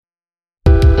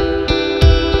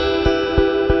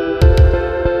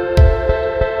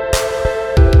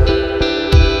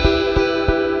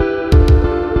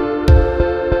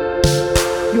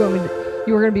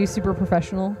we're going to be super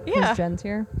professional Yeah. because Jen's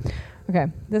here. Okay.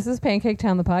 This is Pancake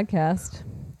Town, the podcast.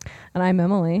 And I'm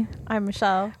Emily. I'm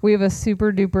Michelle. We have a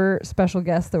super duper special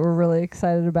guest that we're really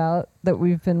excited about that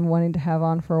we've been wanting to have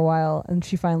on for a while. And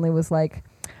she finally was like,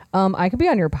 I could be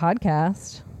on your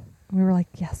podcast. And we were like,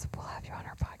 yes, we'll have you on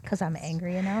our podcast. Because I'm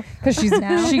angry enough.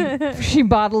 Because she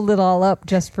bottled it all up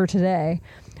just for today.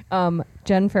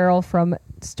 Jen Farrell from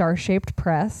Star Shaped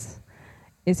Press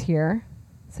is here.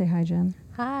 Say hi, Jen.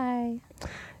 Hi.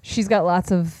 She's got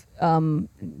lots of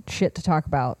shit to talk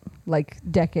about, like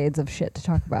decades of shit to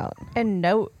talk about. And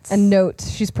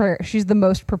notes. She's the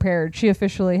most prepared. She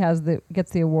officially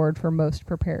gets the award for most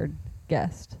prepared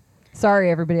guest.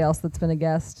 Sorry, everybody else that's been a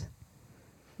guest.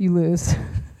 You lose.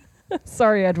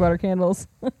 Sorry, Edgewater Candles.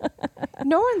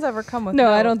 No one's ever come with No,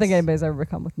 notes. I don't think anybody's ever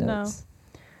come with notes.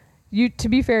 To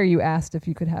be fair, you asked if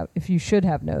you should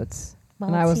have notes. Well,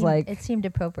 And I was like, it seemed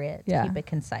appropriate Yeah. to keep it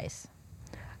concise.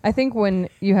 I think when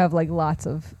you have like lots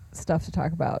of stuff to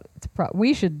talk about,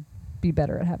 we should be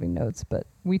better at having notes, but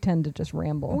we tend to just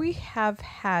ramble. We have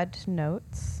had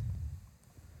notes.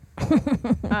 But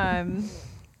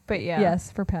yeah.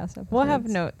 Yes, for past episodes. We'll have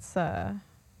notes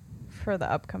for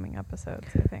the upcoming episodes,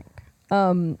 I think.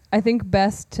 I think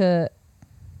best to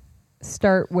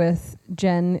start with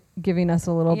Jen giving us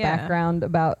a little background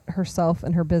about herself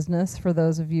and her business for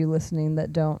those of you listening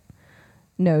that don't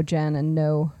know Jen and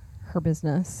know her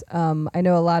business. I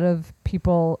know a lot of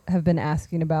people have been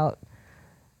asking about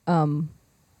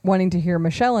wanting to hear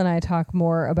Michelle and I talk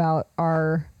more about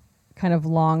our kind of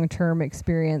long-term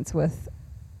experience with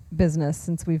business,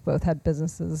 since we've both had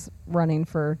businesses running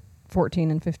for 14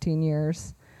 and 15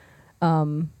 years.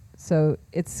 So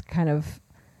it's kind of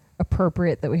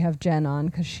appropriate that we have Jen on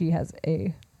because she has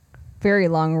a very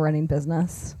long-running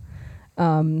business.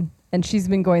 And she's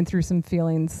been going through some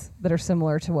feelings that are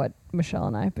similar to what Michelle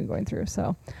and I have been going through.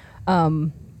 So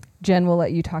Jen, will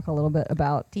let you talk a little bit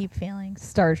about Deep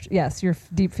feelings. your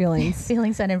deep feelings.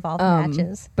 Feelings that involve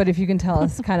matches. But if you can tell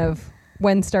us kind of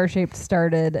when Star Shaped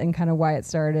started and kind of why it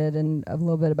started and a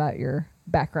little bit about your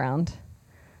background.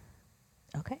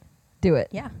 Okay. Do it.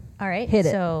 Yeah. All right. Hit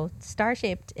it. So Star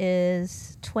Shaped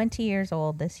is 20 years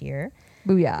old this year.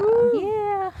 Booyah.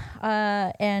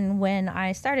 Yeah. And when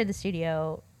I started the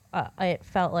studio, it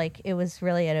felt like it was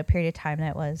really at a period of time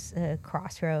that was a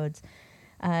crossroads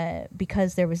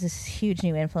because there was this huge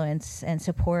new influence and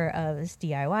support of this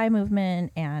DIY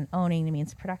movement and owning the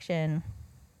means of production.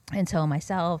 And so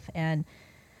myself and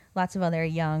lots of other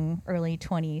young, early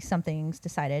 20-somethings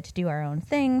decided to do our own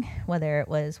thing, whether it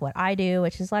was what I do,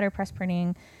 which is letterpress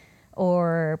printing,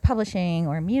 or publishing,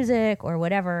 or music, or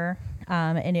whatever.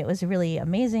 And it was really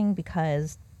amazing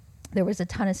because there was a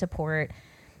ton of support.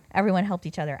 Everyone helped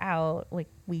each other out. Like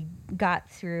we got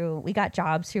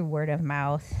jobs through word of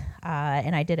mouth,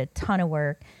 and I did a ton of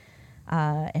work.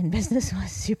 And business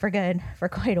was super good for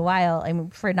quite a while. I mean,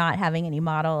 for not having any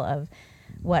model of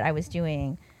what I was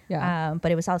doing. Yeah.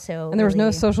 But it was also And there was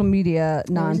no social media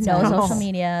nonsense. There was no social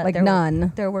media. Like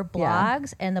none. There were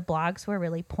blogs, and the blogs were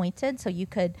really pointed, so you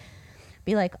could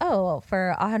be like, oh,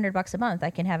 for $100 a month, I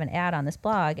can have an ad on this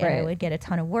blog, and it would get a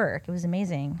ton of work. It was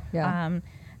amazing. Yeah.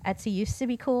 Etsy used to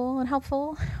be cool and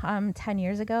helpful 10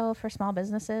 years ago for small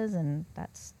businesses, and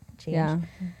that's changed. Yeah,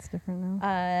 it's different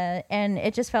now. And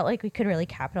it just felt like we could really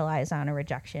capitalize on a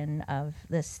rejection of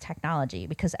this technology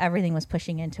because everything was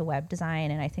pushing into web design.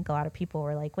 And I think a lot of people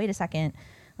were like, wait a second,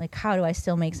 like, how do I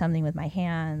still make something with my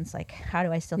hands? Like, how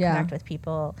do I still connect with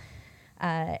people?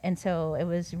 And so it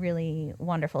was really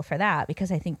wonderful for that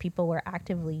because I think people were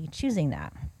actively choosing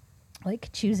that, like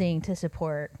choosing to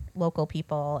support local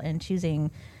people and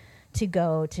choosing to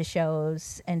go to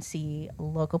shows and see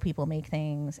local people make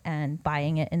things and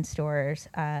buying it in stores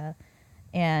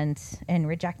and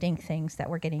rejecting things that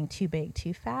were getting too big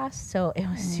too fast. So it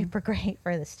was super great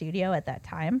for the studio at that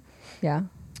time. Yeah.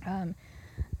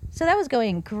 So that was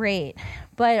going great.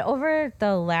 But over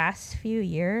the last few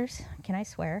years, can I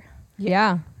swear?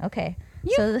 Yeah. Okay.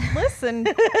 So Listen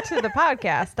to the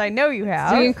podcast. I know you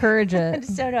have. We encourage I it.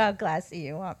 just don't know how classy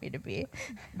you want me to be.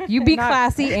 You be Not-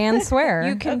 classy and swear.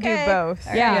 You can Okay. do both.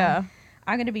 Yeah.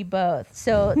 I'm going to be both.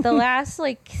 So the last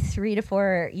 3 to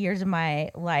 4 years of my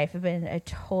life have been a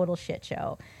total shit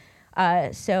show.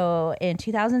 So in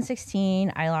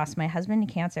 2016, I lost my husband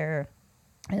to cancer.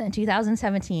 And then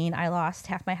 2017, I lost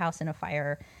half my house in a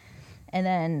fire. And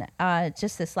then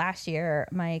just this last year,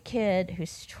 my kid,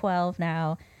 who's 12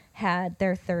 now, had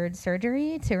their third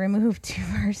surgery to remove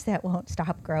tumors that won't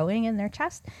stop growing in their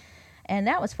chest. And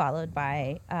that was followed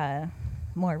by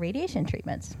more radiation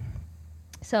treatments.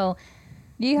 So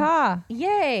Yeehaw.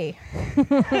 Yay.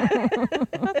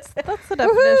 That's the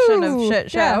definition of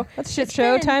shit show. Yeah, that's shit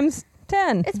show times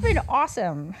 10. It's been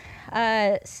awesome.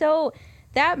 So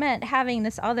that meant having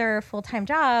this other full-time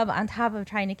job on top of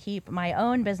trying to keep my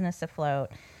own business afloat,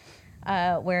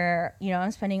 where,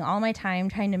 I'm spending all my time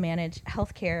trying to manage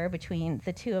healthcare between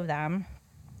the two of them.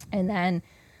 And then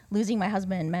losing my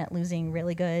husband meant losing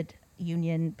really good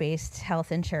union-based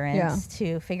health insurance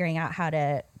to figuring out how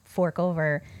to fork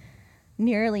over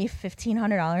nearly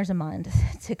 $1,500 a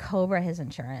month to Cobra his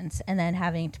insurance, and then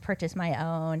having to purchase my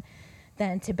own,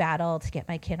 then to battle to get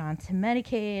my kid onto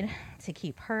Medicaid, to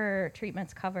keep her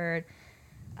treatments covered.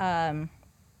 I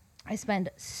spend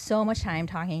so much time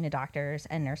talking to doctors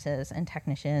and nurses and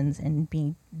technicians and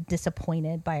being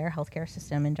disappointed by our healthcare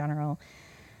system in general.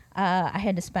 I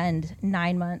had to spend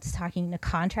 9 months talking to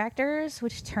contractors,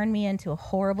 which turned me into a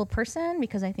horrible person,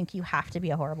 because I think you have to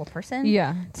be a horrible person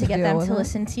to get them to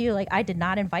listen to you. Like, I did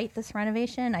not invite this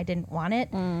renovation. I didn't want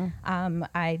it.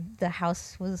 The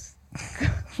house was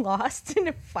lost in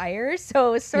a fire. So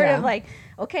it was sort of like,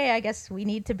 okay, I guess we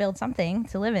need to build something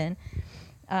to live in.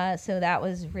 So that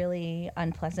was really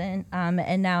unpleasant.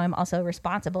 And now I'm also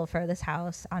responsible for this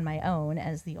house on my own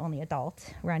as the only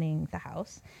adult running the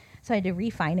house. So I had to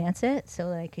refinance it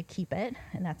so that I could keep it.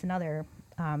 And that's another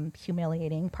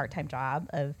humiliating part-time job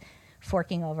of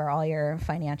forking over all your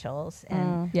financials,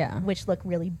 and which look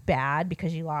really bad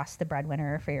because you lost the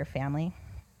breadwinner for your family.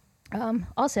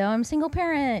 Also, I'm a single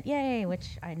parent, yay,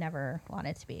 which I never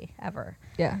wanted to be, ever.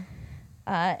 Yeah.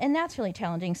 And that's really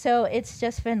challenging. So it's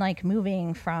just been like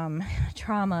moving from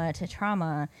trauma to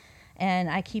trauma.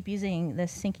 And I keep using the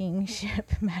sinking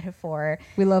ship metaphor.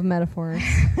 We love metaphors.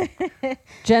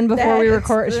 Jen, before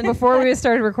we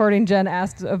started recording, Jen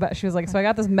asked about, she was like, so I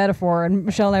got this metaphor, and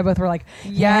Michelle and I both were like,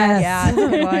 yes. Yeah, it's a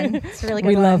good one. It's a really good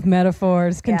we one. love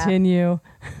metaphors. Continue.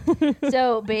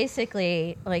 So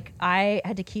basically, like, I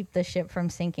had to keep the ship from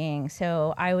sinking.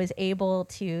 So I was able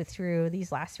to, through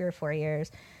these last 3 or 4 years,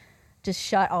 just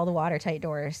shut all the watertight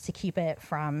doors to keep it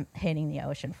from hitting the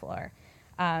ocean floor.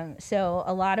 So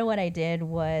a lot of what I did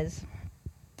was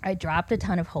I dropped a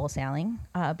ton of wholesaling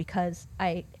because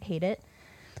I hate it.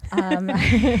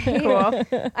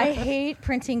 I hate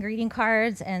printing greeting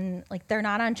cards, and like, they're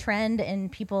not on trend,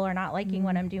 and people are not liking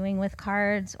what I'm doing with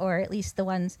cards, or at least the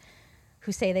ones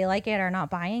who say they like it are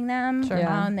not buying them. Sure.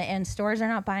 And stores are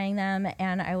not buying them.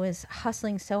 And I was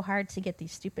hustling so hard to get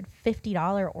these stupid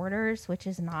 $50 orders, which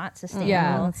is not sustainable.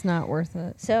 Yeah, it's not worth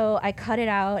it. So I cut it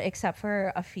out, except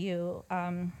for a few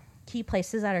key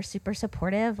places that are super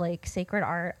supportive, like Sacred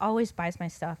Art always buys my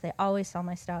stuff. They always sell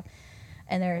my stuff.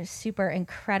 And they're super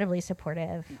incredibly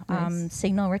supportive. Nice.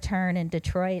 Signal Return in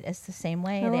Detroit is the same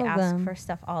way. They ask for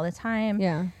stuff all the time.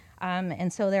 Yeah.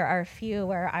 And so there are a few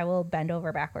where I will bend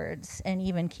over backwards and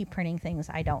even keep printing things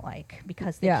I don't like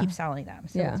because they keep selling them.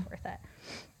 So it's worth it.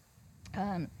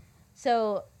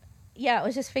 It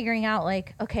was just figuring out,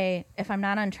 like, okay, if I'm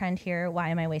not on trend here, why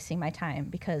am I wasting my time?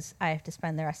 Because I have to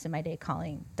spend the rest of my day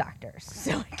calling doctors.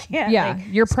 So I can't. Yeah,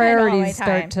 like, your spend all my priorities time.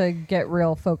 start to get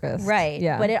real focused. Right.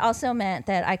 Yeah. But it also meant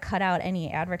that I cut out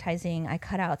any advertising. I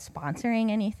cut out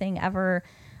sponsoring anything ever.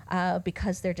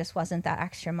 Because there just wasn't that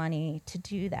extra money to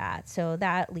do that. So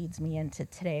that leads me into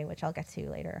today, which I'll get to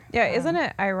later. Yeah, isn't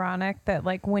it ironic that,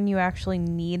 like, when you actually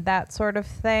need that sort of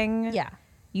thing,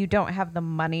 you don't have the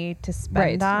money to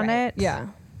spend on it? Yeah.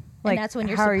 Like, and that's when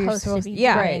you're supposed to be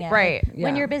doing it. Right.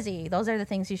 When you're busy, those are the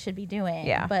things you should be doing.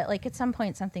 Yeah. But like, at some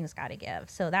point, something's got to give.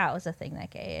 So that was a thing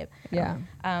that gave. Yeah.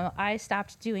 I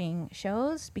stopped doing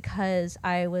shows because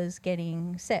I was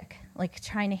getting sick, like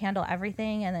trying to handle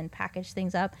everything and then package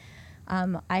things up.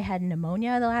 I had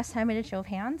pneumonia the last time I did Show of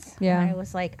Hands. Yeah. And I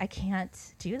was like, I can't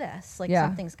do this. Like,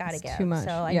 something's got to give. Too much.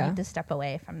 So I need to step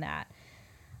away from that.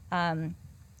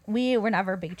 We were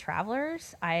never big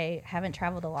travelers. I haven't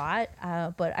traveled a lot,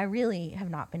 but I really have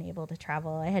not been able to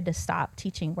travel. I had to stop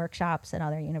teaching workshops at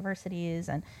other universities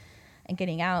and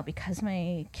getting out because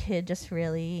my kid just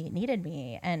really needed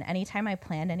me. And anytime I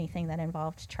planned anything that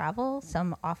involved travel,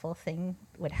 some awful thing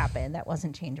would happen that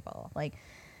wasn't changeable. Like,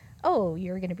 oh,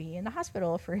 you're going to be in the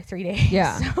hospital for 3 days.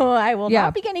 Yeah. So I will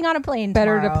not be getting on a plane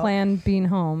tomorrow. Better to plan being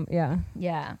home. Yeah.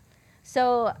 Yeah.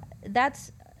 So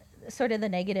that's sort of the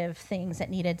negative things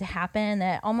that needed to happen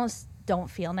that almost don't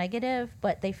feel negative,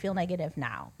 but they feel negative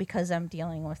now because I'm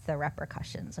dealing with the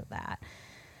repercussions of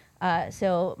that.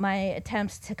 So my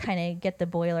attempts to kind of get the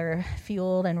boiler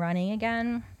fueled and running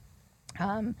again,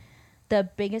 the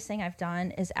biggest thing I've done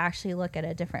is actually look at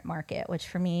a different market, which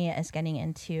for me is getting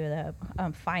into the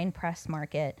fine press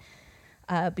market,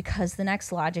 because the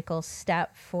next logical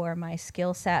step for my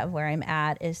skill set of where I'm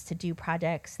at is to do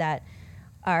projects that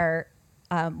are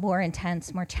more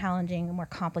intense, more challenging, more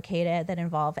complicated, that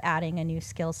involve adding a new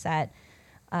skill set.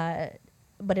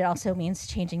 But it also means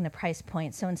changing the price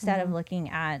point. So instead of looking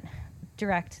at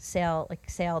direct sale, like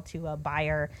sale to a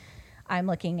buyer, I'm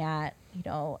looking at,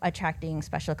 attracting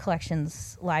special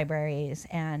collections libraries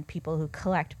and people who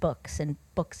collect books and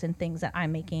things that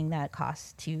I'm making that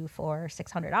cost $200, $400,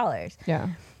 $600. Yeah.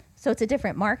 So it's a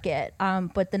different market.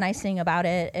 But the nice thing about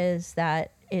it is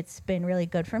that it's been really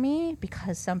good for me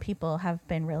because some people have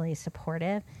been really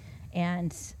supportive,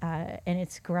 and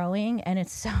it's growing, and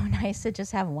it's so nice to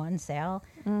just have one sale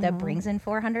that brings in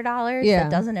 $400 that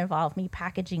doesn't involve me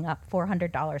packaging up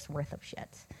 $400 worth of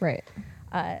shit. Right.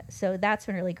 So that's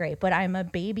been really great, but I'm a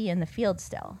baby in the field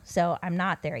still, so I'm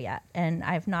not there yet, and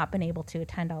I've not been able to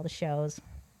attend all the shows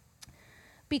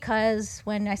because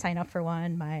when I sign up for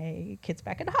one, my kid's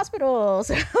back in the hospital,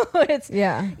 so it's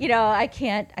I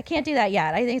can't do that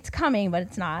yet. I think it's coming, but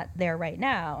it's not there right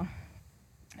now.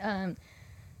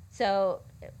 So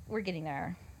we're getting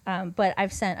there. But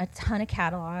I've sent a ton of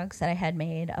catalogs that I had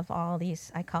made of all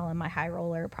these, I call them my high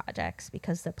roller projects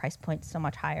because the price point's so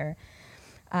much higher.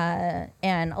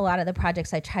 And a lot of the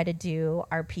projects I try to do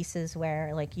are pieces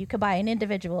where, like, you could buy an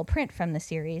individual print from the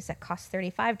series that costs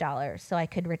 $35, so I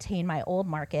could retain my old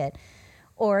market,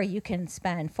 or you can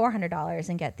spend $400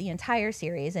 and get the entire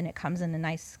series, and it comes in a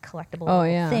nice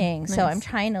collectible thing. Nice. So I'm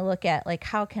trying to look at, like,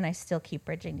 how can I still keep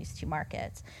bridging these two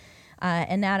markets?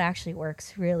 And that actually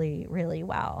works really, really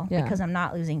well because I'm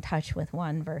not losing touch with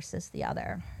one versus the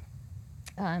other.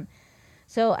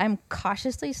 So I'm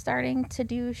cautiously starting to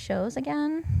do shows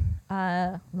again,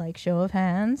 like show of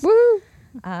hands,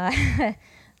 that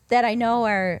I know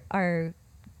are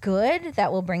good,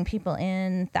 that will bring people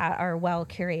in, that are well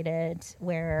curated,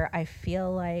 where I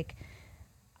feel like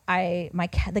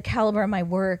the caliber of my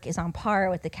work is on par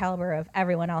with the caliber of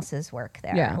everyone else's work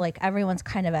there. Yeah. Like everyone's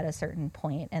kind of at a certain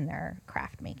point in their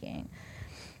craft making.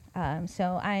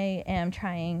 So I am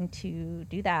trying to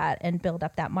do that and build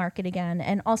up that market again,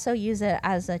 and also use it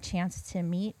as a chance to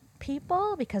meet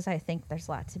people, because I think there's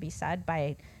a lot to be said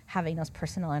by having those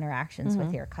personal interactions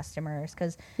with your customers.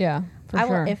 Because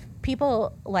if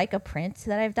people like a print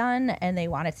that I've done and they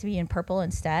want it to be in purple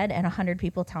instead, and 100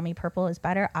 people tell me purple is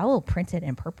better, I will print it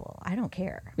in purple. I don't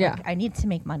care. Yeah. Like, I need to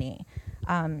make money.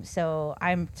 So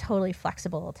I'm totally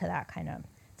flexible to that kind of.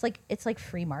 It's like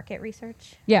free market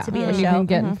research. Yeah, to be you can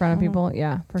get in front of people.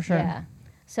 Yeah, for sure. Yeah.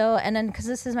 So, and then because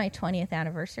this is my 20th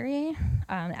anniversary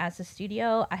as a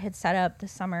studio, I had set up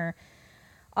this summer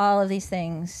all of these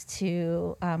things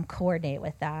to coordinate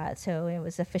with that. So it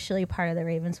was officially part of the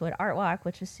Ravenswood Art Walk,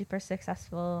 which was super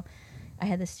successful. I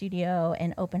had the studio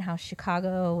in Open House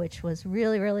Chicago, which was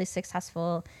really, really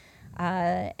successful.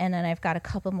 And then I've got a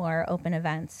couple more open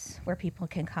events where people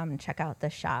can come and check out the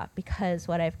shop, because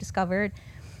what I've discovered,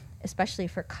 especially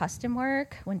for custom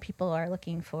work, when people are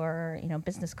looking for,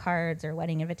 business cards or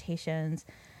wedding invitations,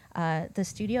 the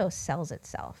studio sells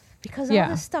itself, because all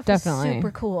this stuff is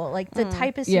super cool. Like the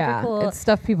type is super cool. It's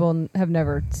stuff people have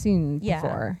never seen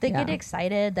before. They get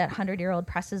excited that 100-year-old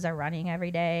presses are running every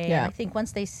day. Yeah. And I think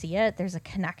once they see it, there's a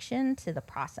connection to the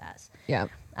process. Yeah.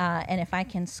 And if I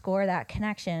can score that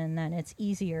connection, then it's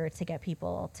easier to get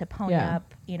people to pony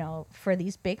up, for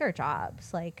these bigger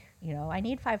jobs. Like, I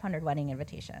need 500 wedding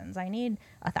invitations. I need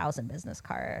 1,000 business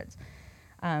cards.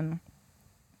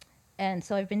 And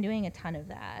so I've been doing a ton of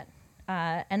that.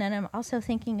 And then I'm also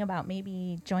thinking about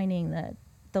maybe joining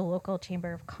the local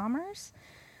Chamber of Commerce.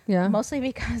 Yeah. Mostly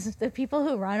because the people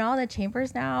who run all the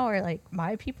chambers now are like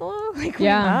my people. Like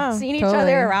we've seen each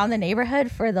other around the neighborhood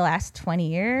for the last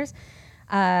 20 years.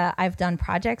 I've done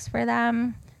projects for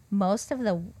them.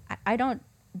 I don't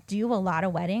do a lot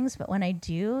of weddings, but when I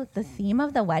do, the theme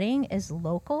of the wedding is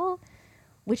local,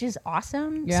 which is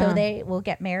awesome. Yeah. So they will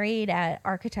get married at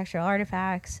Architectural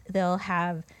Artifacts. They'll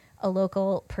have a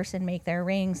local person make their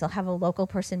rings. They'll have a local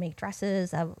person make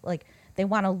dresses. They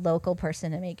want a local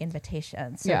person to make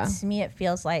invitations. So to me, it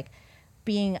feels like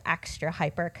being extra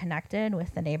hyper connected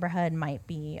with the neighborhood might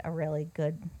be a really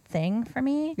good thing for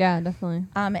me. Yeah, definitely.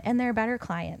 And they're better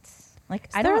clients. Like,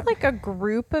 is there like a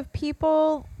group of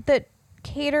people that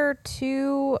cater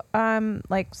to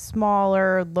like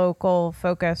smaller, local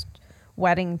focused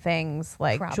wedding things,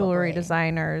 like jewelry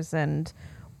designers and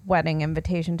wedding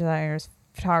invitation designers,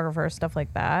 photographers, stuff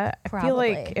like that? I feel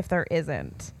like if there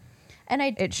isn't, and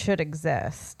it should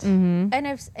exist. Mm-hmm.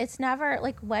 And it's never,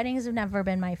 like, weddings have never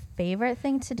been my favorite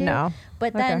thing to do. No.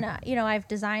 But then, I've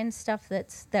designed stuff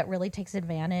that really takes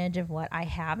advantage of what I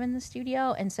have in the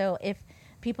studio. And so if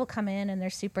people come in and they're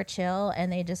super chill and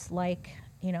they just like,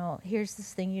 here's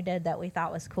this thing you did that we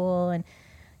thought was cool, and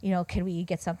could we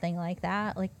get something like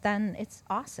that? Like, then it's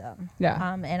awesome.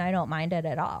 Yeah. And I don't mind it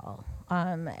at all.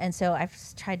 And so I've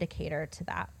tried to cater to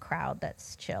that crowd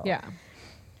that's chill. Yeah.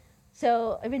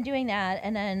 So I've been doing that,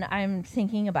 and then I'm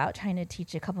thinking about trying to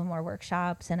teach a couple more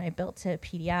workshops, and I built a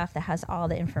PDF that has all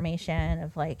the information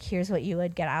of like, here's what you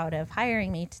would get out of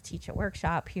hiring me to teach a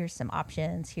workshop. Here's some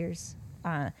options. Here's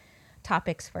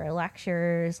topics for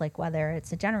lectures, like whether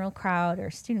it's a general crowd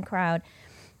or student crowd.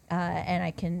 And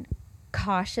I can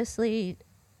cautiously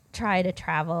try to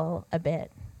travel a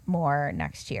bit more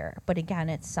next year. But again,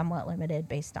 it's somewhat limited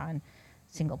based on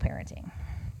single parenting.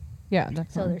 Yeah,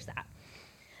 definitely. So there's that.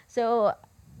 So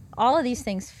all of these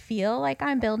things feel like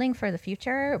I'm building for the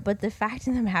future, but the fact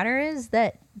of the matter is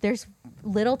that there's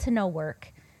little to no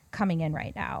work coming in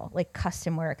right now, like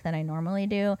custom work that I normally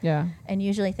do. Yeah. And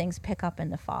usually things pick up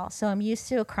in the fall. So I'm used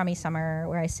to a crummy summer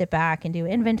where I sit back and do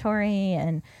inventory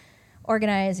and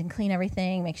organize and clean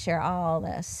everything, make sure all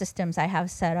the systems I have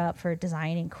set up for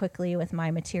designing quickly with my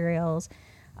materials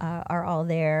are all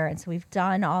there. And so we've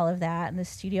done all of that, and the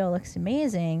studio looks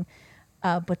amazing.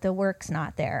 But the work's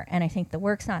not there. And I think the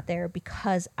work's not there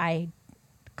because I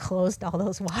closed all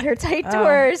those watertight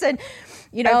doors. And,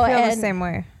 I feel the same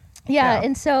way. Yeah.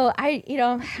 And so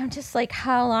I'm just like,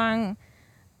 how long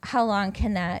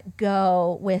can that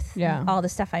go with all the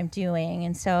stuff I'm doing?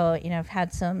 And so, I've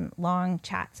had some long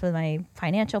chats with my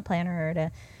financial planner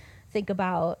to think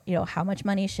about, how much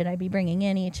money should I be bringing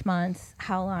in each month?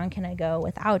 How long can I go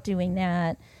without doing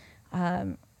that?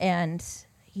 I'm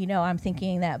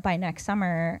thinking that by next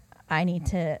summer, I need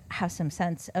to have some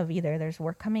sense of either there's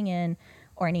work coming in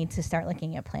or I need to start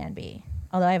looking at plan B.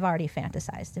 Although I've already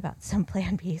fantasized about some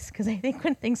plan Bs, because I think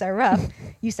when things are rough,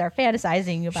 you start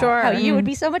fantasizing about how you would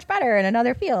be so much better in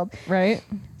another field. Right.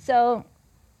 So,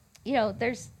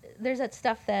 there's that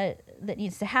stuff that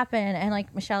needs to happen. And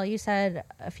like Michelle, you said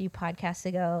a few podcasts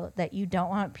ago that you don't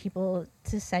want people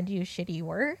to send you shitty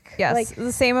work. Yes. Like,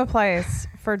 the same applies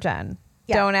for Jen.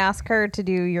 Yeah. Don't ask her to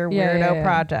do your weirdo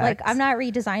project. Like, I'm not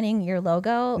redesigning your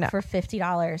logo for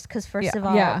 $50 because first of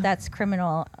all, that's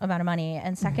criminal amount of money.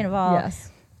 And second of all,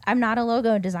 I'm not a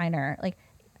logo designer. Like,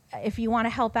 if you want to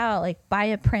help out, like, buy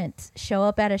a print, show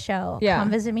up at a show,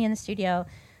 come visit me in the studio.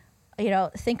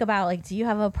 Think about, like, do you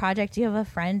have a project? Do you have a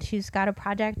friend who's got a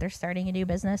project? They're starting a new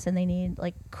business and they need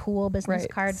like cool business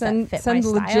cards that fit my style. Send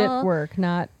legit work,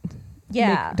 not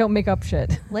don't make up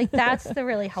shit. Like, that's the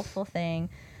really helpful thing.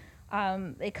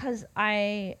 Because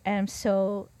I am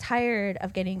so tired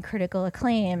of getting critical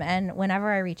acclaim. And whenever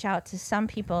I reach out to some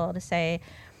people to say,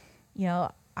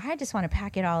 I just want to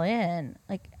pack it all in,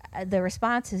 like, the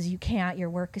response is, you can't, your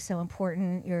work is so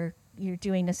important. You're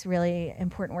doing this really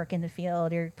important work in the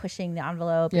field. You're pushing the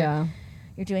envelope. You're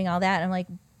doing all that. And I'm like,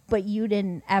 but you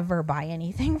didn't ever buy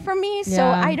anything from me. So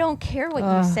I don't care what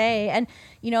you say. And,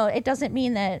 it doesn't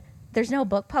mean that there's no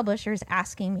book publishers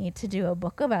asking me to do a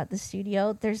book about the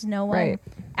studio. There's no one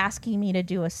asking me to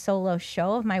do a solo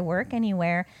show of my work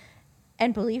anywhere.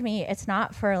 And believe me, it's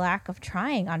not for a lack of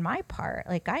trying on my part.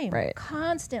 Like, I am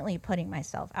constantly putting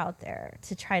myself out there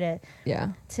to try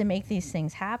to make these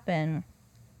things happen.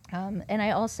 And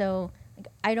I also,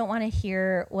 I don't want to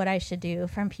hear what I should do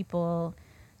from people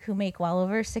who make well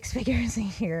over 6 figures a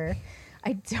year.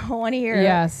 I don't want to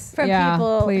hear from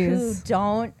people who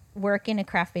don't work in a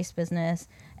craft-based business.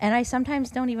 And I sometimes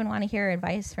don't even want to hear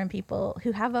advice from people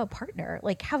who have a partner,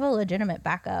 like, have a legitimate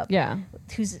backup,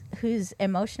 who's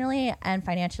emotionally and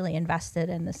financially invested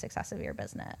in the success of your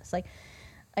business. Like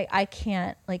I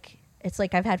can't, like, it's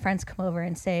like I've had friends come over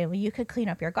and say, well, you could clean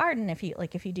up your garden if you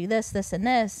do this, this, and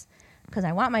this, because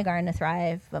I want my garden to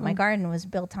thrive. But my garden was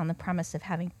built on the premise of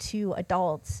having 2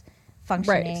 adults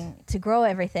functioning to grow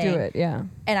everything. Do it, And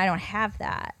I don't have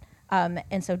that.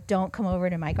 And so don't come over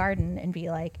to my garden and be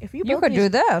like, if you could do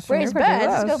this, raised beds,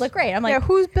 it's gonna look great. I'm like,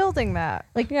 who's building that?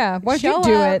 Like, why don't you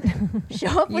do it?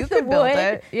 Show up with the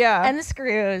wood, and the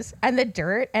screws and the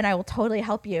dirt, and I will totally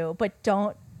help you. But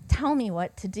don't tell me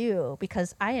what to do,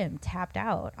 because I am tapped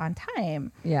out on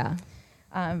time. Yeah.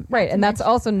 And that's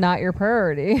also not your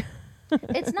priority.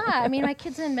 It's not. I mean, my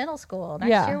kid's in middle school.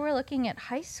 Next year we're looking at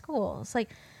high school. It's like,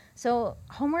 so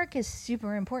homework is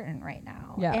super important right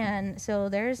now. Yeah. And so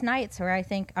there's nights where I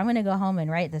think I'm going to go home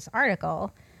and write this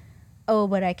article. Oh,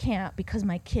 but I can't because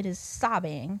my kid is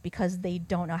sobbing because they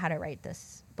don't know how to write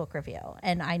this book review.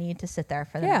 And I need to sit there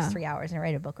for the next 3 hours and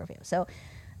write a book review. So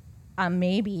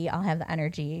maybe I'll have the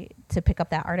energy to pick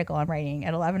up that article I'm writing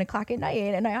at 11 o'clock at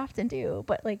night. And I often do.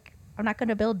 But, like, I'm not going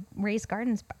to build raised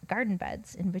garden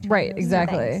beds in between. Right,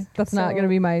 exactly. Things. That's not going to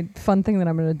be my fun thing that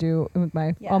I'm going to do with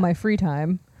all my free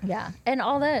time. Yeah,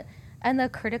 and the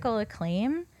critical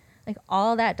acclaim, like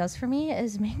all that does for me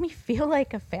is make me feel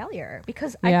like a failure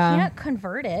because I Yeah. can't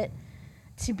convert it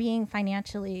to being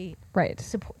financially Right.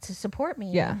 to support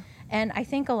me. Yeah. And I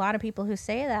think a lot of people who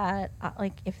say that,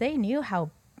 like if they knew how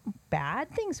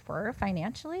bad things were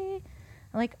financially,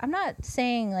 like I'm not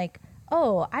saying like,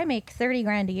 oh, I make 30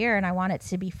 grand a year and I want it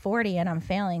to be 40 and I'm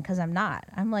failing because I'm not.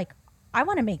 I'm like, I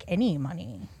want to make any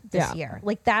money this year.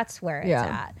 Like that's where it's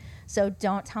at. So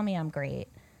don't tell me I'm great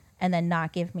and then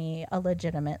not give me a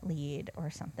legitimate lead or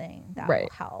something that will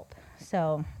help.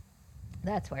 So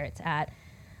that's where it's at.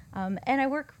 And I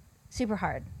work super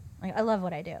hard. Like I love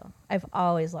what I do. I've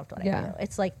always loved what I do.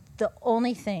 It's like the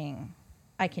only thing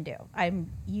I can do.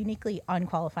 I'm uniquely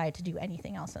unqualified to do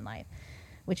anything else in life,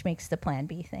 which makes the Plan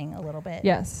B thing a little bit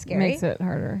scary. Makes it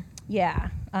harder. Yeah,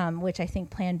 which I think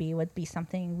Plan B would be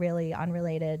something really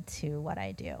unrelated to what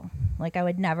I do. Like I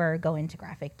would never go into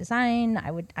graphic design.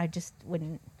 I just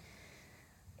wouldn't.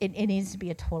 It needs to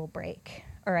be a total break,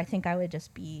 or I think I would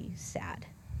just be sad.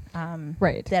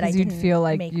 Right. That you'd feel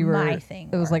like make you were. my thing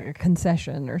it was work. like a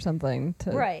concession or something.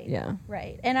 To, Right. Yeah.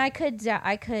 Right. And I could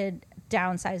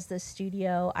downsize the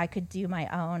studio. I could do my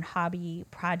own hobby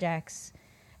projects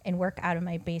and work out of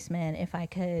my basement if I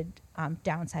could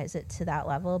downsize it to that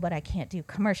level. But I can't do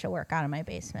commercial work out of my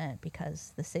basement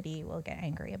because the city will get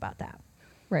angry about that.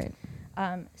 Right.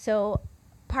 So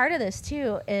part of this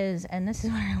too is, and this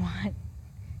is where I want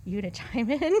you to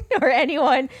chime in or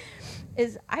anyone,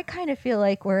 is I kind of feel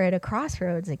like we're at a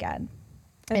crossroads again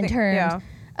in terms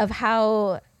of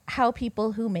how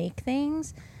people who make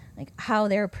things, like how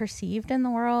they're perceived in the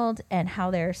world and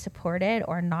how they're supported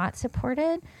or not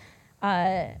supported.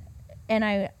 And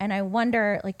I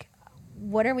wonder, like,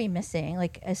 what are we missing?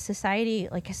 Like, as society,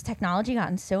 like, has technology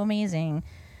gotten so amazing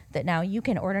that now you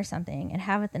can order something and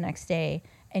have it the next day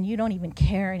and you don't even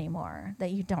care anymore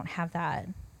that you don't have that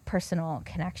personal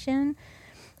connection.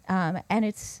 And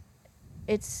it's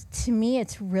to me,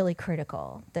 it's really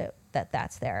critical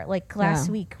that's there. Like last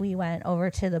week we went over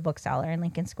to the bookseller in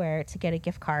Lincoln Square to get a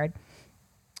gift card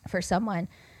for someone.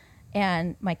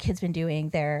 And my kid's been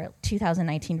doing their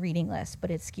 2019 reading list, but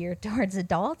it's geared towards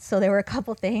adults. So there were a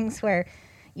couple things where,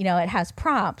 you know, it has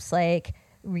prompts like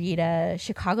read a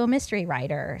Chicago mystery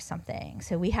writer or something.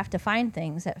 So we have to find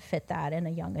things that fit that in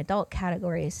a young adult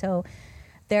category. So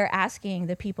they're asking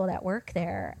the people that work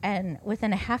there. And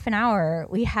within a half an hour,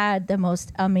 we had the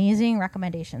most amazing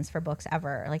recommendations for books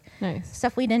ever. Like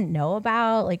stuff we didn't know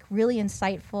about, like really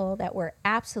insightful that were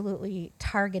absolutely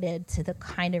targeted to the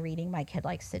kind of reading my kid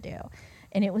likes to do.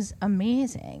 And it was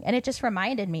amazing. And it just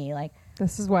reminded me, like,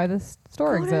 this is why this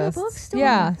store go exists. To the bookstore.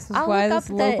 Yeah, this is I'll why look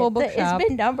this up local bookshop. It's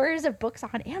been numbers of books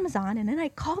on Amazon, and then I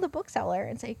call the bookseller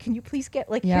and say, "Can you please get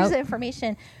here's the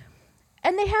information?"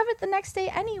 And they have it the next day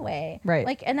anyway. Right.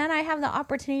 Like, and then I have the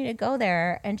opportunity to go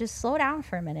there and just slow down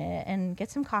for a minute and get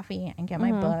some coffee and get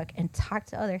my book and talk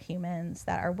to other humans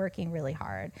that are working really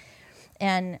hard.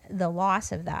 And the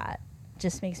loss of that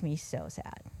just makes me so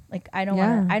sad. Like, I don't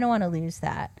want to lose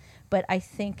that. But I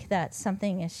think that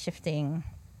something is shifting,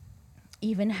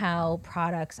 even how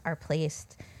products are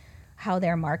placed, how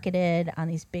they're marketed on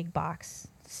these big box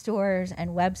stores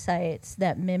and websites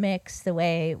that mimics the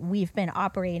way we've been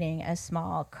operating as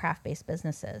small craft-based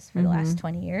businesses for the last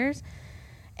 20 years.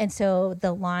 And so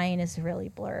the line is really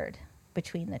blurred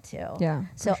between the two. Yeah.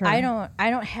 So sure. I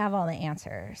don't have all the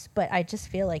answers, but I just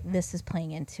feel like this is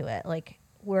playing into it. Like,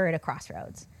 we're at a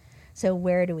crossroads. So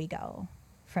where do we go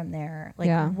from there?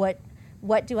 Like,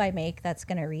 what do I make that's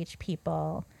going to reach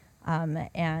people?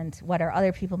 And what are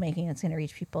other people making that's going to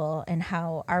reach people, and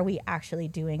how are we actually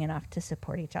doing enough to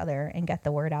support each other and get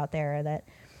the word out there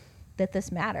that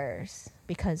this matters?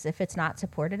 Because if it's not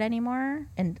supported anymore,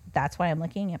 and that's why I'm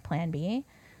looking at Plan B,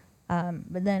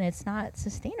 but then it's not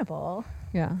sustainable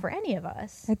for any of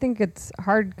us. I think it's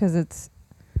hard because it's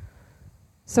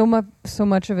so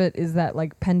much of it is that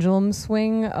like pendulum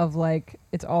swing of like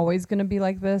it's always going to be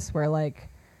like this, where like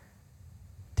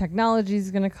technology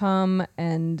is going to come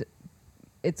and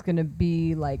it's going to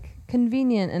be like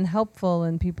convenient and helpful,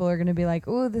 and people are going to be like,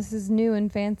 oh, this is new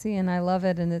and fancy and I love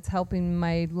it and it's helping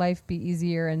my life be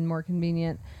easier and more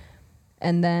convenient.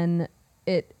 And then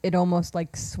it almost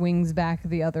like swings back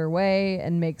the other way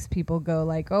and makes people go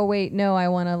like, oh wait, no, I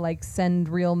want to like send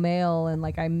real mail, and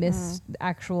like I miss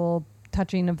actual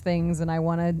touching of things, and I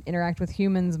want to interact with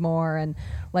humans more. And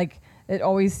like it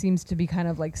always seems to be kind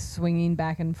of like swinging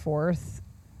back and forth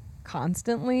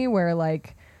constantly, where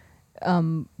like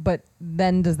but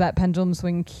then does that pendulum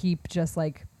swing keep just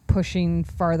like pushing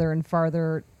farther and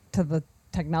farther to the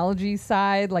technology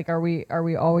side? Like are we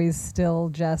always still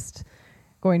just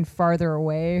going farther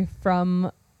away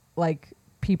from like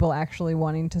people actually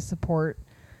wanting to support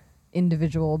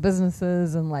individual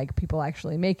businesses and like people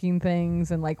actually making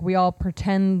things, and like we all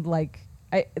pretend like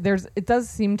it does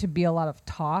seem to be a lot of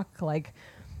talk, like,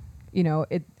 you know,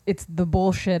 it's the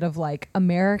bullshit of like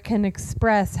American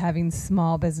Express having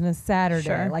Small Business Saturday.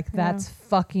 Sure. Like that's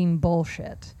fucking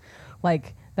bullshit.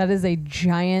 Like that is a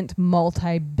giant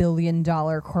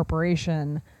multi-billion-dollar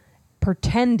corporation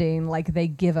pretending like they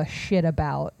give a shit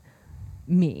about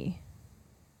me.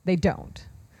 They don't.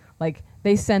 Like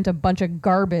they sent a bunch of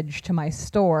garbage to my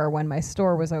store when my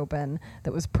store was open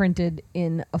that was printed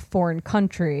in a foreign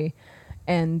country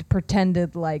and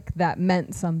pretended like that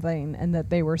meant something and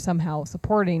that they were somehow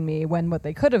supporting me, when what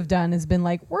they could have done is been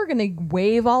like, we're going to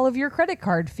waive all of your credit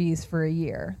card fees for a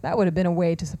year. That would have been a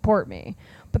way to support me.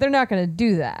 But they're not going to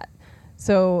do that.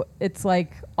 So it's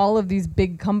like all of these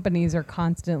big companies are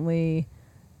constantly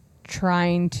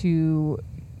trying to,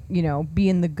 you know, be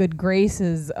in the good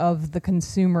graces of the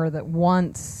consumer that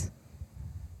wants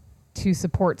to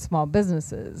support small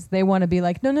businesses. They want to be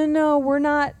like, no, we're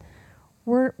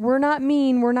not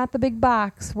mean. We're not the big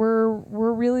box. We're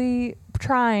really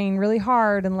trying really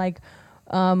hard, and like,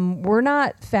 we're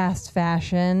not fast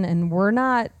fashion, and we're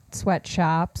not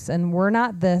sweatshops, and we're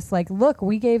not this. Like, look,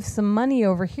 we gave some money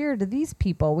over here to these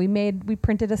people. We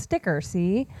printed a sticker,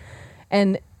 see?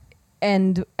 And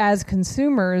as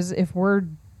consumers, if we're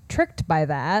tricked by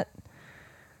that,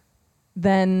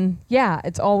 then yeah,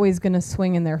 it's always going to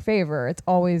swing in their favor. It's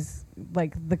always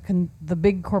like the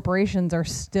big corporations are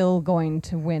still going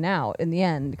to win out in the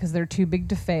end because they're too big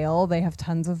to fail. They have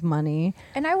tons of money.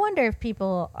 And I wonder if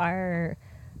people are,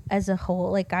 as a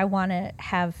whole, like, I want to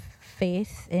have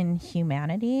faith in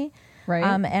humanity. Right.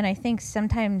 And I think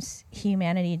sometimes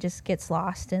humanity just gets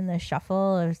lost in the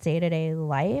shuffle of day-to-day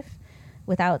life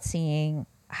without seeing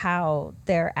how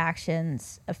their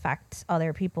actions affect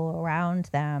other people around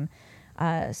them.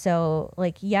 So,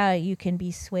 like, yeah, you can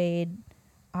be swayed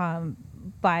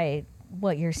by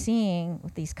what you're seeing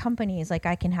with these companies. Like,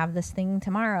 I can have this thing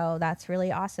tomorrow. That's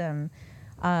really awesome.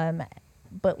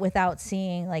 But without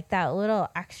seeing, like, that little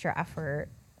extra effort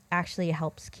actually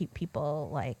helps keep people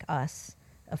like us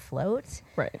afloat.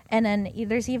 Right. And then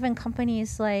there's even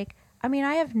companies like, I mean,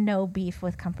 I have no beef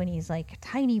with companies like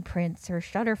Tiny Prints or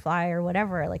Shutterfly or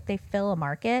whatever. Like, they fill a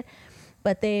market,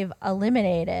 but they've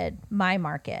eliminated my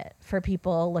market for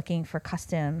people looking for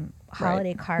custom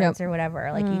holiday cards or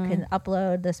whatever. Like, you can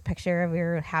upload this picture of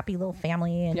your happy little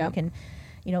family, and you can,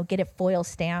 you know, get it foil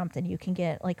stamped, and you can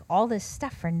get like all this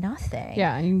stuff for nothing.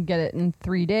 Yeah, you can get it in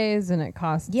 3 days, and it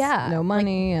costs no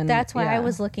money. Like, and that's why I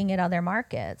was looking at other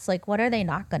markets. Like, what are they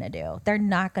not going to do? They're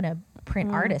not going to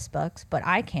print artist books, but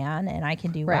I can, and I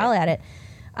can do well at it.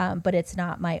 But it's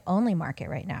not my only market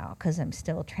right now because I'm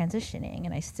still transitioning,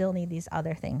 and I still need these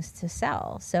other things to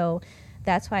sell. So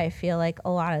that's why I feel like a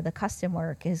lot of the custom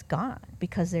work is gone,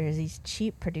 because there's these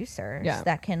cheap producers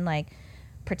that can like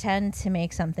pretend to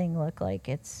make something look like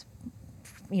it's,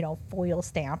 you know, foil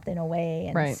stamped in a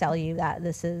way and sell you that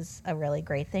this is a really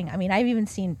great thing. I mean, I've even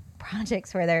seen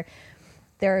projects where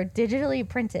they're digitally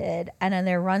printed and then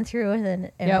they're run through with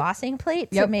an embossing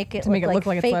plate to make it look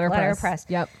like it's fake letterpress.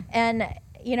 Yep. And,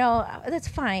 you know, that's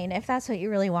fine if that's what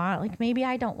you really want. Like, maybe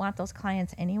I don't want those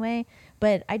clients anyway,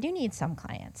 but I do need some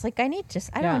clients. Like, I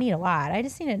don't need a lot. I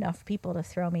just need enough people to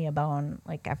throw me a bone,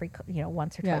 like, every, you know,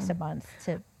 once or twice a month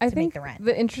to make the rent.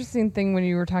 The interesting thing when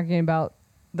you were talking about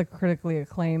the critically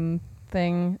acclaimed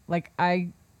thing, like,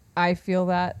 I feel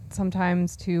that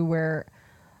sometimes too, where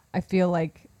I feel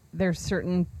like there's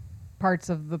certain parts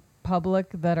of the public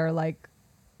that are like,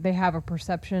 they have a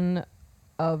perception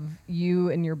of you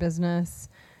and your business,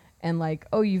 and like,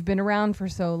 oh, you've been around for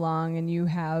so long, and you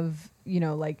have, you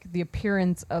know, like the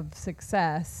appearance of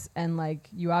success, and like,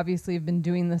 you obviously have been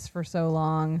doing this for so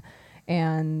long,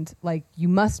 and like, you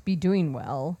must be doing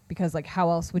well, because like, how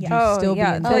else would you still be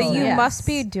in business? You must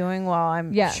be doing well.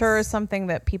 I'm sure is something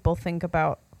that people think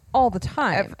about all the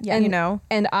time. And, you know,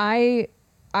 and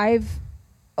I've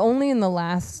only in the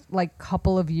last like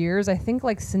couple of years, I think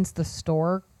like since the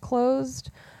store closed,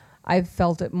 I've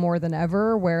felt it more than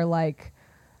ever, where like,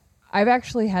 I've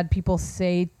actually had people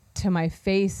say to my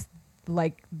face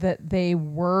like that they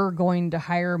were going to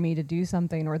hire me to do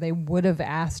something, or they would have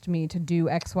asked me to do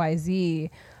XYZ,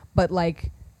 but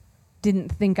like didn't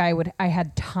think I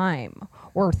had time,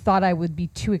 or thought I would be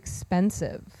too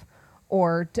expensive,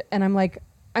 and I'm like,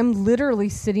 I'm literally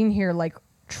sitting here like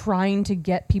trying to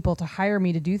get people to hire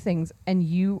me to do things, and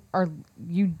you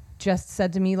just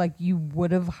said to me like you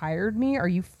would have hired me? Are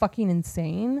you fucking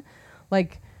insane?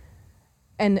 Like,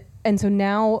 and so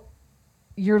now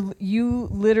you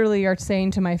literally are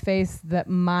saying to my face that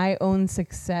my own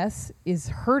success is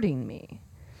hurting me.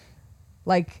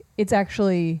 Like, it's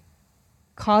actually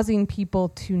causing people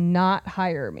to not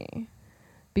hire me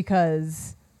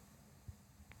because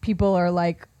people are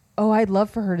like, oh, I'd love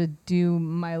for her to do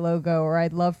my logo, or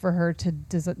I'd love for her to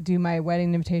do my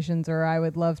wedding invitations, or I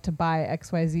would love to buy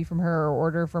XYZ from her or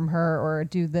order from her or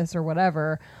do this or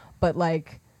whatever. But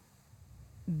like,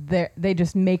 they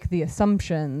just make the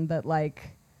assumption that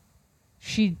like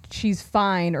she's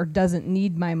fine or doesn't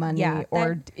need my money,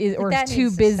 or is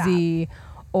too busy,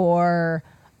 or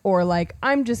like,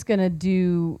 I'm just going to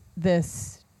do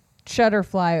this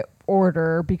Shutterfly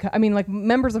order because, I mean, like,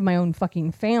 members of my own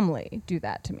fucking family do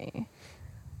that to me,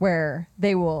 where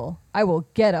I will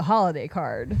get a holiday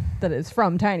card that is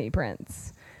from Tiny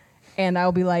Prints, and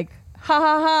I'll be like, ha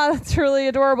ha ha, that's really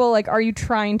adorable. Like, are you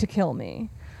trying to kill me?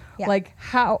 Yeah. Like,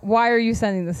 why are you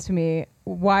sending this to me?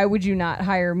 Why would you not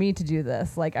hire me to do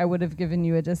this? Like, I would have given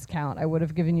you a discount. I would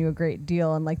have given you a great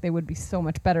deal, and like, they would be so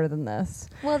much better than this.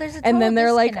 Well, there's a and then they're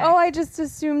disconnect. like, oh, I just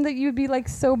assumed that you'd be like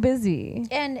so busy.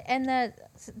 And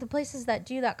the places that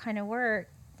do that kind of work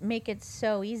make it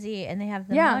so easy, and they have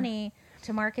the money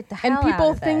to market the hell out of it. And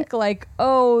people think like,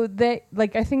 oh,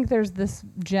 I think there's this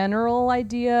general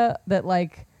idea that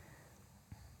like,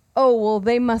 oh, well,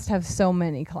 they must have so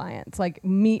many clients. Like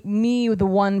me, the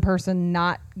one person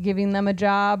not giving them a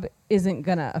job isn't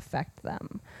going to affect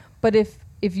them. But if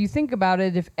you think about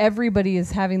it, if everybody is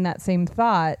having that same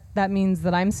thought, that means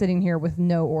that I'm sitting here with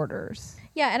no orders.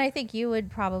 Yeah, and I think you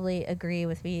would probably agree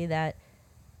with me that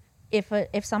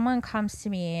if someone comes to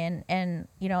me and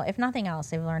you know, if nothing else,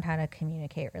 they've learned how to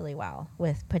communicate really well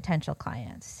with potential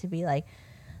clients, to be like,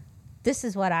 this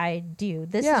is what I do.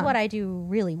 This is what I do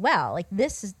really well. Like,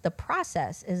 the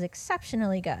process is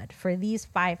exceptionally good for these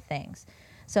 5 things.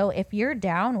 So if you're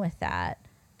down with that,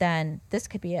 then this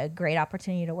could be a great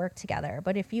opportunity to work together.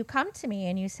 But if you come to me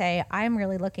and you say, I'm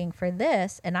really looking for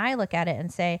this, and I look at it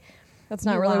and say, that's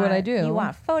not really what I do. You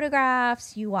want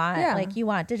photographs, you want you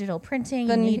want digital printing,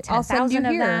 then you need 10,000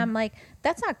 of them. Like,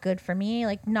 that's not good for me.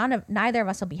 Like, neither of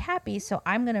us will be happy. So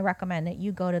I'm going to recommend that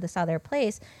you go to this other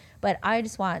place. But I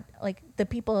just want, like, the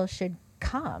people should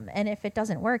come. And if it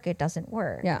doesn't work, it doesn't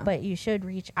work. Yeah. But you should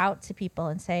reach out to people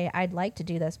and say, I'd like to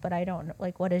do this, but I don't,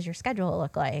 like, what does your schedule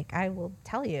look like? I will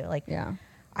tell you, like,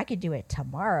 I could do it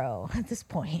tomorrow at this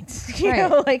point. You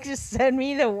know, like, just send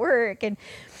me the work and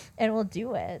we'll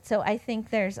do it. So I think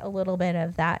there's a little bit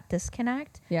of that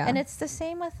disconnect. Yeah. And it's the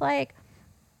same with, like,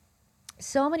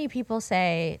 so many people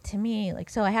say to me,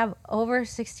 like, so I have over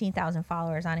 16,000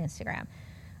 followers on Instagram.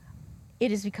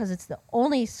 It is because it's the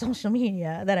only social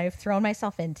media that I've thrown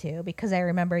myself into, because I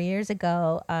remember years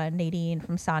ago, Nadine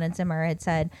from Son & Zimmer had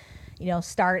said, you know,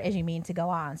 start as you mean to go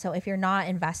on. So if you're not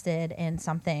invested in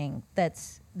something that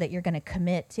you're going to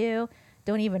commit to,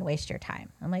 don't even waste your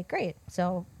time. I'm like, great.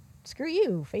 So screw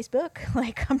you, Facebook.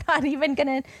 Like, I'm not even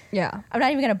going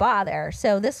to bother.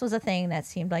 So this was a thing that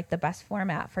seemed like the best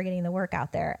format for getting the work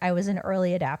out there. I was an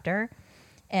early adapter.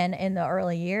 And in the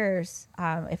early years,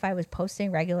 if I was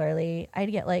posting regularly,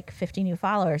 I'd get like 50 new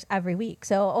followers every week.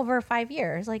 So over 5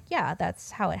 years, like,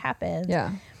 that's how it happens.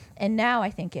 Yeah. And now I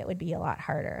think it would be a lot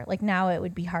harder. Like, now it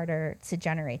would be harder to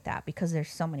generate that because there's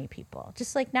so many people.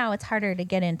 Just like now it's harder to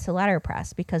get into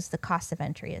letterpress because the cost of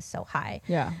entry is so high.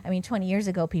 Yeah. I mean, 20 years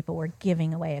ago, people were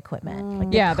giving away equipment. Like,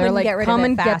 they're like, come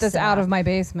and get this out of my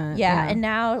basement. Yeah. And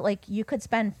now, like, you could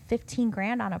spend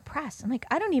 $15,000 on a press. I'm like,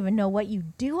 I don't even know what you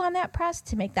do on that press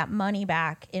to make that money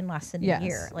back in less than a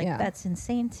year. Like, that's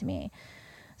insane to me.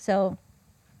 So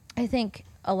I think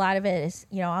a lot of it is,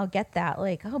 you know, I'll get that,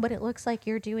 like, oh, but it looks like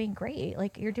you're doing great.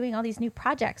 Like, you're doing all these new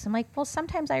projects. I'm like, well,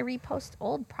 sometimes I repost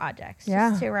old projects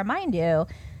just to remind you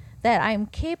that I'm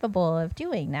capable of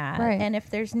doing that. Right. And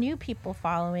if there's new people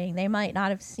following, they might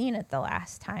not have seen it the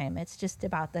last time. It's just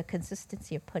about the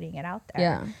consistency of putting it out there.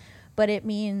 Yeah. But it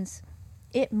means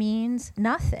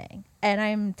nothing. And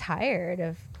I'm tired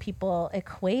of people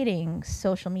equating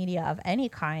social media of any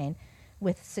kind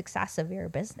with success of your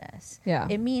business. Yeah.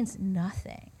 It means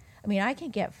nothing. I mean, I can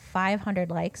get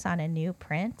 500 likes on a new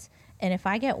print, and if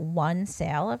I get one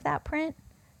sale of that print,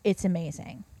 it's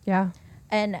amazing. Yeah.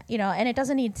 And, you know, and it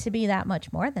doesn't need to be that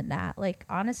much more than that. Like,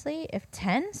 honestly, if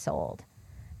 10 sold,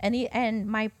 and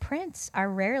my prints are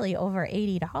rarely over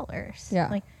 $80. Yeah.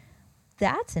 Like,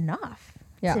 that's enough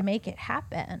to make it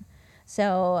happen.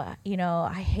 So, you know,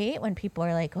 I hate when people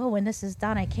are like, oh, when this is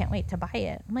done, I can't wait to buy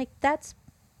it. I'm like, that's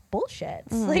bullshit.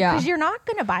 Like, because you're not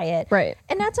going to buy it. Right.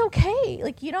 And that's okay.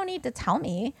 Like, you don't need to tell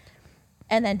me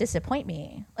and then disappoint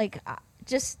me. Like,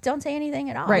 just don't say anything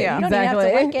at all. Right. You don't even have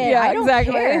to like it. I don't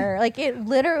care. Like, it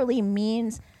literally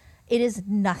means it is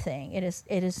nothing. It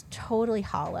is totally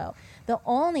hollow. The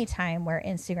only time where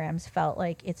Instagram's felt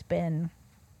like it's been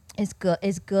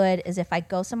is good as if I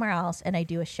go somewhere else and I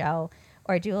do a show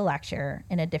or I do a lecture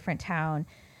in a different town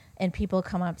and people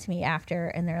come up to me after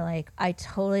and they're like, I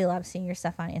totally love seeing your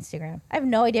stuff on Instagram. I have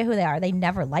no idea who they are. They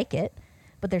never like it,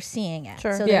 but they're seeing it.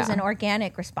 Sure. So there's an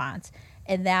organic response,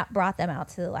 and that brought them out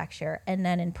to the lecture. And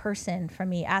then in person from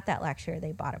me at that lecture,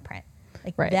 they bought a print.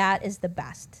 Like that is the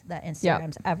best that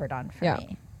Instagram's ever done for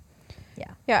me.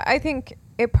 Yeah. Yeah. I think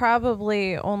it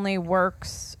probably only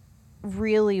works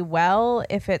really well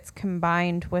if it's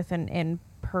combined with an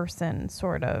in-person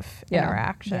sort of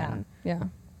interaction. Yeah.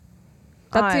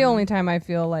 That's the only time I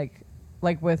feel like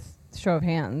with show of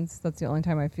hands, that's the only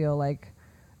time I feel like,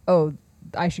 oh,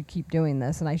 I should keep doing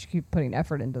this and I should keep putting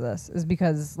effort into this, is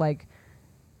because like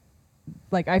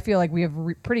I feel like we have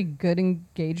pretty good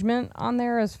engagement on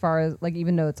there, as far as like,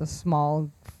 even though it's a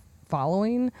small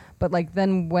following, but like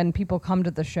then when people come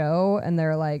to the show and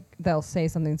they're like, they'll say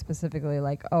something specifically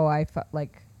like, oh, I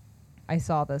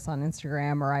saw this on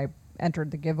Instagram, or I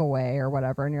entered the giveaway or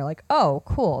whatever, and you're like, oh,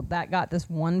 cool, that got this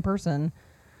one person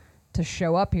to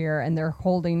show up here and they're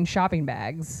holding shopping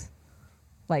bags.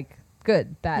 Like,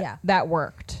 good, that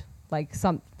worked. Like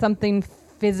something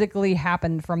physically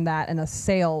happened from that, and a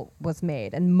sale was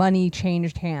made and money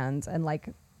changed hands, and like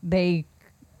they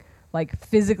like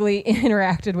physically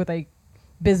interacted with a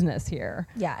business here.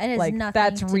 Yeah, and it's like, nothing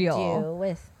that's to real. do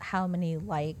with how many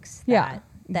likes that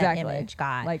exactly. image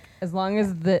got. Like, as long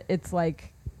as it's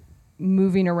like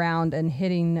moving around and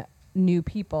hitting new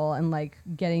people and like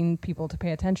getting people to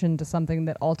pay attention to something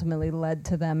that ultimately led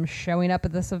to them showing up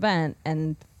at this event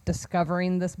and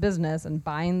discovering this business and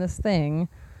buying this thing,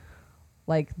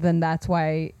 like, then that's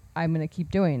why I'm going to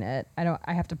keep doing it.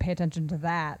 I have to pay attention to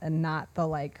that, and not the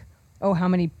like, oh, how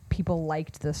many people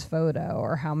liked this photo,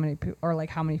 or how many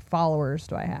how many followers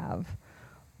do I have?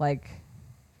 Like,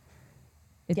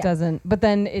 it doesn't, but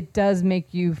then it does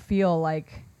make you feel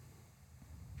like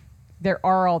there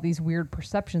are all these weird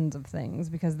perceptions of things,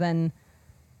 because then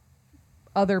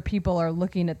other people are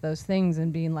looking at those things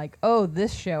and being like, oh,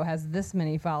 this show has this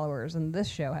many followers, and this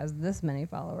show has this many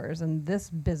followers, and this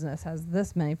business has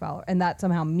this many followers, and that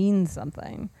somehow means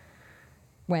something,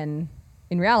 when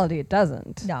in reality it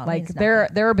doesn't. No, like, there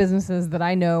are businesses that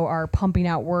I know are pumping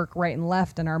out work right and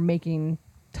left and are making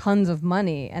tons of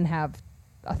money and have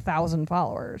 1,000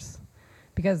 followers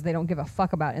because they don't give a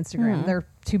fuck about Instagram. Mm-hmm. They're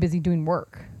too busy doing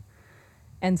work.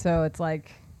 And so it's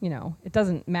like, it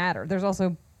doesn't matter. There's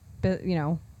also,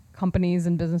 companies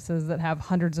and businesses that have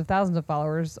hundreds of thousands of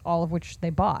followers, all of which they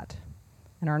bought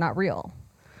and are not real.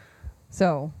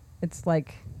 So it's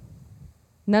like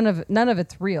none of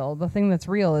it's real. The thing that's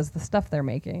real is the stuff they're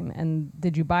making, and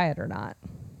did you buy it or not?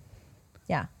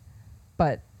 Yeah.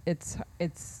 But it's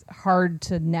hard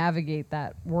to navigate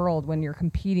that world when you're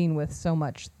competing with so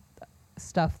much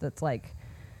stuff that's like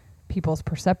people's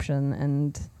perception.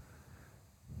 And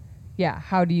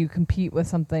how do you compete with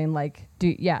something like,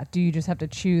 do you just have to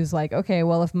choose like, okay,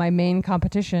 well, if my main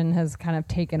competition has kind of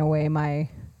taken away my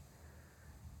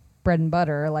bread and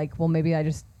butter, like, well, maybe I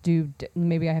just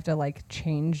maybe I have to like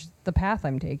change the path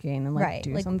I'm taking and like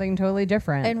do something totally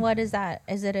different. And what is that?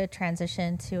 Is it a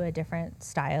transition to a different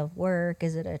style of work?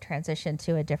 Is it a transition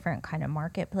to a different kind of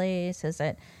marketplace? Is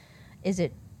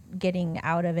it getting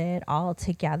out of it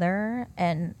altogether?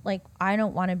 And like, I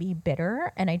don't want to be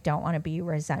bitter, and I don't want to be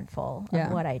resentful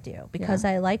of what I do, because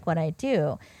I like what I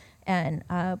do. And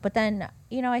but then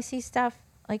I see stuff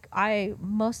like,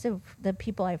 most of the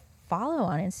people I follow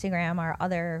on Instagram are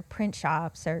other print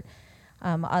shops or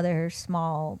other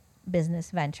small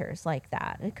business ventures like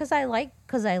that, because I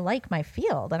like my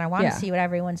field, and I want to see what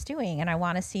everyone's doing, and I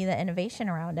want to see the innovation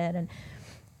around it. And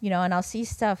and I'll see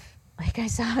stuff, like I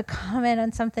saw a comment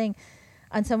on something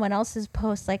on someone else's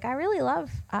post, like, I really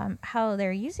love how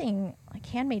they're using like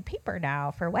handmade paper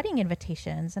now for wedding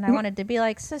invitations. And I wanted to be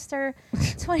like, sister,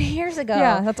 20 years ago.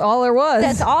 Yeah, that's all there was.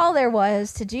 That's all there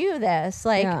was to do this.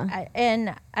 Like,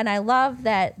 and I love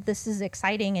that this is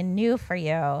exciting and new for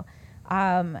you.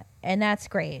 And that's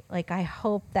great. Like, I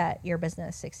hope that your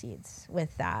business succeeds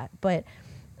with that. But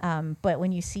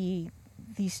when you see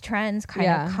these trends kind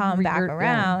of come back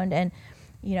around, and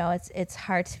it's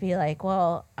hard to be like,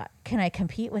 well, can I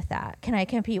compete with that? Can I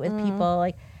compete with people?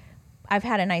 Like, I've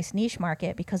had a nice niche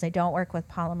market because I don't work with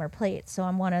polymer plates. So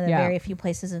I'm one of the very few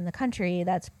places in the country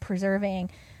that's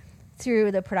preserving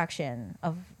through the production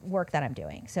of work that I'm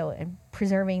doing. So in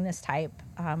preserving this type,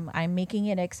 I'm making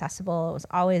it accessible. It was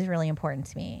always really important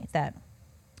to me that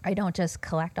I don't just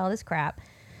collect all this crap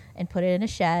and put it in a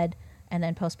shed and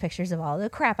then post pictures of all the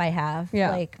crap I have,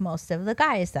 like most of the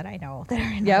guys that I know that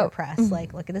are in the press.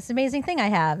 Like, look at this amazing thing I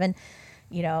have. And,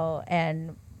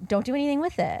 and don't do anything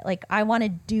with it. Like, I want to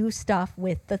do stuff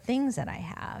with the things that I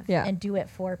have and do it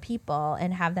for people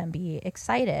and have them be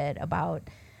excited about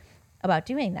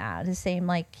doing that. The same,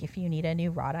 like, if you need a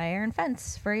new wrought iron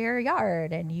fence for your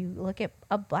yard and you look at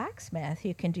a blacksmith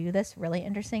who can do this really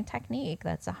interesting technique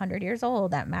that's 100 years old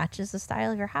that matches the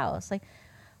style of your house, like,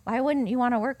 why wouldn't you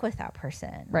want to work with that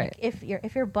person? Right. Like,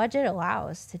 if your budget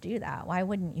allows to do that, why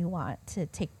wouldn't you want to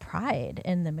take pride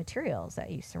in the materials that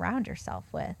you surround yourself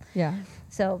with? Yeah.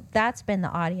 So that's been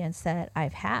the audience that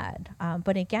I've had.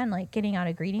 But again, like, getting out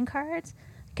of greeting cards,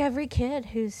 like, every kid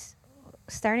who's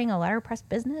starting a letterpress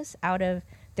business out of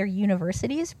their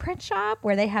university's print shop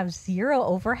where they have zero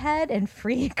overhead and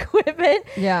free equipment.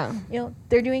 Yeah. You know,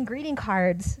 they're doing greeting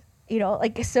cards, you know,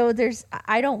 like, so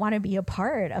I don't want to be a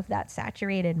part of that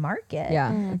saturated market.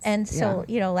 Yeah. And so,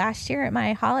 you know, last year at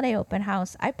my holiday open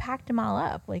house, I packed them all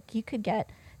up. Like, you could get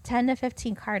 10 to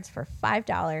 15 cards for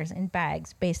 $5 in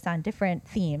bags based on different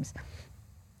themes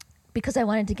because I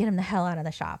wanted to get them the hell out of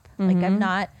the shop. Like, I'm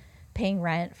not paying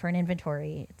rent for an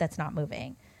inventory that's not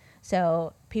moving.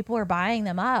 So people were buying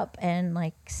them up and,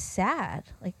 like, sad.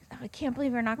 Like, I can't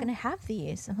believe we're not going to have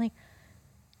these. I'm like,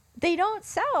 they don't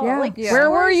sell. Yeah. Like, Where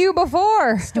were you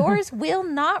before? Stores will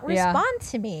not Yeah. respond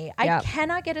to me. I Yep.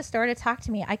 cannot get a store to talk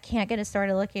to me. I can't get a store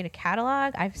to look at a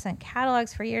catalog. I've sent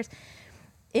catalogs for years.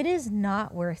 It is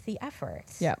not worth the effort.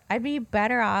 Yep. I'd be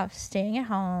better off staying at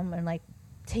home and, like,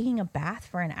 taking a bath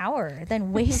for an hour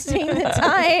than wasting the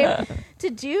time to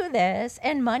do this,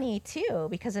 and money too,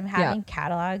 because I'm having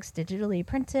catalogs digitally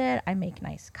printed. I make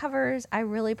nice covers. I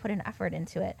really put an effort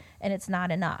into it, and it's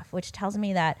not enough, which tells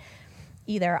me that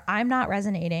either I'm not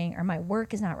resonating or my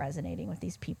work is not resonating with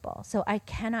these people. So I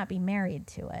cannot be married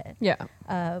to it. Yeah.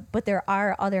 But there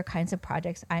are other kinds of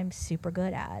projects I'm super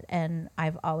good at, and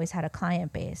I've always had a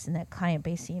client base, and that client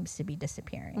base seems to be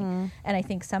disappearing. And I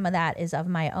think some of that is of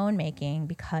my own making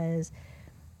because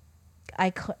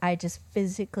I just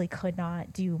physically could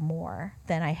not do more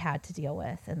than I had to deal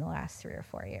with in the last 3 or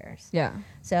 4 years. Yeah.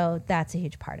 So that's a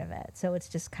huge part of it. So it's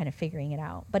just kind of figuring it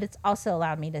out. But it's also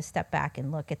allowed me to step back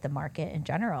and look at the market in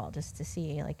general, just to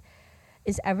see, like,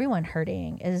 is everyone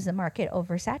hurting? Is the market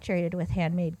oversaturated with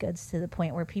handmade goods to the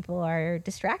point where people are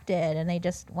distracted and they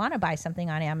just want to buy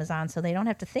something on Amazon so they don't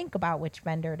have to think about which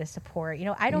vendor to support? You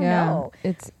know, I don't know.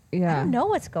 I don't know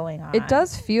what's going on. It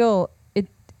does feel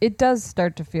it does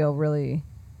start to feel really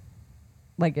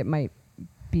like it might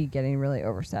be getting really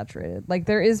oversaturated. Like,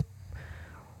 there is,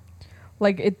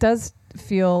 like, it does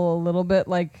feel a little bit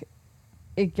like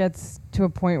it gets to a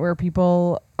point where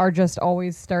people are just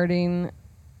always starting,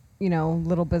 you know,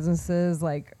 little businesses.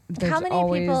 Like, how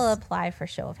many people apply for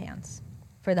show of hands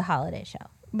for the holiday show?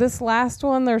 This last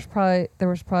one, there was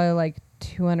probably like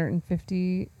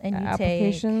 250 and you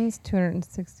applications,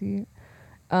 260,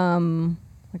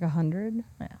 like 100.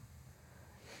 Yeah.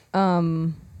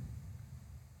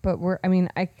 But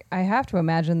I have to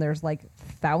imagine there's like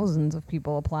thousands of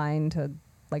people applying to,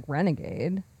 like,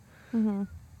 Renegade.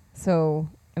 So,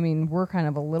 I mean, we're kind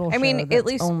of a little show that's at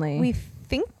least only, we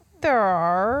think there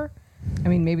are. I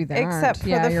mean, maybe they aren't. Except for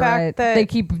yeah, the you're fact right. that they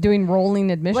keep doing rolling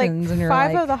admissions, Like and you're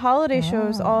 5 like, of the holiday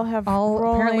shows all have apparently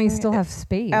rolling still have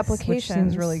space, applications. which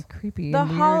seems really creepy and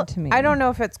weird to me. I don't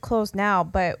know if it's closed now,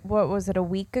 but what was it, a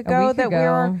week ago that we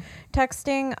were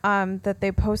texting that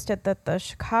they posted that the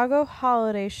Chicago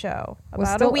Holiday Show Was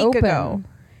about still a week open. ago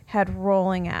had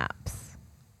rolling apps.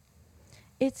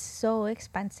 It's so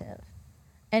expensive.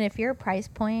 And if your price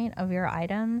point of your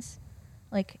items,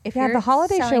 like, if you're the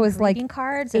holiday selling show is like greeting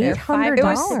cards that are $800. It $5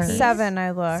 was a piece, $7.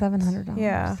 I looked. $700.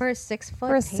 Yeah. for a 6 foot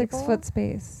for a table? 6 foot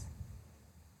space.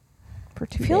 For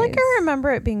 2 I feel like days. I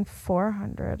remember it being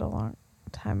 $400 a long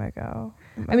time ago.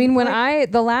 I mean, when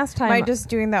the last time, am I just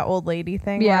doing that old lady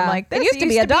thing? yeah, Where I'm like, it this used to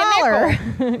be a dollar.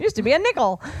 nickel. It used to be a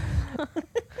nickel.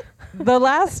 The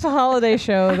last holiday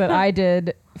show that I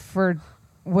did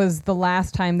was the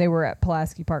last time they were at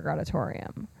Pulaski Park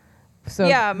Auditorium. So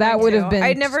yeah, that would have been.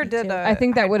 I never did. I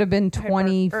think that would have been where are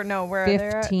they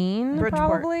at? 2015, Bridgeport.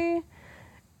 probably.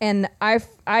 And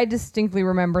I distinctly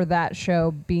remember that show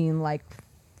being like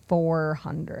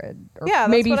 400, or Yeah,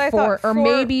 that's maybe what I thought.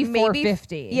 maybe Maybe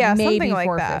 450. yeah, maybe something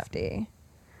like that. 450.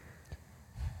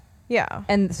 Yeah.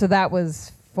 And so that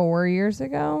was 4 years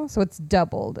ago. So it's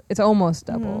doubled. It's almost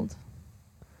doubled.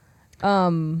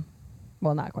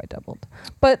 Well, not quite doubled,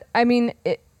 but I mean,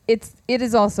 it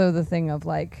is also the thing of,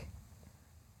 like,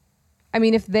 I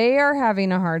mean, if they are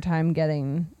having a hard time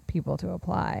getting people to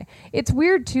apply, it's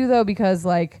weird too, though, because,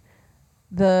 like,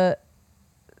 the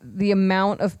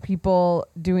amount of people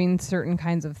doing certain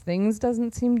kinds of things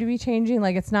doesn't seem to be changing.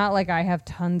 Like, it's not like I have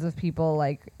tons of people,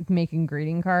 like, making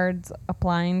greeting cards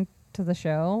applying to the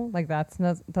show. Like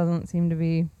doesn't seem to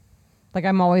be like,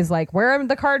 I'm always like, where are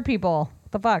the card people?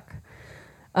 What the fuck?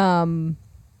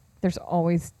 There's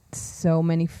always so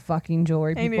many fucking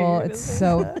jewelry people. It's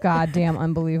so goddamn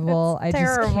unbelievable. I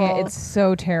terrible. just can't. It's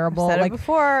so terrible. I've said like it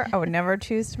before, I would never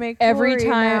choose to make every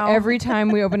jewelry now. time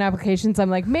we open applications,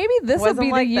 I'm like, maybe this will be Wasn't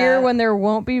the like year that. when there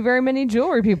won't be very many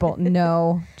jewelry people.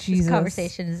 No, Jesus. This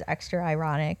conversation is extra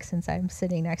ironic since I'm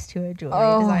sitting next to a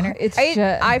jewelry designer. It's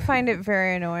I find it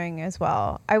very annoying as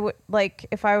well. I would like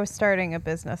if I was starting a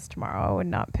business tomorrow, I would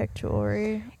not pick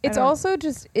jewelry. it's also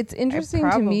just it's interesting to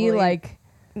me, probably like,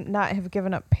 not have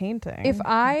given up painting. if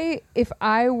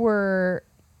I were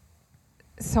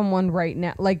someone right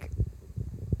now, like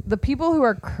the people who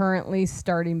are currently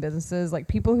starting businesses, like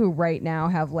people who right now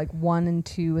have like 1 and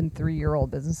 2 and 3 year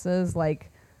old businesses, like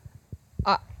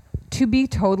to be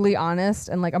totally honest,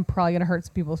 and like I'm probably gonna hurt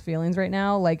some people's feelings right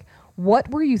now, like what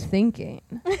were you thinking?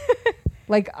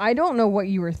 Like I don't know what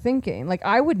you were thinking. Like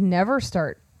I would never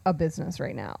start a business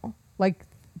right now. Like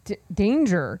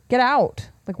danger, get out.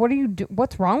 Like what do you do?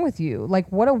 What's wrong with you? Like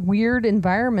what a weird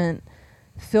environment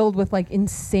filled with like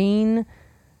insane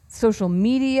social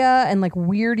media and like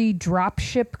weirdy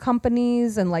dropship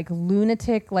companies and like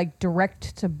lunatic like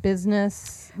direct to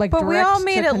business, like but we direct all to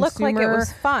made it look like it consumer.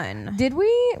 was fun. Did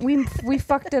we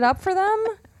fucked it up for them?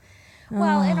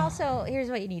 Well, and also here's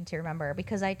what you need to remember,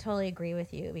 because I totally agree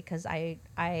with you, because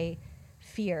I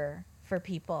fear for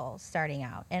people starting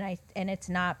out, and it's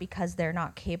not because they're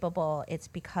not capable, it's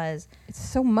because It's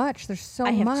so much. There's so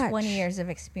I have much. 20 years of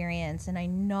experience, and I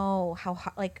know how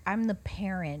like I'm the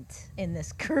parent in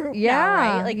this group Yeah, now,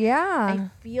 right? Like yeah.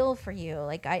 I feel for you.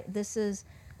 Like this is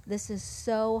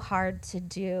so hard to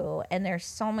do, and there's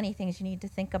so many things you need to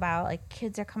think about. Like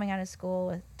kids are coming out of school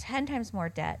with 10 times more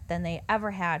debt than they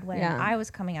ever had when I was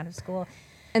coming out of school.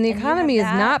 And the and you economy is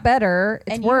have that, not better.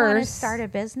 It's and worse. you want to start a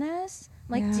business?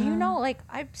 Like, do you Yeah. know, like,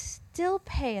 I still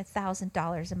pay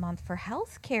 $1,000 a month for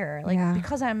health care, like, Yeah.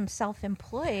 because I'm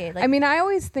self-employed. Like, I mean, I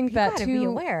always think you that gotta too. be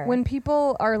aware. When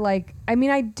people are like, I mean,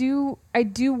 I do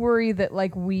worry that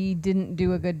like we didn't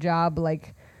do a good job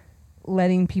like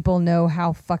letting people know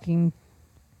how fucking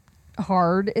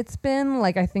hard it's been.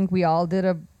 Like, I think we all did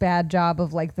a bad job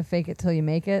of like the fake it till you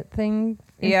make it thing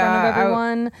in front of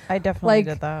everyone. I definitely like,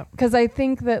 did that. Because I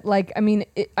think that like, I mean,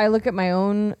 I look at my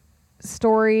own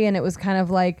story and it was kind of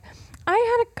like,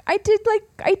 I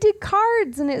did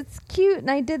cards and it's cute and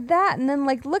I did that, and then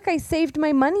like, look, I saved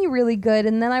my money really good,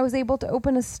 and then I was able to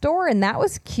open a store and that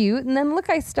was cute, and then look,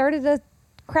 I started a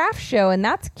craft show and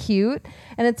that's cute.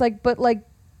 And it's like, but like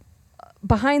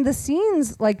behind the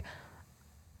scenes, like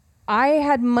I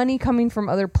had money coming from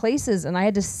other places and I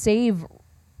had to save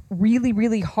really,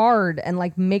 really hard and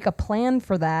like make a plan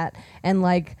for that. And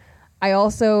like, I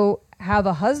also have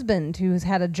a husband who's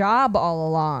had a job all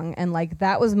along, and like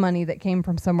that was money that came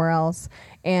from somewhere else.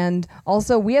 And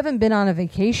also we haven't been on a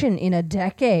vacation in a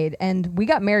decade, and we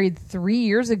got married 3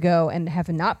 years ago and have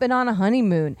not been on a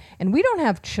honeymoon, and we don't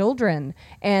have children.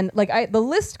 And like the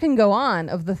list can go on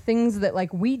of the things that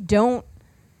like we don't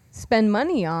spend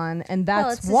money on, and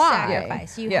that's it's a why.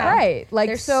 sacrifice. You Yeah. have, Right. Like,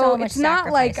 there's so much it's not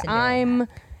like sacrifice in doing I'm that.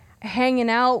 hanging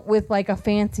out with like a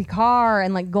fancy car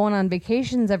and like going on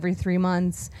vacations every 3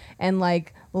 months and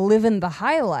like living the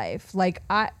high life. Like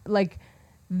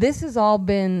this has all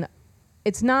been,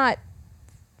 it's not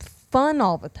fun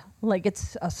all the time. Like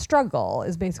it's a struggle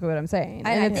is basically what I'm saying.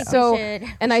 I And think it's we so, should-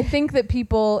 and I think that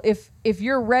people, if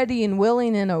you're ready and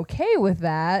willing and okay with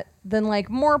that, then like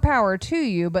more power to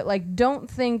you. But like, don't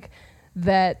think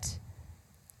that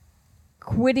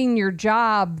quitting your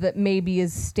job that maybe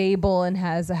is stable and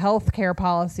has a health care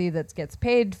policy that gets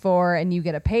paid for, and you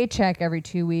get a paycheck every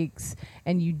 2 weeks,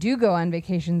 and you do go on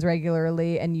vacations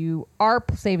regularly, and you are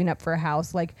saving up for a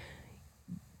house, like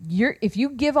if you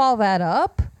give all that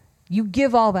up, you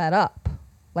give all that up.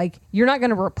 Like you're not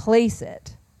going to replace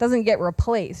it. Doesn't get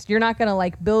replaced. You're not going to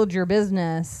like build your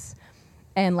business,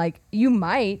 and like you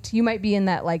might be in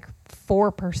that like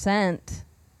 4%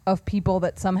 of people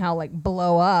that somehow like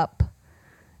blow up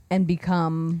and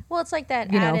become, Well, it's like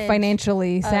that, you know, adage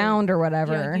financially of, sound or you know,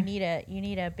 whatever. you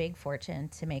need a big fortune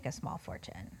to make a small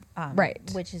fortune. Right.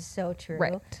 Which is so true.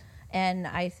 Right. And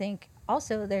I think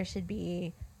also there should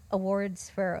be awards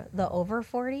for the over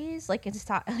 40s. Like,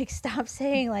 stop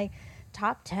saying like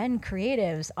top 10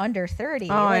 creatives under 30.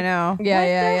 Oh, I Like, know. Yeah, what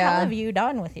yeah, the yeah. hell have you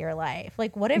done with your life?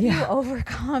 Like, what have you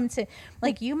overcome to,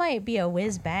 like, you might be a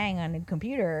whiz bang on a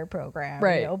computer program,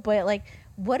 Right. you know, but like,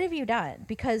 what have you done?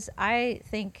 Because I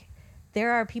think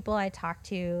there are people I talk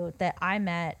to that I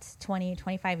met 20,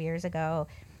 25 years ago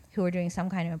who were doing some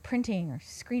kind of printing or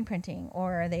screen printing,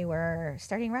 or they were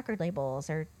starting record labels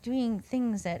or doing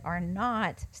things that are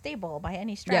not stable by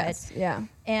any stretch. Yes. Yeah.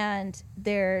 And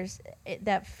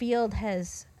that field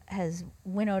has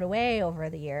winnowed away over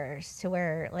the years to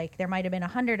where like there might have been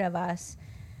 100 of us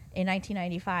in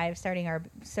 1995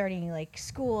 starting like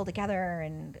school together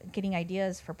and getting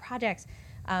ideas for projects.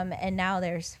 And now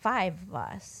there's 5 of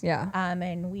us. Yeah.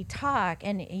 And we talk,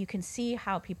 and you can see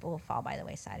how people fall by the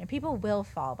wayside, and people will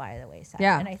fall by the wayside.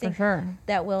 Yeah, and I think for sure.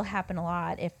 that will happen a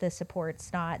lot if the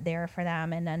support's not there for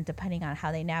them. And then depending on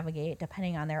how they navigate,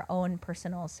 depending on their own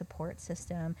personal support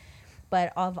system.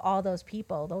 But of all those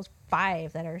people, those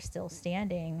 5 that are still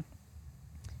standing,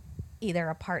 either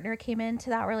a partner came into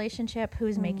that relationship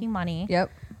who's making money. Yep.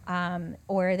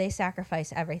 Or they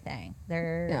sacrifice everything.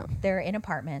 They're in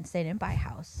apartments. They didn't buy a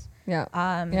house. Yeah.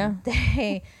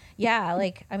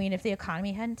 Like, I mean, if the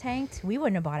economy hadn't tanked, we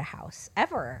wouldn't have bought a house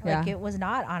ever. Like, it was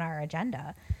not on our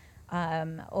agenda.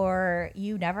 Or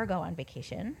you never go on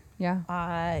vacation.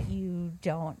 Yeah. You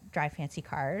don't drive fancy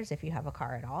cars if you have a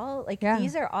car at all. Like,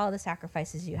 these are all the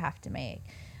sacrifices you have to make.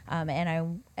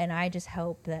 And I just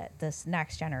hope that this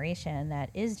next generation that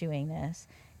is doing this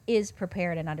is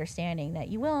prepared and understanding that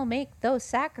you will make those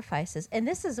sacrifices. And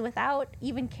this is without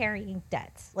even carrying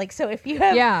debts. Like, so if you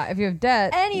have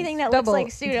debt, anything that looks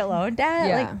like student loan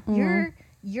debt, like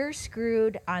you're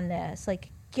screwed on this.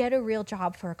 Like, get a real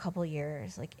job for a couple of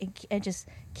years, like, and just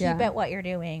keep at what you're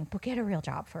doing, but get a real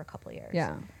job for a couple of years.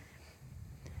 Yeah.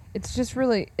 It's just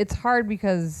really, it's hard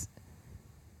because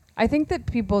I think that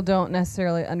people don't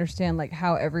necessarily understand like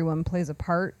how everyone plays a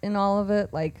part in all of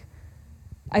it. Like,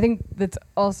 I think that's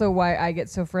also why I get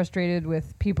so frustrated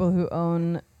with people who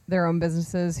own their own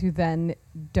businesses who then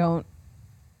don't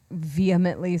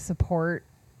vehemently support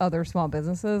other small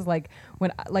businesses. Like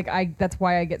that's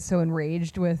why I get so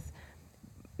enraged with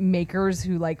makers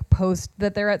who like post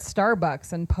that they're at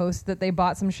Starbucks and post that they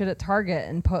bought some shit at Target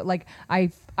and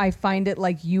I find it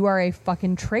like you are a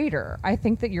fucking traitor. I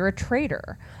think that you're a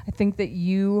traitor. I think that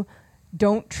you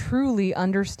don't truly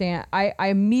understand. I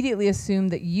immediately assume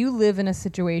that you live in a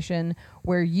situation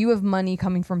where you have money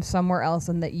coming from somewhere else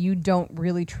and that you don't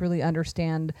really truly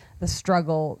understand the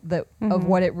struggle that of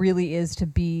what it really is to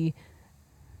be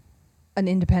an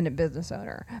independent business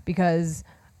owner. Because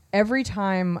every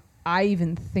time I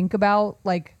even think about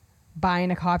like buying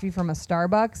a coffee from a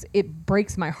Starbucks, it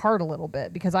breaks my heart a little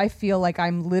bit because I feel like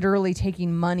I'm literally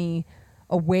taking money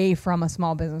away from a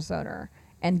small business owner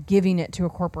and giving it to a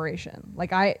corporation.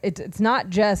 Like it's not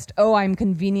just, I'm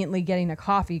conveniently getting a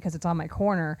coffee because it's on my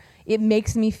corner. It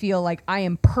makes me feel like I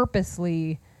am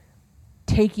purposely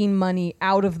taking money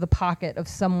out of the pocket of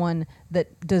someone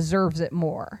that deserves it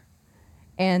more.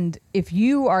 And if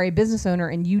you are a business owner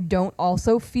and you don't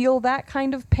also feel that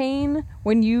kind of pain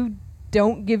when you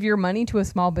don't give your money to a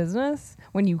small business,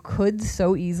 when you could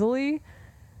so easily,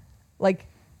 like,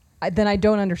 then I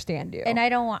don't understand you. And I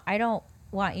don't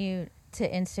want you to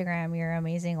Instagram your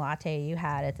amazing latte you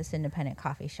had at this independent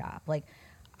coffee shop. Like,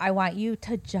 I want you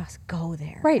to just go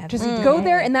there. Right. Just go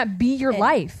there and that be your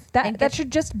life. That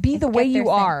should just be the way you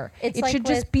are. It should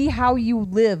just be how you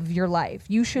live your life.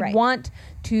 You should want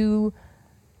to,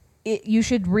 you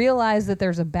should realize that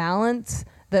there's a balance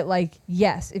that like,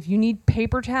 yes, if you need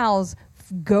paper towels,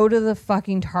 go to the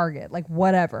fucking Target, like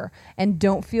whatever, and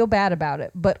don't feel bad about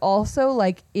it. But also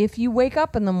like if you wake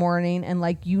up in the morning and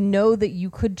like you know that you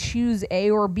could choose A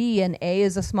or B and A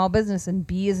is a small business and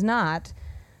B is not,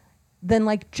 then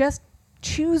like just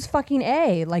choose fucking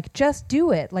A. Like just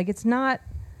do it. Like it's not,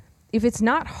 if it's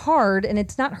not hard and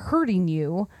it's not hurting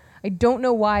you, I don't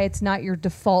know why it's not your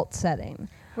default setting.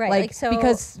 Right. Like so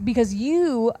because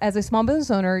you as a small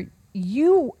business owner,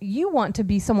 you want to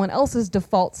be someone else's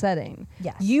default setting.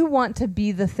 Yes. You want to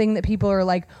be the thing that people are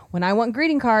like, when I want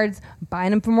greeting cards, I'm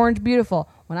buying them from Orange Beautiful.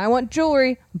 When I want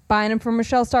jewelry, I'm buying them from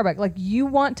Michelle Starbuck. Like you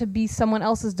want to be someone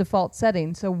else's default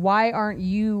setting. So why aren't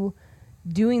you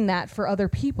doing that for other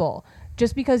people?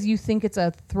 Just because you think it's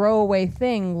a throwaway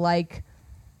thing like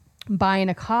buying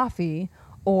a coffee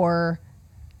or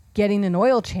getting an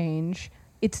oil change,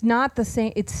 it's not the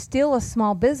same. It's still a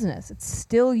small business. It's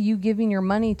still you giving your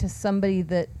money to somebody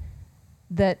that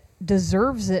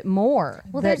deserves it more,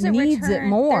 that needs it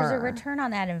more. There's a return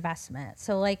on that investment.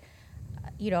 So like,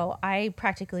 I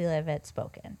practically live at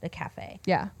Spoken, the cafe.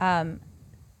 Yeah.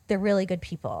 They're really good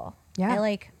people. Yeah. I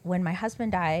like when my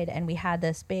husband died and we had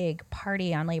this big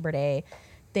party on Labor Day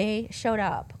They showed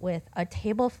up with a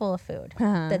table full of food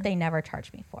that they never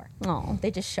charged me for. Oh,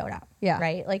 They just showed up. Yeah.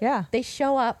 Right? Like, Yeah. they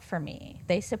show up for me.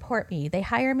 They support me. They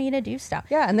hire me to do stuff.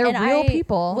 Yeah, and they're real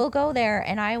people. We'll go there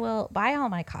and I will buy all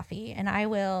my coffee and I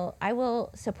will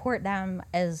support them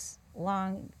as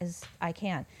long as I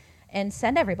can and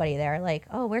send everybody there. Like,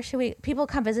 oh, where should we? People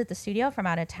come visit the studio from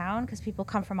out of town because people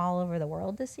come from all over the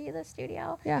world to see the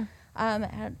studio. Yeah.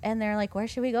 And they're like, where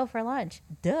should we go for lunch?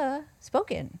 Duh,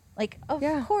 Spoken. Like, of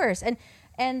course.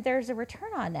 And there's a return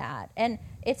on that. And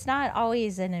it's not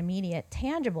always an immediate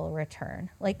tangible return.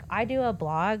 Like, I do a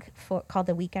blog called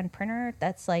The Weekend Printer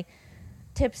that's like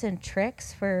tips and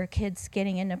tricks for kids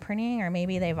getting into printing, or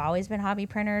maybe they've always been hobby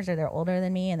printers or they're older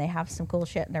than me and they have some cool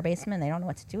shit in their basement and they don't know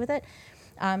what to do with it.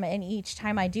 And each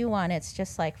time I do one, it's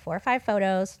just like 4 or 5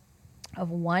 photos of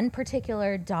one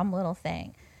particular dumb little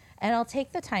thing. And I'll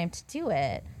take the time to do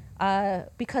it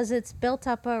because it's built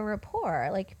up a rapport.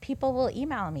 Like, people will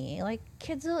email me, like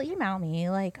kids will email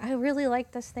me, like, I really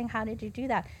like this thing. How did you do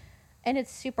that? And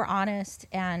it's super honest.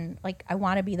 And like, I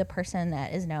want to be the person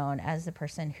that is known as the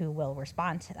person who will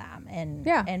respond to them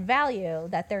and value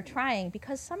that they're trying.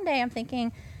 Because someday I'm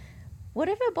thinking, what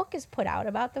if a book is put out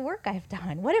about the work I've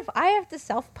done? What if I have to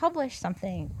self-publish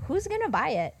something? Who's going to buy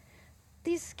it?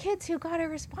 These kids who got a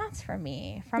response from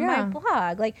me, from my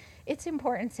blog. Like, it's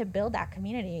important to build that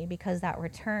community because that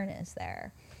return is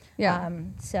there. Yeah.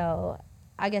 So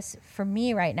I guess for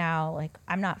me right now, like,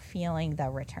 I'm not feeling the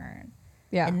return.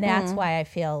 Yeah. And that's why I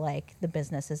feel like the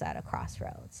business is at a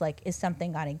crossroads. Like, is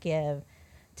something got to give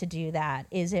to do that?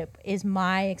 Is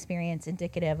my experience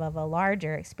indicative of a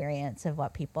larger experience of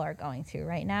what people are going through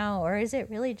right now? Or is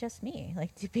it really just me?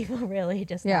 Like, do people really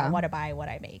just not want to buy what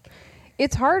I make?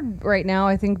 It's hard right now,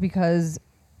 I think, because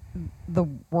the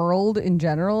world in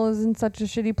general is in such a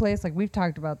shitty place. Like, we've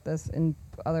talked about this in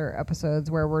other episodes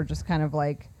where we're just kind of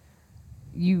like,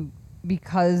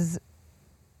 because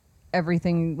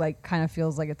everything like kind of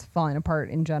feels like it's falling apart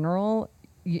in general,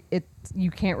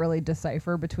 you can't really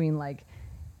decipher between like,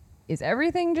 is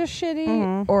everything just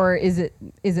shitty or is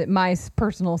it my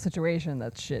personal situation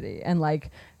that's shitty? And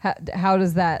like, how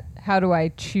do I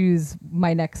choose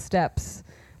my next steps?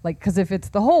 Like, because if it's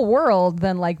the whole world,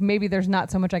 then like maybe there's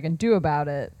not so much I can do about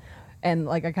it, and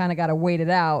like I kind of got to wait it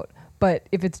out. But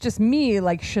if it's just me,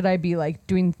 like, should I be like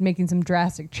making some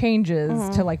drastic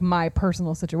changes to like my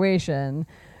personal situation?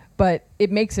 But it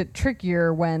makes it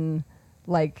trickier when,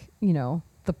 like, you know,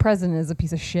 the president is a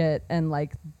piece of shit, and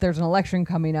like there's an election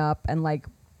coming up, and like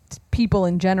people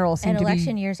in general seem to be...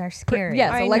 election years are scary.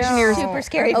 Yes, election years super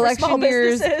scary. Election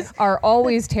years businesses are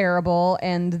always terrible,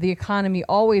 and the economy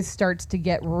always starts to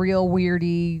get real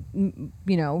weirdy,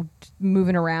 you know,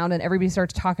 moving around, and everybody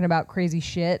starts talking about crazy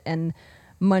shit, and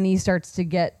money starts to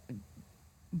get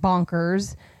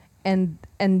bonkers, and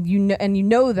you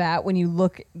know that when you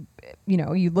look, you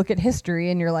know, you look at history,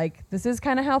 and you're like, this is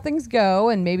kind of how things go,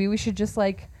 and maybe we should just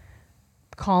like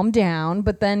calm down.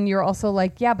 But then you're also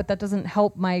like, yeah, but that doesn't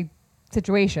help my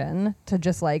situation to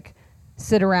just like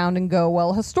sit around and go,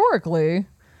 well, historically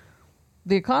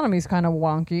the economy's kind of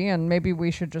wonky and maybe we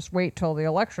should just wait till the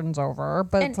election's over.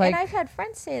 But it's like, and I've had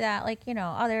friends say that, like, you know,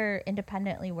 other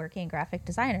independently working graphic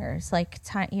designers, like,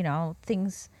 you know,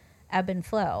 things ebb and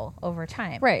flow over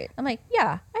time. Right. I'm like,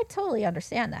 yeah, I totally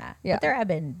understand that. Yeah. But they're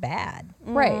ebbing bad.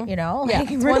 Right. You know? Yeah.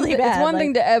 Like, It's really bad. It's one like,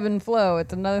 thing to ebb and flow.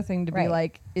 It's another thing to be Right.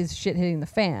 like, is shit hitting the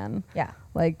fan? Yeah.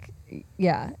 Like,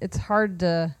 yeah, it's hard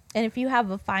to... And if you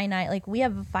have a finite, like, we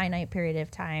have a finite period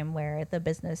of time where the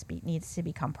business needs to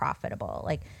become profitable.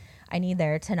 Like, I need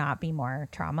there to not be more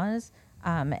traumas,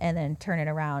 and then turn it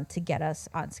around to get us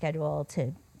on schedule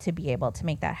to be able to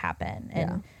make that happen.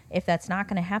 And if that's not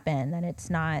going to happen, then it's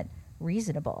not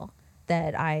reasonable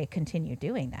that I continue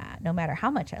doing that, no matter how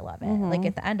much I love it. Like,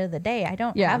 at the end of the day, I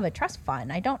don't have a trust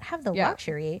fund. I don't have the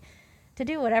luxury to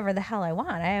do whatever the hell I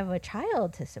want. I have a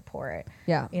child to support.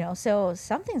 Yeah. You know, so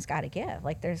something's got to give.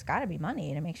 Like, there's got to be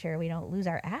money to make sure we don't lose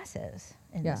our asses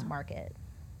in this market.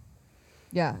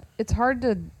 Yeah. It's hard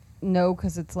to know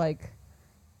because it's like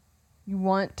you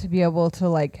want to be able to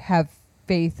like have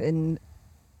faith in,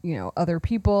 you know, other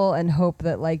people and hope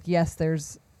that like, yes,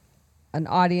 there's an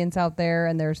audience out there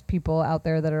and there's people out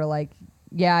there that are like,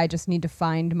 yeah, I just need to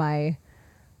find my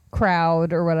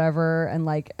crowd or whatever. And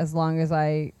like, as long as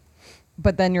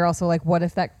but then you're also like, what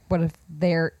if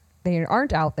they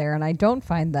aren't out there and I don't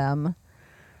find them?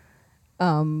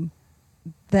 Then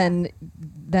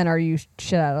are you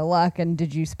shit out of luck? And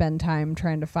did you spend time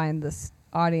trying to find this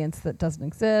audience that doesn't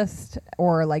exist?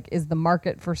 Or like, is the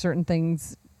market for certain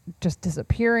things just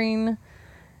disappearing?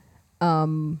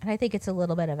 And I think it's a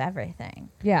little bit of everything.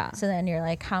 Yeah. So then you're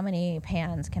like, how many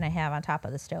pans can I have on top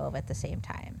of the stove at the same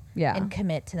time? Yeah. And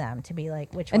commit to them to be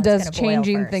like, which and one's does going to boil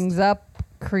changing first? things up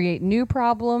create new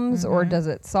problems or does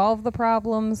it solve the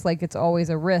problems? Like it's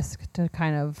always a risk to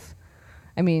kind of,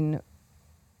 I mean,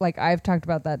 like I've talked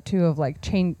about that too of like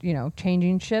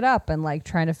changing shit up and like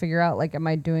trying to figure out like, am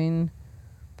I doing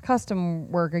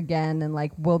custom work again? And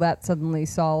like, will that suddenly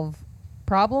solve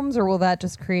problems or will that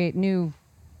just create new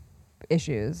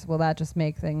issues? Will that just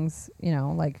make things,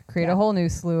 like create a whole new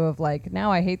slew of like,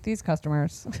 now I hate these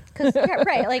customers? Because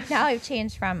right, like now I've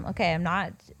changed from, okay, I'm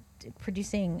not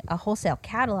producing a wholesale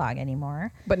catalog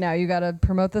anymore. But now you got to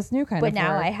promote this new kind of But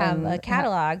now work I have and a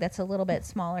catalog that's a little bit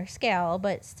smaller scale,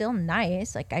 but still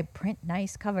nice. Like I print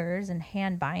nice covers and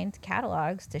hand bind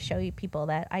catalogs to show you people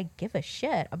that I give a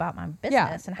shit about my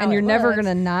business and how you're it never looks.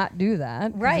 going to not do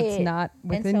that. Right. It's not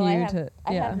within and so you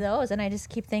I have those, and I just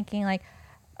keep thinking like,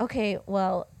 okay,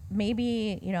 well,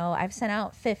 maybe, I've sent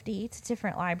out 50 to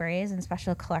different libraries and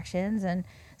special collections, and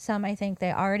some I think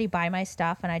they already buy my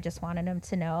stuff, and I just wanted them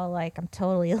to know, like, I'm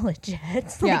totally legit.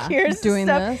 Like, here's doing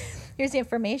the stuff, this. here's the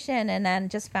information, and then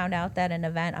just found out that an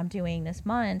event I'm doing this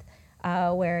month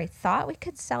where I thought we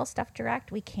could sell stuff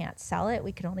direct, we can't sell it.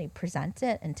 We could only present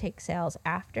it and take sales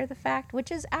after the fact,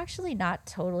 which is actually not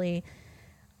totally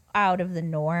out of the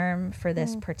norm for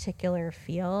this particular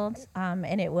field,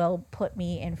 and it will put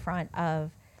me in front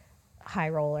of high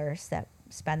rollers that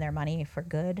spend their money for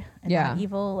good and not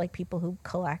evil, like people who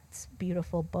collect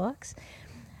beautiful books.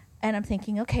 And I'm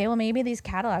thinking, okay, well, maybe these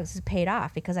catalogs is paid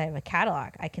off because I have a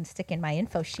catalog I can stick in my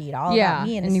info sheet all about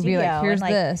me in the and you'd studio. be like, here's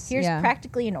and this. Here's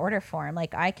practically an order form.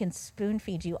 Like I can spoon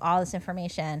feed you all this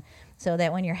information so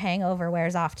that when your hangover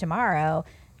wears off tomorrow,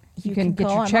 you can get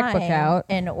go your checkbook online out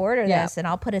and order this, and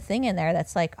I'll put a thing in there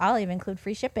that's like, I'll even include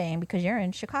free shipping because you're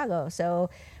in Chicago. So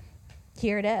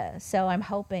here it is. So I'm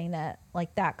hoping that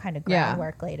like that kind of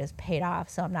groundwork laid is paid off.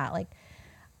 So I'm not like,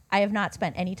 I have not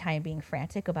spent any time being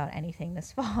frantic about anything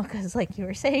this fall because like you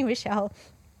were saying, Michelle,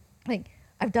 like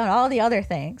I've done all the other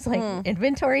things. Like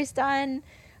inventory's done.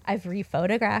 I've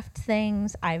rephotographed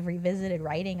things. I've revisited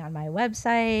writing on my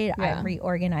website. I've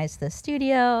reorganized the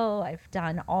studio. I've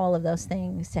done all of those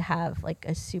things to have like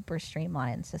a super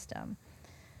streamlined system.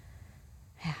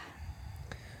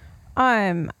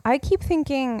 I keep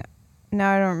thinking,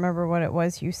 now I don't remember what it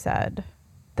was you said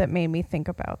that made me think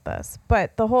about this,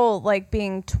 but the whole like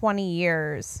being 20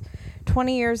 years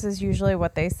is usually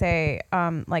what they say,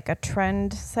 like a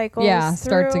trend cycle.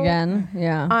 Starts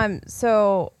again.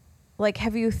 So like,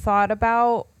 have you thought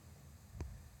about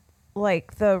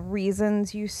like the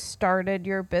reasons you started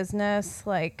your business?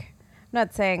 Like, I'm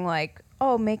not saying like,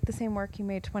 oh, make the same work you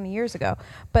made 20 years ago,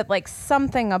 but like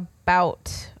something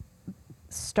about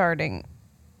starting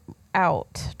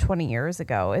out 20 years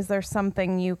ago. Is there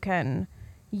something you can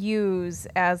use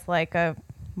as like a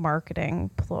marketing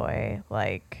ploy?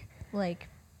 Like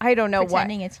I don't know,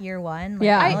 pretending it's year one. Like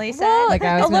Emily said. Like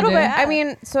I was a little bit. Yeah. I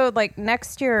mean, so like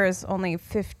next year is only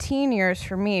 15 years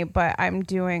for me, but I'm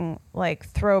doing like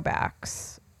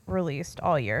throwbacks released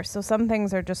all year. So some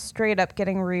things are just straight up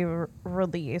getting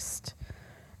released,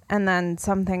 and then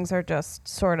some things are just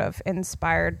sort of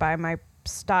inspired by my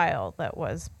style that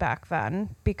was back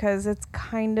then, because it's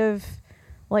kind of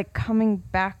like coming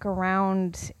back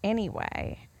around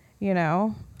anyway,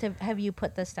 Have you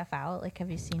put this stuff out? Like,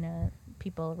 have you seen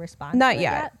people respond? Not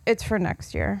yet. It's for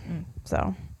next year.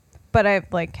 So, but I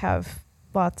like have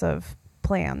lots of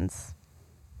plans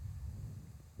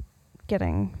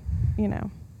getting,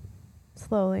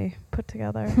 slowly put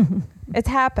together. It's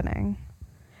happening.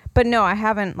 But no, I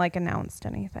haven't like announced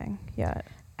anything yet.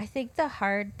 I think the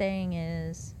hard thing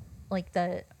is like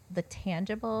the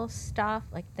tangible stuff,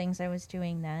 like things I was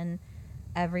doing then,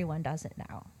 everyone does it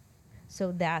now.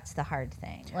 So that's the hard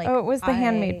thing. Like, it was the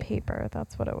handmade paper.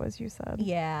 That's what it was, you said.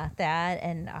 Yeah, that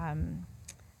and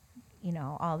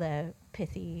all the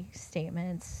pithy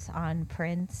statements on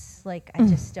prints. Like I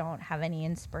just don't have any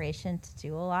inspiration to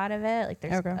do a lot of it. Like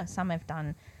there's some I've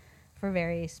done for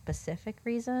very specific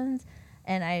reasons.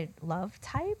 And I love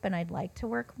type and I'd like to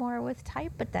work more with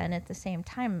type, but then at the same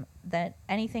time that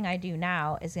anything I do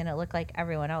now is going to look like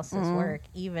everyone else's work,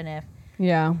 even if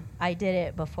I did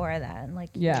it before then.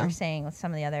 Like you were saying with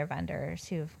some of the other vendors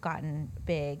who've gotten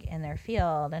big in their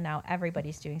field and now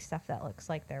everybody's doing stuff that looks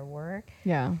like their work.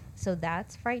 Yeah. So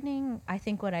that's frightening. I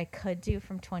think what I could do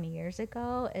from 20 years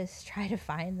ago is try to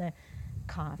find the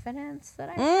confidence that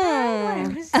I had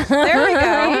when I was there we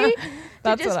go.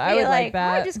 That's what I would like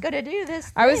that. I'm just gonna do this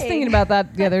thing. I was thinking about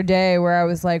that the other day where I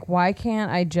was like, why can't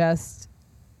I just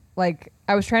like,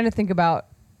 I was trying to think about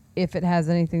if it has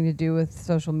anything to do with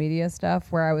social media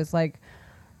stuff, where I was like,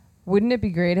 wouldn't it be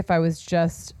great if I was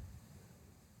just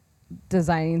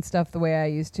designing stuff the way I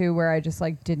used to, where I just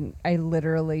like I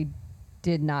literally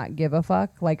did not give a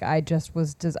fuck. Like I just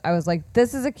was I was like,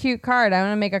 this is a cute card. I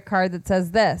want to make a card that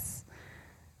says this.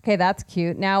 Okay, that's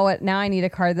cute. Now what? Now I need a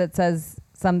card that says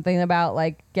something about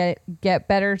like get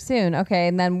better soon. Okay,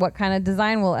 and then what kind of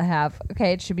design will it have?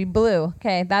 Okay, it should be blue.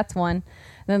 Okay, that's one. And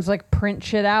then it's like print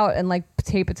shit out and like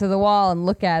tape it to the wall and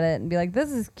look at it and be like,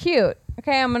 this is cute.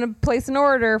 Okay, I'm gonna place an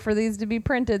order for these to be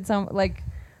printed. So like,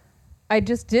 I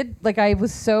just did, like, I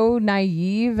was so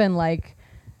naive and like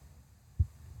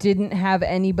didn't have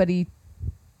anybody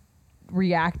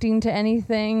reacting to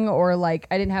anything, or like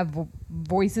I didn't have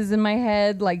voices in my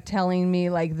head like telling me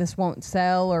like this won't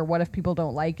sell, or what if people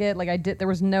don't like it. Like there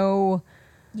was no,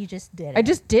 you just did it. I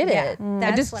just did Yeah,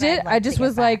 it. I just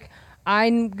was like,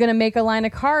 I'm gonna make a line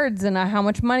of cards, and how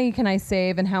much money can I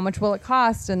save, and how much will it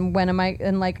cost, and when am I,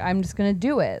 and like I'm just gonna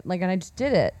do it. Like, and I just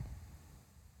did it.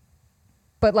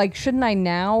 But like, shouldn't I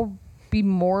now be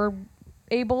more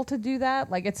able to do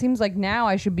that? Like, it seems like now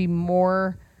I should be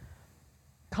more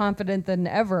confident than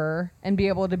ever and be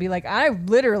able to be like, I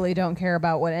literally don't care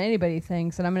about what anybody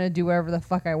thinks, and I'm going to do whatever the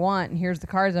fuck I want, and here's the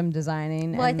cards I'm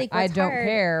designing. Well, and I think I don't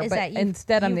care, but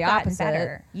instead I'm the opposite.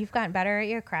 Better. You've gotten better at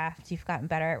your craft, you've gotten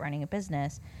better at running a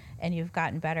business, and you've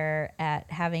gotten better at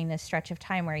having this stretch of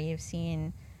time where you've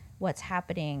seen what's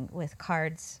happening with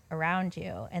cards around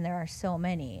you, and there are so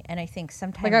many. And I think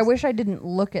sometimes, like, I wish I didn't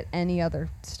look at any other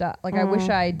stuff. Like, I wish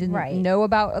I didn't know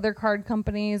about other card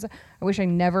companies. I wish I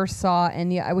never saw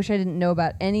any. I wish I didn't know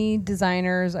about any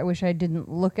designers. I wish I didn't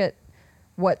look at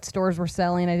what stores were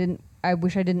selling. I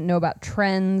wish I didn't know about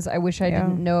trends. I wish I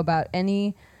didn't know about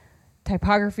any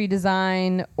typography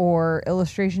design or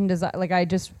illustration design. Like,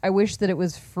 I wish that it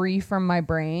was free from my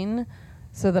brain,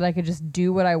 so that I could just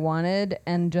do what I wanted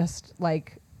and just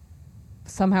like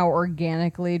somehow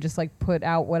organically just like put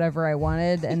out whatever I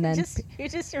wanted. And then you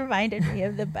just reminded me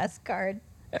of the best card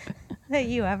that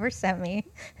you ever sent me,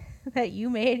 that you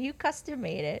made. You custom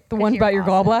made it. The one about your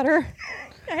gallbladder?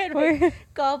 I had my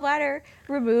gallbladder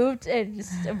removed and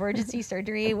just emergency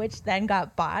surgery, which then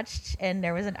got botched, and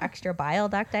there was an extra bile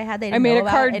duct I had. I made a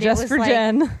card just for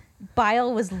Jen.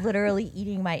 Bile was literally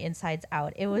eating my insides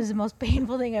out. It was the most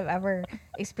painful thing I've ever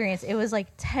experienced. It was like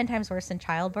 10 times worse than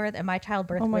childbirth, and my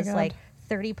childbirth was like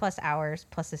 30 plus hours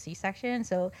plus a C-section.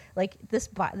 So like this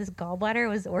gallbladder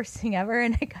was the worst thing ever.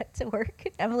 And I got to work,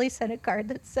 and Emily sent a card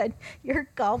that said, "Your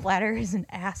gallbladder is an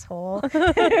asshole." It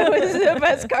was the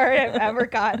best card I've ever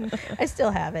gotten. I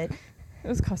still have it. It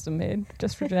was custom made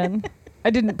just for Jen. I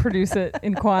didn't produce it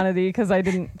in quantity because I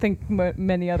didn't think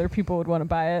many other people would want to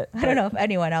buy it. I don't know if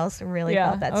anyone else really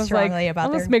felt that strongly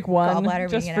about their make one gallbladder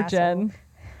just being for an asshole. Jen.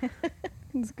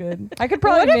 It's good. I could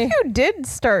probably. What if you did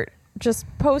start just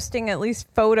posting at least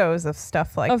photos of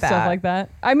stuff like that? Stuff like that.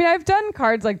 I mean, I've done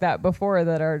cards like that before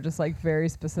that are just like very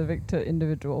specific to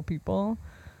individual people.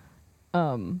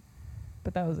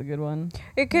 But that was a good one.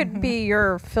 It could be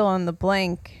your fill in the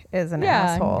blank is an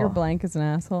asshole. Your blank is an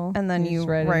asshole. And then you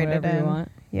write it in. You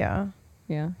want. Yeah.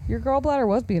 Yeah. Your gallbladder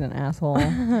was being an asshole.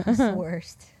 It was the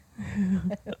worst.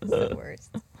 It was the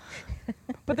worst.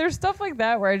 But there's stuff like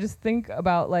that where I just think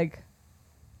about, like,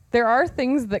 there are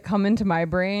things that come into my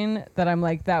brain that I'm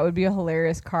like, that would be a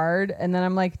hilarious card. And then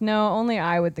I'm like, no, only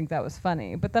I would think that was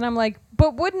funny. But then I'm like,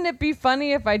 but wouldn't it be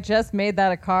funny if I just made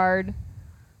that a card?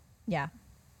 Yeah.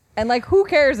 And like, who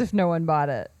cares if no one bought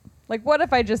it? Like, what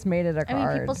if I just made it a card?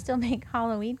 I mean, people still make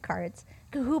Halloween cards.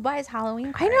 Who buys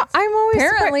Halloween cards? I know. I'm always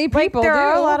apparently people there do.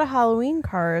 are a lot of Halloween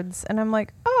cards, and I'm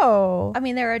like, oh. I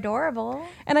mean, they're adorable.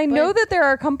 And I know that there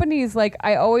are companies like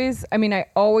I always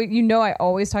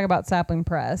talk about Sapling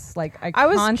Press. Like I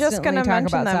was just going to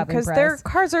mention them because their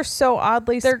cards are so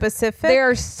oddly specific. They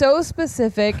are so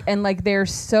specific, and like they're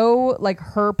so like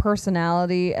her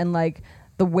personality, and like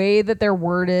the way that they're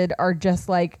worded are just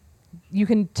like, you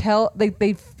can tell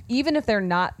they even if they're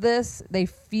not this, they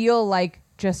feel like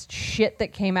just shit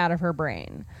that came out of her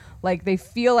brain. Like they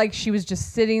feel like she was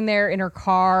just sitting there in her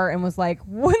car and was like,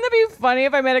 wouldn't it be funny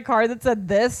if I made a card that said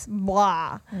this,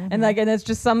 blah. And it's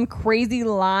just some crazy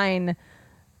line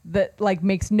that like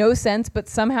makes no sense, but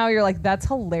somehow you're like, that's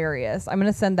hilarious. I'm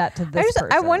gonna send that to this person.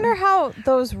 I wonder how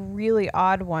those really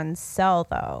odd ones sell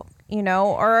though. You know,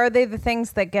 or are they the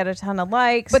things that get a ton of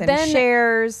likes and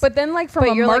shares? But then, like from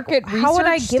a market research how would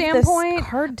I give standpoint, this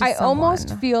card to I someone?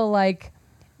 almost feel like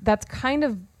that's kind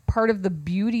of part of the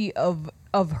beauty of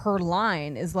her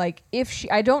line is like, if she,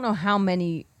 I don't know how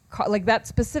many like that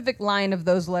specific line of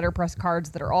those letterpress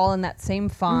cards that are all in that same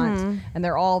font, and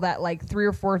they're all that like 3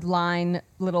 or 4 line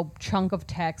little chunk of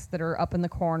text that are up in the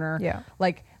corner. Yeah.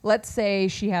 Like, let's say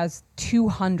she has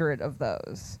 200 of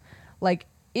those. Like,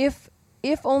 if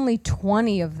only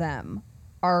 20 of them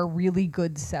are really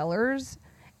good sellers,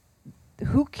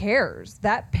 who cares?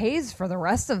 That pays for the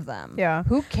rest of them. Yeah.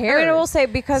 Who cares? I mean, I will say,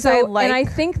 because and I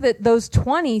think that those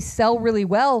 20 sell really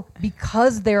well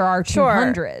because there are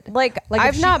 200. Like if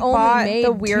I've she not only bought made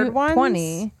the weird ones,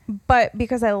 20, but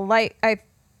because I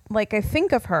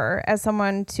think of her as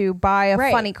someone to buy a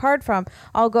Right. funny card from,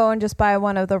 I'll go and just buy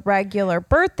one of the regular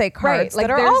birthday cards like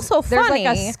that are there's- also funny.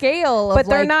 There's like a scale of but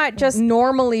they're like not just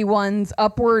normally ones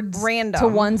upwards random to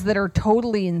ones that are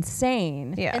totally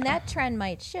insane. Yeah. And that trend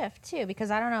might shift too,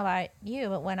 because I don't know about you,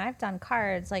 but when I've done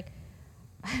cards, like,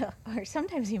 or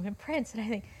sometimes even prints, and I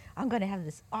think I'm going to have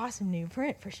this awesome new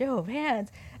print for show of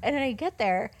hands, and then I get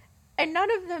there, and none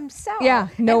of them sell. Yeah,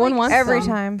 no And, one like, wants every them.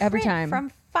 time. Every print time.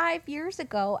 from 5 years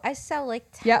ago, I sell like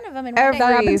 10 Yep. of them in Every one That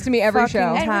day. happens to me every fucking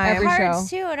show. And time. with Every cards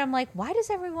show. too, and I'm like, why does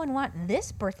everyone want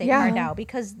this birthday Yeah. card now?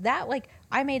 Because that, like,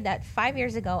 I made that 5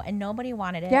 years ago and nobody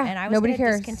wanted it, Yeah, and I was nobody going to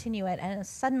cares. discontinue it, and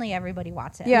suddenly everybody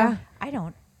wants it. Yeah. I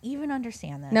don't even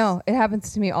understand this. No, it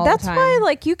happens to me all That's the time. why,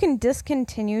 like, you can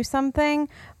discontinue something,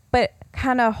 but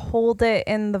kind of hold it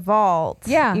in the vault.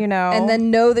 yeah, you know, and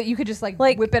then know that you could just like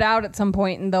Like- whip it out at some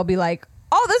point, and they'll be like,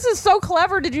 "Oh, this is so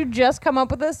clever! Did you just come up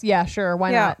with this? Yeah, sure,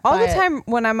 why yeah, not?" all Buy the it." time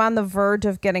when I'm on the verge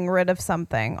of getting rid of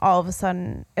something, all of a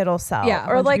sudden it'll sell. Yeah, a bunch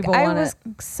or of like people I want was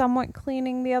somewhat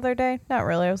cleaning the other day. Not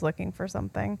really. I was looking for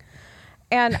something,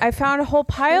 and I found a whole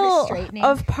pile straightening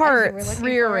of as you were parts. looking for it.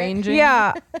 Rearranging.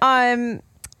 Yeah. I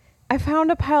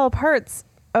found a pile of parts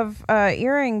of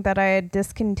earring that I had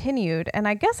discontinued, and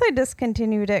I guess I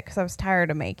discontinued it because I was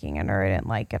tired of making it, or I didn't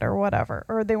like it, or whatever,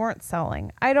 or they weren't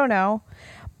selling. I don't know,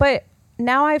 but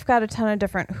now I've got a ton of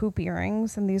different hoop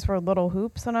earrings, and these were little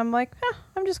hoops, and I'm like,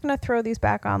 I'm just gonna throw these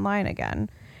back online again.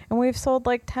 And we've sold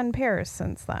like 10 pairs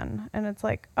since then, and it's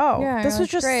like, oh, Yeah, this was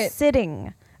that's just great.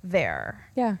 sitting there,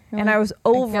 Yeah, and I was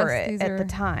over guess it these at are- the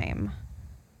time.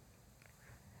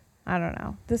 I don't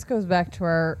know. This goes back to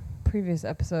our previous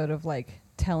episode of like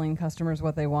telling customers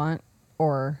what they want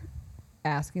or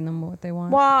asking them what they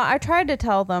want. Well, I tried to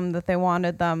tell them that they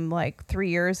wanted them like 3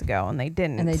 years ago, and they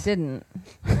didn't. And they didn't.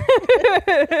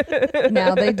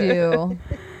 Now they do.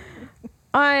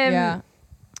 Yeah.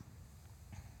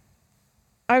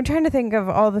 I'm trying to think of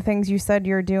all the things you said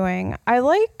you're doing. I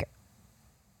want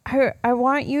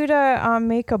you to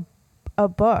make a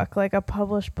book, like a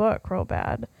published book, real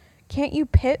bad. Can't you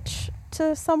pitch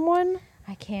to someone?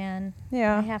 I can.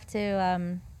 Yeah. I have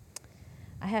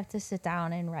to sit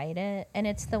down and write it. And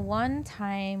it's the one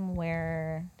time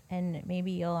where, and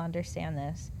maybe you'll understand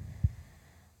this,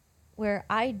 where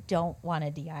I don't want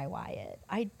to DIY it.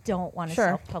 I don't want to Sure.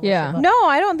 self-publish Yeah. a book. No,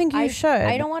 I don't think you should.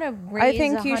 I don't want to raise I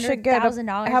think you should get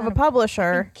 $100,000 have a on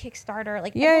publisher. Kickstarter.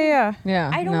 Like, Yeah. Yeah.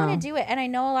 I don't no. want to do it, and I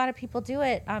know a lot of people do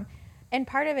it. And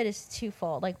part of it is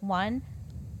twofold. Like, one,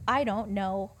 I don't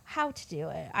know how to do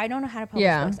it. I don't know how to publish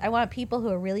Yeah. books. I want people who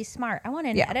are really smart. I want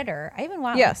an Yeah. editor. I even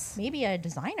want Yes. maybe a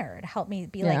designer to help me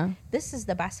be Yeah. like, this is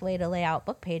the best way to lay out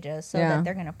book pages so Yeah. that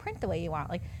they're going to print the way you want.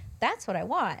 Like, that's what I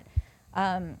want.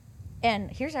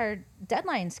 And here's our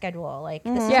deadline schedule. Like,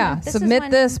 this is Yeah, when, this submit is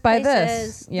when this by this.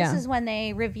 places- Yeah. This is when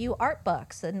they review art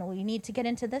books, and we need to get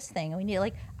into this thing. And we need,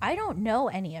 like, I don't know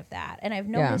any of that, and I have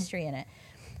no Yeah. history in it.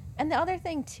 And the other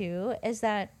thing too is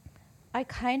that I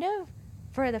kind of,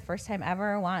 for the first time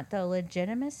ever, want the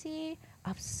legitimacy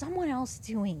of someone else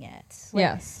doing it. Like,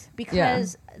 Yes.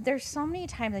 because there's so many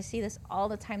times I see this all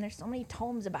the time. There's so many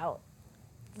tomes about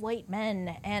white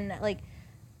men, and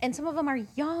and some of them are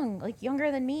young, like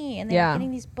younger than me, and they're Yeah.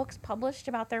 getting these books published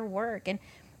about their work. And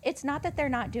it's not that they're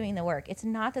not doing the work. It's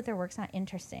not that their work's not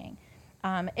interesting.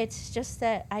 It's just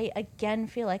that I, again,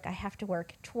 feel like I have to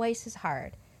work twice as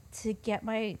hard to get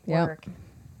my Yep. work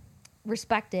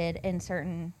respected in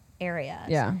certain areas.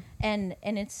 Yeah. And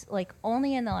it's like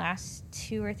only in the last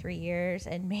 2 or 3 years,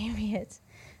 and maybe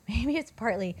it's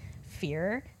partly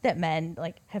fear that men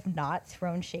like have not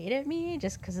thrown shade at me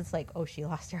just because it's like, oh, she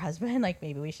lost her husband, like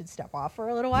maybe we should step off for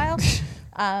a little while.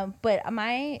 But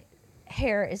my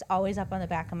hair is always up on the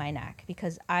back of my neck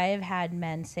because I've had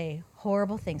men say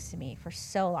horrible things to me for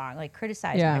so long, like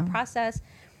criticize Yeah. my process,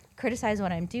 criticize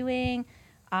what I'm doing,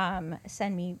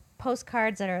 send me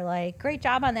postcards that are like, great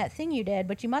job on that thing you did,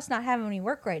 but you must not have any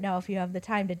work right now if you have the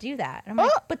time to do that. And I'm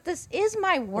like, but this is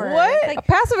my work. What? Like, A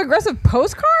passive aggressive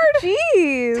postcard?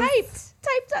 Jeez.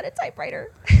 typed on a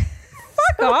typewriter.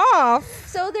 Fuck off.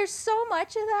 So there's so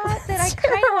much of that I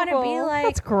kind of want to be like,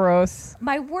 That's gross.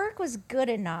 my work was good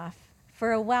enough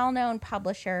for a well-known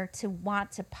publisher to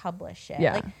want to publish it.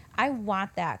 Yeah. Like, I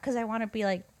want that because I want to be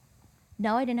like,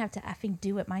 no, I didn't have to effing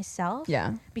do it myself.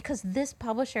 Yeah. Because this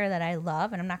publisher that I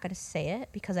love, and I'm not going to say it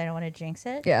because I don't want to jinx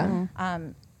it. Yeah.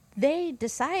 They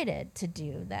decided to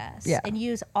do this and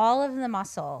use all of the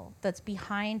muscle that's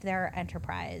behind their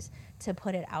enterprise to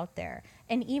put it out there.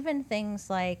 And even things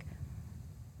like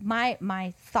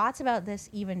my thoughts about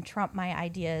this even trump my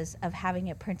ideas of having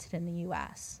it printed in the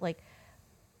US. Like,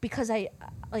 because I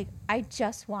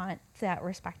just want that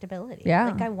respectability. Yeah.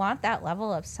 Like, I want that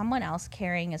level of someone else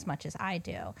caring as much as I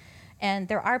do. And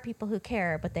there are people who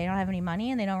care, but they don't have any money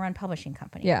and they don't run publishing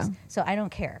companies. Yeah. So I don't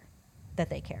care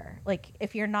that they care. Like,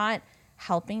 if you're not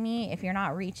helping me, if you're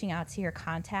not reaching out to your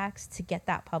contacts to get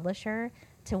that publisher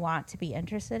to want to be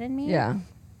interested in me,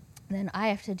 then I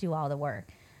have to do all the work.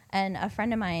 And a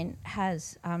friend of mine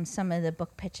has some of the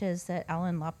book pitches that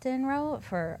Ellen Lupton wrote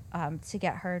for to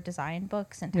get her design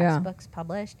books and textbooks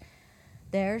published.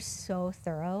 They're so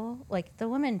thorough. Like, the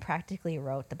woman practically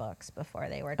wrote the books before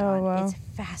they were done. Oh, wow. It's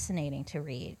fascinating to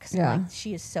read because like,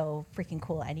 she is so freaking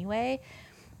cool anyway.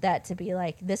 That to be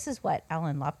like, this is what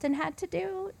Ellen Lupton had to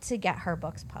do to get her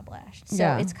books published.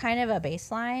 So it's kind of a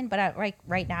baseline, but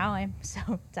right now I'm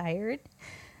so tired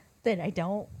that I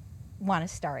don't want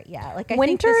to start yet. Like, I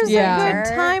Winter's think this a winter,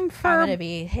 good time for I'm gonna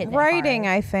be hitting writing, it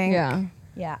hard. I think.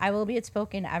 Yeah, I will be at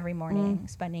Spoken every morning,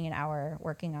 spending an hour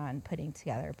working on putting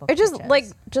together book It just pitches. like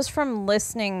just from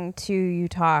listening to you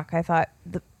talk, I thought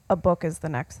a book is the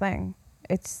next thing.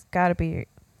 It's got to be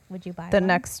Would you buy the one?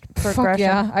 next progression.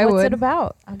 yeah, I What's would. it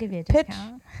about? I'll give you a Pitch.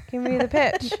 discount. Give me the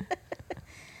pitch.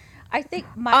 I think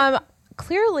my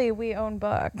Clearly we own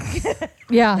books.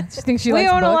 Yeah. She thinks she We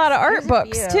likes own books. a lot of art There's a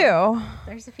books few. too.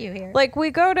 there's a few here. Like, we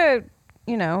go to,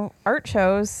 art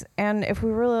shows, and if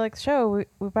we really like the show,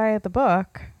 we buy the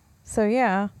book. So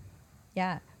yeah.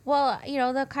 Yeah. Well,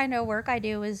 the kind of work I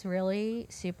do is really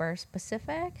super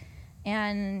specific.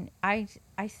 And I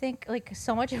think, like,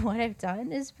 so much of what I've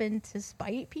done has been to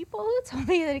spite people who told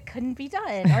me that it couldn't be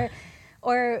done.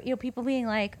 Or people being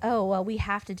like, oh, well, we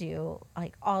have to do,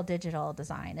 like, all digital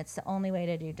design. It's the only way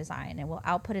to do design. And we'll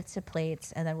output it to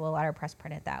plates, and then we'll letterpress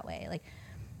print it that way. Like,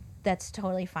 that's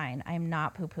totally fine. I'm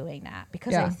not poo-pooing that.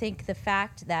 Because I think the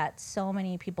fact that so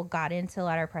many people got into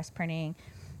letterpress printing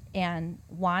and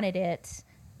wanted it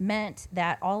meant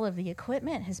that all of the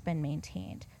equipment has been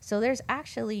maintained. So there's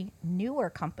actually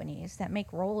newer companies that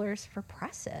make rollers for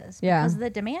presses because the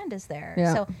demand is there.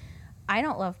 Yeah. So I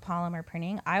don't love polymer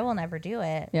printing. I will never do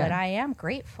it, but I am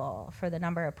grateful for the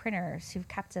number of printers who've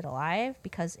kept it alive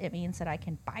because it means that I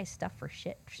can buy stuff for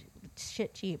shit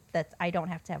cheap that I don't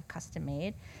have to have custom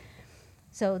made.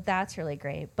 So that's really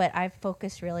great. But I've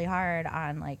focused really hard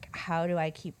on, like, how do I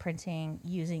keep printing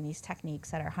using these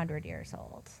techniques that are 100 years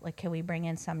old? Like, can we bring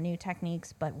in some new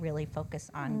techniques but really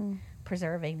focus on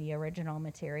preserving the original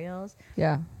materials?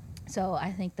 Yeah. So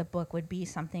I think the book would be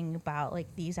something about,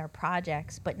 like, these are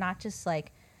projects, but not just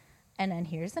like, and then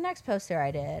here's the next poster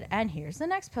I did, and here's the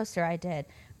next poster I did,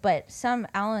 but some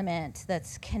element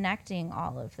that's connecting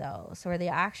all of those, or the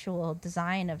actual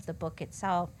design of the book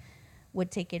itself would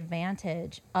take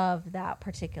advantage of that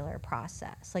particular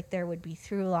process. Like, there would be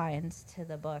through lines to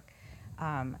the book.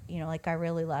 Like, I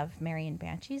really love Marion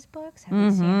Banshee's books. Have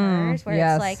you seen hers? Where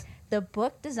it's like the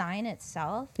book design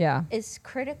itself is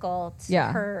critical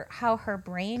to how her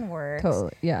brain works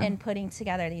in putting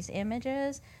together these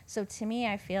images. So to me,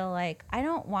 I feel like I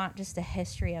don't want just a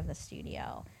history of the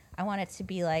studio. I want it to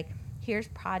be like, here's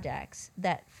projects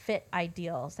that fit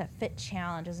ideals, that fit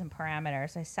challenges and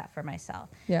parameters I set for myself.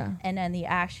 Yeah. And then the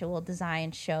actual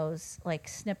design shows, like,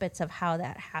 snippets of how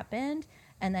that happened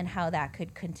and then how that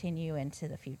could continue into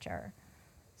the future.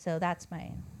 So that's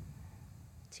my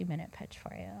 2-minute pitch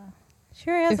for you.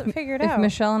 Sure hasn't figured out. If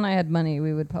Michelle and I had money,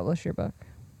 we would publish your book.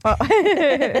 Oh.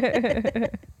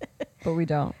 But we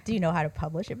don't. Do you know how to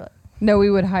publish a book? No, we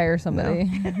would hire somebody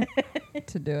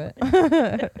to do it.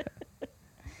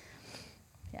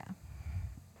 Yeah.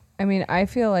 I mean, I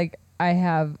feel like I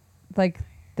have, like,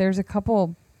 there's a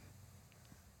couple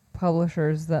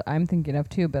publishers that I'm thinking of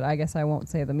too, but I guess I won't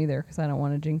say them either because I don't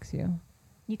want to jinx you.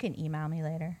 You can email me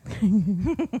later.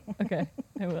 Okay,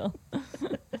 I will.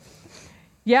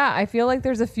 Yeah, I feel like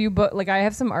there's a few books, like I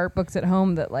have some art books at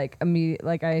home that like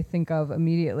I think of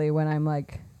immediately when I'm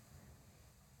like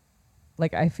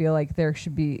I feel like there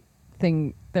could be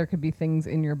things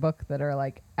in your book that are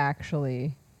like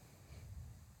actually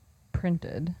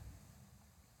printed.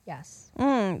 Yes.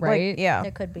 Right? Like, yeah.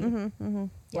 There could be. Mm-hmm, mm-hmm.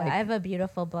 Yeah, Like- I have a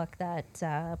beautiful book that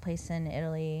a place in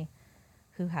Italy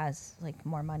who has like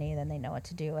more money than they know what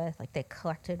to do with. Like they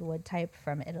collected wood type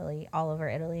from Italy, all over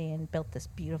Italy, and built this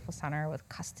beautiful center with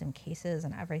custom cases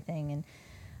and everything.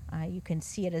 And you can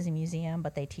see it as a museum,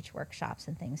 but they teach workshops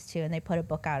and things too. And they put a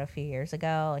book out a few years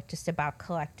ago, like just about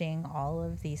collecting all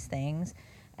of these things.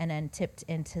 And then tipped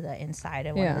into the inside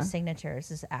of one of the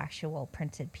signatures is actual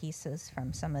printed pieces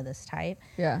from some of this type.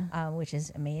 Which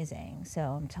is amazing. So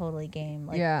I'm totally game.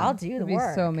 Like I'll do the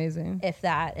work. So amazing if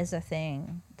that is a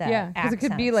thing. That because it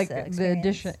could be like the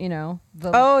edition, you know.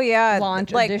 The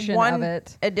launch like edition one of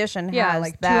it. Edition has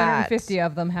like that. 250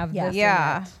 of them have this.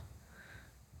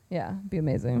 Be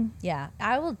amazing. Yeah,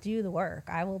 I will do the work.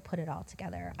 I will put it all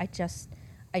together.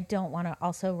 I don't want to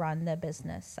also run the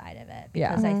business side of it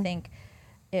because I think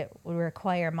it would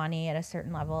require money at a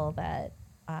certain level that,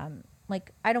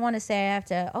 like, I don't want to say I have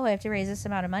to raise this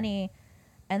amount of money.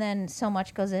 And then so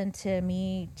much goes into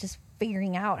me just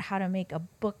figuring out how to make a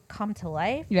book come to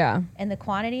life. And the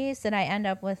quantities that I end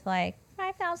up with like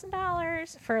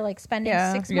 $5,000 for like spending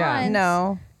 6 months.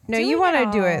 No, you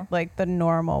want to do it like the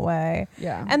normal way.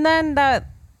 And then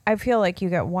I feel like you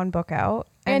get one book out.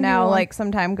 And now, like,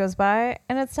 some time goes by,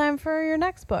 and it's time for your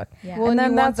next book. Well, and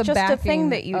then that's just a thing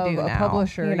that you do now. A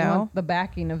publisher, you know, want the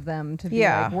backing of them to be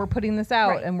like, we're putting this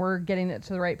out, and we're getting it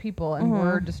to the right people, and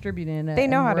we're distributing it. They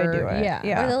know how to do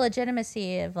it. Or the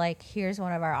legitimacy of like, here's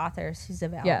one of our authors who's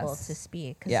available to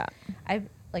speak. Cause I've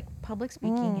like public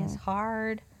speaking is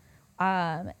hard,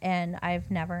 and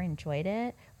I've never enjoyed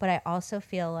it. But I also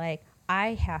feel like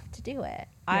I have to do it.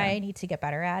 I need to get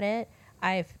better at it.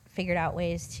 I've figured out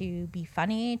ways to be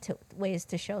funny, ways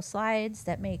to show slides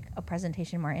that make a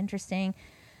presentation more interesting.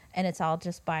 And it's all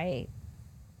just by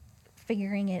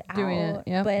figuring it out.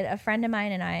 But a friend of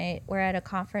mine and I were at a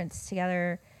conference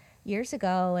together years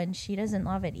ago, and she doesn't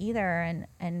love it either.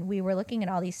 And we were looking at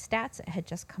all these stats that had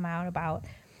just come out about,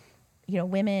 you know,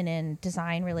 women in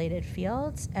design related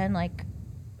fields. And like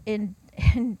in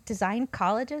design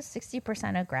colleges,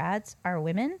 60% of grads are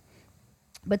women.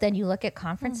 But then you look at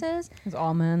conferences, it's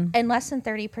all men, and less than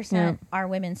 30% are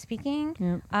women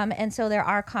speaking. And so there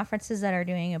are conferences that are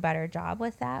doing a better job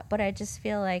with that. But I just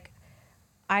feel like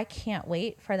I can't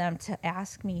wait for them to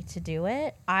ask me to do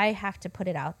it. I have to put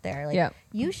it out there. Like,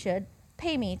 you should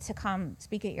pay me to come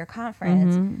speak at your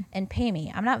conference and pay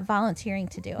me. I'm not volunteering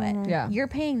to do it. You're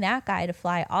paying that guy to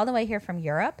fly all the way here from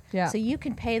Europe. So you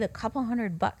can pay the couple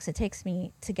 $100 it takes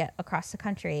me to get across the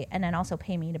country, and then also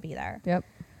pay me to be there.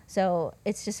 So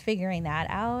it's just figuring that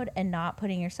out and not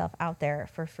putting yourself out there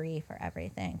for free for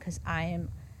everything, because I am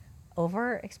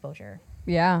over exposure.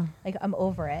 Like, I'm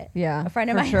over it. A friend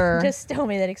of mine just told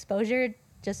me that exposure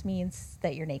just means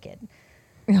that you're naked.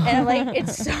 And I'm like,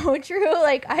 it's so true.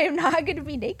 Like, I am not going to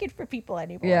be naked for people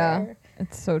anymore.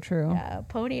 It's so true.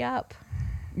 Pony up.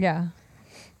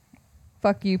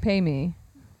 Fuck you, pay me.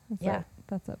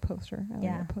 That's a poster. I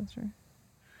like a poster.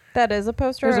 That is a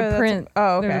poster? There's a print.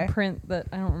 Okay. There's a print that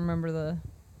I don't remember the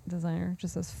designer. It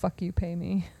just says, fuck you, pay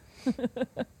me.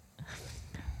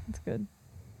 It's good.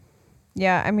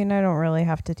 Yeah, I mean, I don't really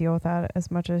have to deal with that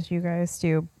as much as you guys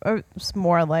do. It's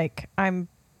more like, I'm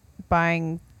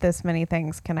buying this many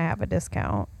things. Can I have a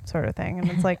discount sort of thing? And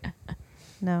it's like,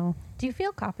 no. Do you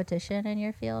feel competition in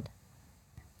your field?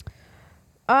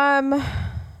 Yeah.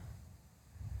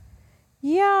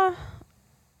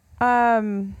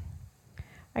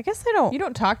 I guess I don't. You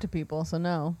don't talk to people, so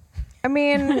no. I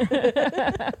mean,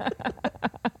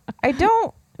 I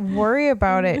don't worry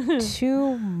about it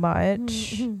too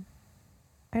much.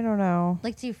 I don't know.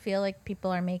 Like, do you feel like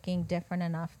people are making different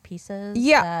enough pieces?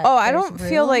 Yeah. I don't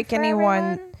feel like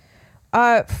anyone.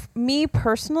 Me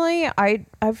personally,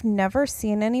 I've never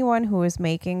seen anyone who is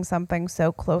making something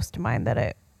so close to mine that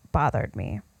it bothered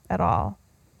me at all.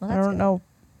 Well, I don't know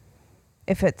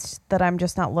if it's that I'm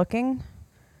just not looking.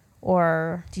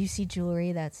 Or do you see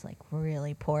jewelry that's like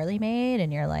really poorly made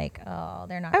and you're like, oh,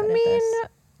 they're not good at this?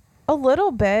 A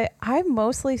little bit. I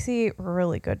mostly see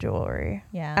really good jewelry.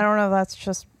 Yeah. I don't know if that's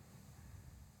just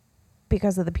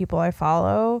because of the people I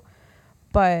follow,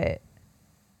 but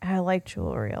I like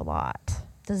jewelry a lot.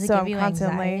 Does it give you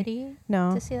anxiety?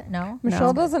 No. To see that? No?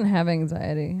 Michelle doesn't have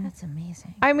anxiety. That's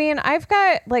amazing. I mean, I've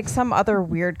got like some other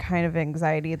weird kind of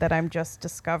anxiety that I'm just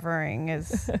discovering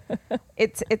is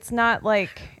it's not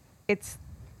like it's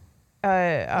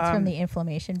from the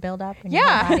inflammation buildup in your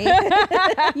body.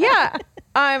 Yeah.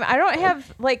 I don't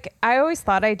have like, I always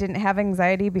thought I didn't have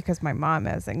anxiety because my mom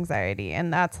has anxiety,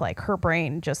 and that's like her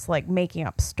brain just like making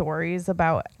up stories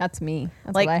about. That's me.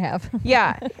 That's like, what I have.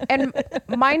 Yeah. And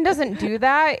mine doesn't do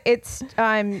that. It's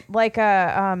like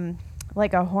a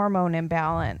hormone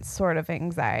imbalance sort of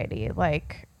anxiety.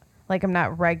 Like I'm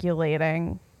not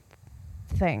regulating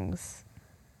things.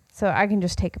 So I can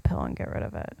just take a pill and get rid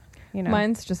of it. You know,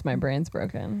 Mine's just my brain's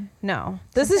broken. No,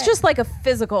 this is just like a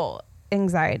physical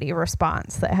anxiety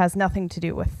response that has nothing to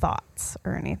do with thoughts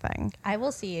or anything. I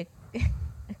will see a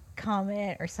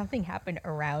comment or something happen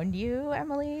around you,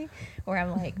 Emily, where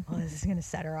I'm like, oh, this is going to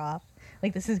set her off.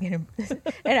 Like, this is going to,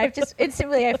 and I've just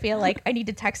instantly, I feel like I need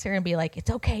to text her and be like, it's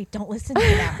okay. Don't listen to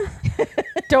that.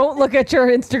 Don't look at your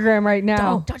Instagram right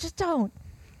now. Don't.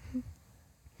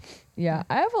 Yeah.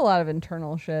 I have a lot of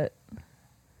internal shit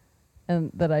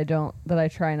and that I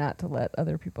try not to let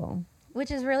other people.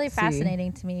 Which is really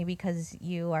fascinating to me because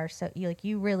you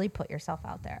really put yourself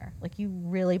out there. Like, you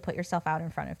really put yourself out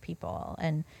in front of people.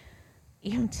 And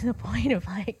even to the point of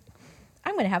like,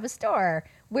 I'm going to have a store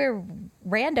where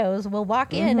randos will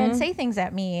walk in and say things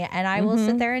at me, and I will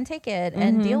sit there and take it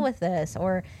and deal with this.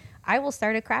 Or I will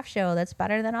start a craft show that's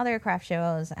better than other craft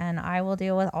shows, and I will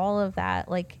deal with all of that,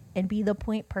 like, and be the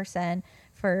point person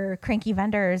for cranky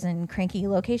vendors and cranky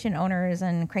location owners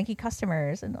and cranky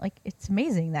customers. And like, it's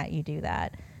amazing that you do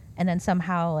that. And then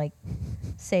somehow like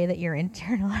say that you're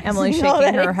internalizing Emily shaking all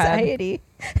that her anxiety.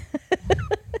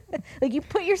 Like, you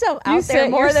put yourself out there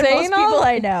more than most people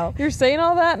I know. You're saying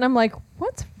all that, and I'm like,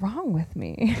 what's wrong with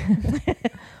me?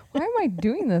 Why am I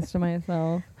doing this to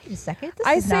myself? Wait a second.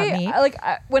 This is not me.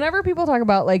 Whenever people talk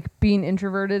about like being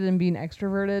introverted and being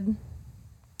extroverted,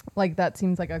 like that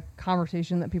seems like a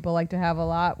conversation that people like to have a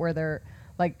lot, where they're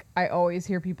like, I always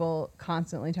hear people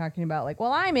constantly talking about like,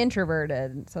 well, I'm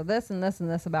introverted, so this and this and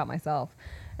this about myself.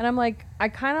 And I'm like, I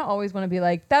kind of always want to be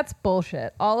like, that's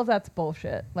bullshit. All of that's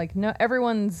bullshit. Like, no,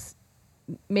 everyone's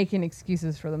making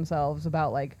excuses for themselves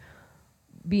about like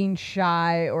being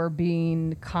shy or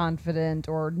being confident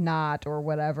or not or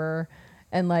whatever.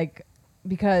 And like,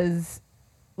 because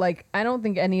like, I don't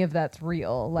think any of that's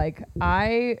real. Like,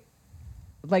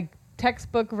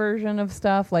 textbook version of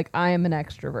stuff, like, I am an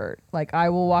extrovert. Like, I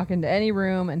will walk into any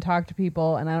room and talk to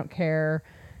people, and I don't care,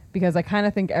 because I kind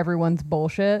of think everyone's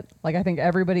bullshit. Like, I think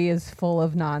everybody is full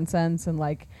of nonsense, and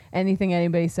like anything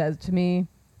anybody says to me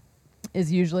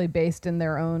is usually based in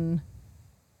their own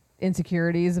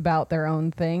insecurities about their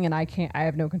own thing, and I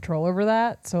have no control over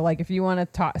that. So like, if you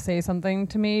want to say something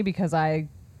to me because I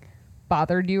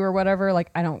bothered you or whatever, like,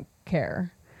 I don't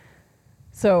care.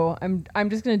 So I'm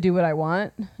just going to do what I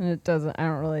want, and I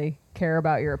don't really care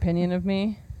about your opinion of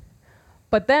me.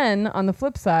 But then on the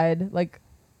flip side, like,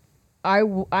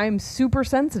 I'm super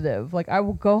sensitive. Like, I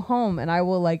will go home and I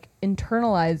will like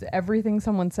internalize everything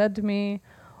someone said to me,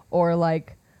 or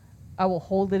like I will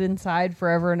hold it inside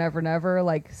forever and ever and ever.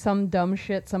 Like, some dumb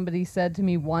shit somebody said to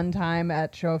me one time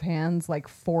at show of hands like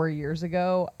 4 years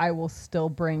ago, I will still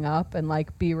bring up and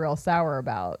like be real sour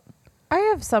about. I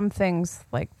have some things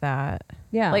like that.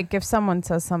 Yeah. Like, if someone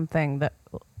says something that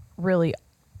really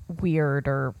weird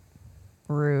or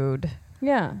rude,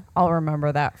 yeah, I'll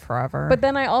remember that forever. But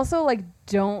then I also like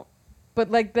don't. But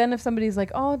like, then if somebody's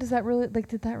like, oh, did that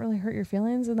really hurt your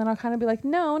feelings? And then I'll kind of be like,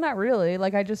 no, not really.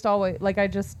 Like,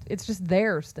 it's just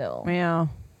there still. Yeah.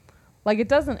 Like, it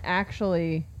doesn't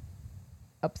actually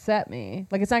upset me.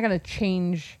 Like, it's not going to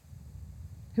change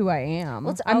who I am.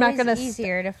 Well, it's I'm always not gonna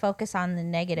easier to focus on the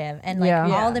negative, and like Yeah.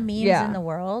 all the memes Yeah. in the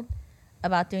world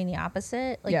about doing the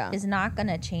opposite, like, Yeah. is not going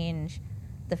to change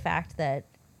the fact that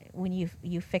when you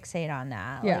fixate on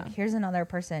that, Yeah. like, here's another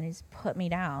person who's put me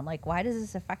down. Like, why does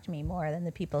this affect me more than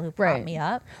the people who prop Right. me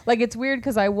up? Like, it's weird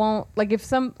because I won't, like, if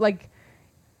some, like,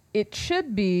 it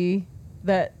should be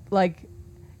that, like,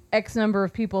 X number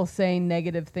of people saying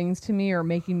negative things to me or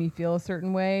making me feel a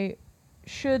certain way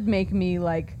should make me,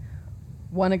 like,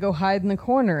 want to go hide in the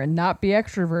corner and not be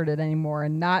extroverted anymore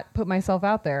and not put myself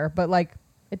out there. But like,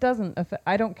 it doesn't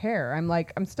I don't care. I'm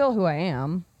like, I'm still who I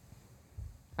am.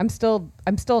 I'm still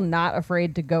not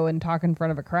afraid to go and talk in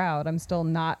front of a crowd. I'm still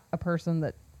not a person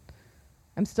that,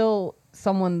 I'm still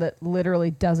someone that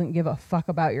literally doesn't give a fuck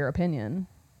about your opinion.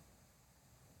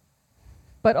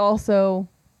 But also,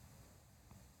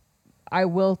 I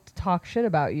will talk shit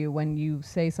about you when you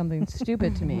say something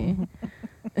stupid to me.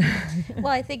 Well,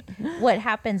 I think what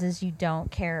happens is you don't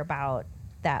care about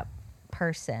that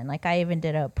person. Like, I even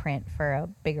did a print for a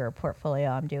bigger portfolio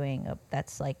I'm doing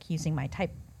that's like using my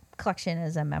type collection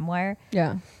as a memoir.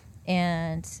 Yeah.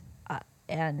 And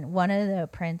one of the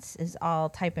prints is all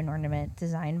type and ornament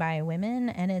designed by women,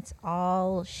 and it's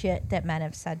all shit that men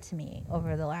have said to me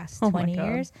over the last 20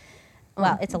 years.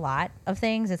 Well, it's a lot of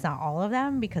things. It's not all of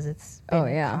them, because it's been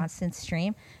a constant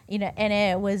stream, you know, and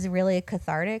it was really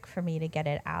cathartic for me to get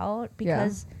it out,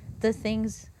 because the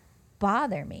things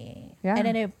bother me. Yeah. And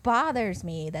then it bothers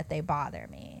me that they bother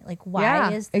me. Like,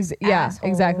 why is this asshole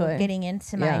exactly getting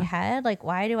into my head? Like,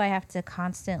 why do I have to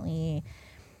constantly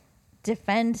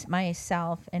defend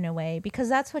myself in a way, because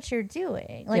that's what you're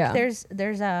doing. Like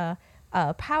there's a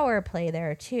power play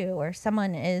there too, where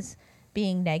someone is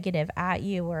being negative at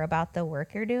you or about the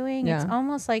work you're doing. It's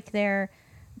almost like they're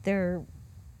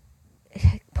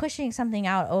pushing something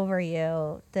out over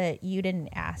you that you didn't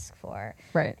ask for.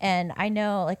 Right. And I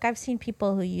know, like, I've seen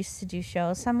people who used to do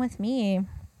shows, some with me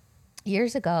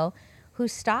years ago, who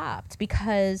stopped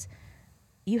because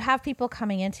you have people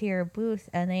coming into your booth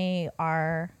and they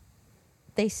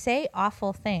say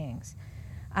awful things.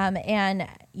 And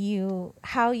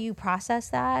how you process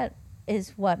that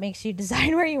is what makes you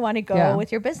design where you want to go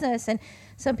with your business. And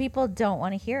some people don't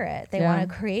want to hear it. They want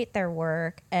to create their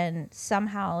work and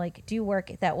somehow like do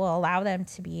work that will allow them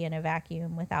to be in a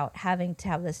vacuum without having to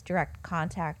have this direct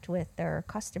contact with their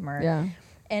customer. Yeah.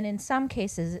 And in some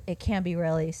cases it can be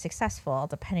really successful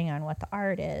depending on what the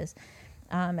art is.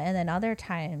 And then other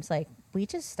times, like, we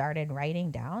just started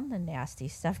writing down the nasty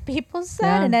stuff people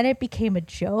said, and then it became a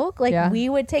joke. Like, we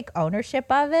would take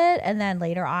ownership of it, and then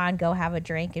later on go have a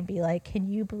drink and be like, can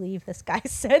you believe this guy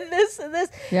said this and this?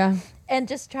 Yeah. And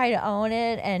just try to own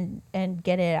it and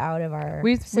get it out of our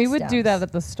We would do systems. that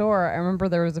at the store. I remember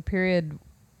there was a period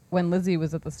when Lizzie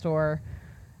was at the store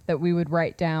that we would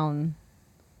write down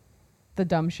the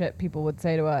dumb shit people would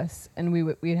say to us, and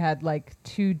we had like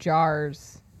 2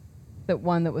 jars, that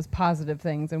one that was positive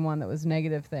things and one that was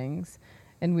negative things,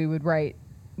 and we would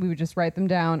just write them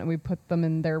down and we put them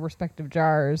in their respective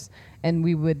jars, and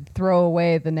we would throw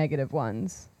away the negative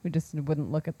ones. We just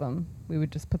wouldn't look at them. We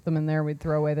would just put them in there. We'd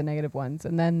throw away the negative ones,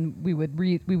 and then we would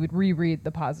reread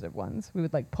the positive ones. We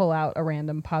would like pull out a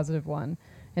random positive one,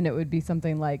 and it would be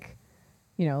something like,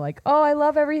 you know, like, oh, I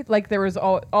love like there was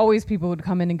always people would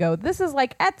come in and go, this is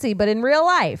like Etsy but in real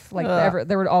life. Like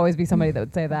there would always be somebody that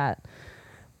would say that.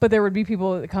 But there would be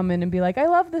people that come in and be like, I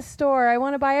love this store. I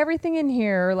want to buy everything in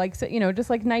here. Or like, so, you know, just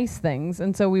like nice things.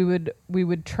 And so we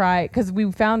would try, because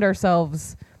we found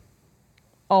ourselves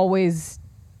always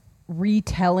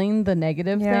retelling the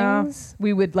negative things.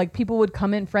 We would like, people would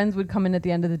come in, friends would come in at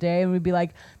the end of the day, and we'd be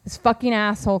like, this fucking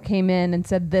asshole came in and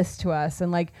said this to us.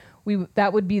 And like,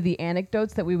 that would be the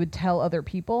anecdotes that we would tell other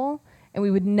people. And we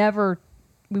would never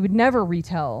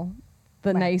retell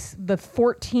the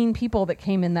 14 people that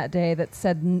came in that day that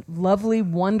said lovely,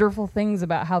 wonderful things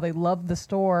about how they loved the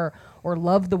store or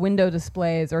loved the window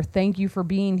displays or thank you for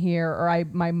being here or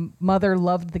my mother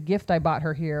loved the gift I bought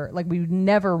her here. Like, we would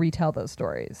never retell those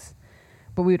stories,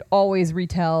 but we would always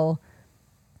retell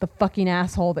the fucking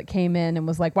asshole that came in and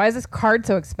was like, why is this card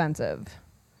so expensive?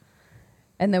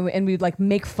 And then we'd like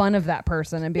make fun of that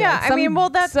person and be like,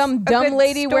 that's some dumb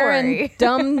lady wearing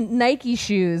dumb Nike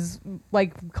shoes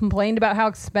like complained about how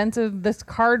expensive this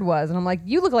card was, and I'm like,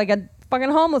 you look like a fucking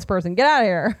homeless person. Get out of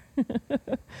here.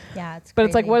 Yeah, it's. But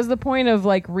it's like, what is the point of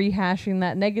like rehashing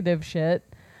that negative shit?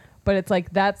 But it's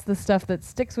like that's the stuff that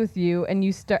sticks with you, and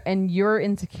and your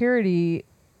insecurity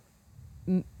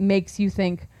makes you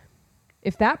think,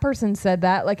 if that person said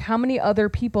that, like how many other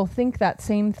people think that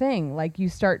same thing? Like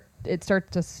it starts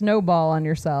to snowball on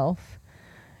yourself,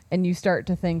 and you start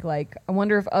to think like, I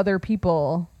wonder if other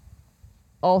people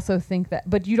also think that.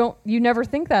 But you never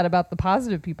think that about the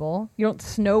positive people. You don't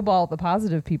snowball the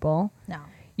positive people. No.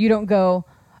 You don't go,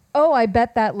 oh, I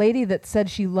bet that lady that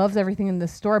said she loves everything in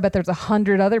this store, I bet there's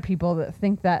 100 other people that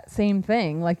think that same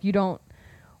thing. Like, you don't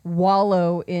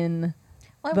wallow in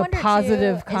the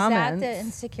positive comments. Is that the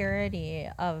insecurity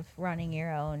of running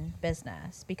your own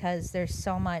business? Because there's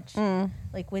so much,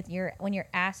 like when your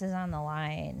ass is on the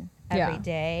line every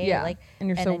day, like, and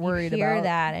you're so worried you hear about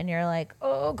that, and you're like,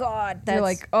 oh God, that's you're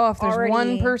like, oh, if there's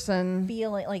one person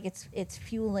feeling like it's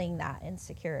fueling that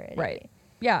insecurity, right?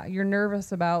 Yeah, you're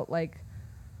nervous about like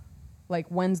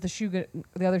when's the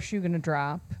other shoe gonna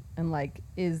drop, and like,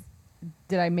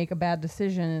 did I make a bad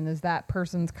decision, and is that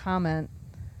person's comment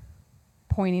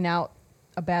pointing out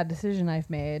a bad decision I've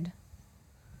made?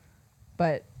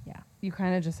 But yeah, you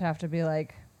kind of just have to be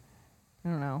like, I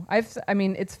don't know. I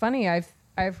mean, it's funny.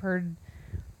 I've heard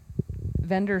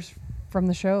vendors from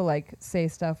the show like say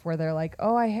stuff where they're like,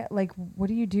 oh, like, what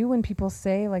do you do when people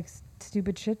say like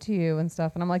stupid shit to you and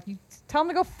stuff? And I'm like, you tell them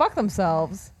to go fuck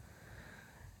themselves.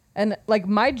 And like,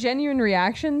 my genuine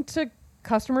reaction to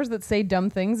customers that say dumb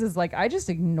things is like, I just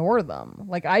ignore them.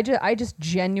 Like, I just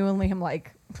genuinely am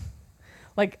like,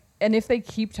 and if they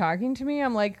keep talking to me,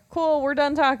 I'm like, cool, we're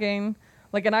done talking.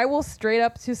 Like, and I will straight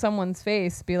up to someone's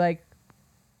face be like,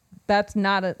 that's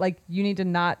not like, you need to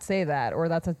not say that, or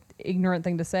that's an ignorant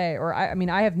thing to say. Or I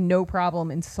mean, I have no problem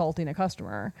insulting a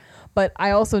customer, but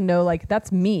I also know like,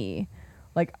 that's me.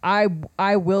 Like, I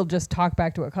will just talk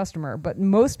back to a customer, but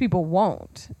most people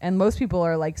won't. And most people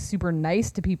are like super nice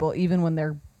to people, even when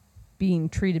they're being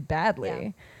treated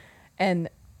badly. And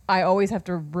I always have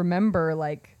to remember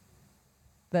like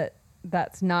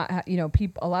that's not, you know,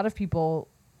 a lot of people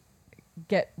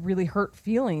get really hurt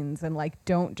feelings and like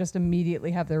don't just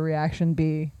immediately have their reaction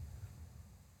be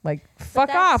like, fuck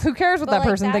off. Who cares what that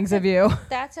person thinks of you?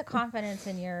 That's a confidence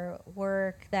in your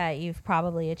work that you've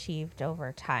probably achieved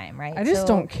over time, right? I just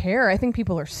don't care. I think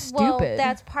people are stupid. Well,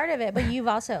 that's part of it. But you've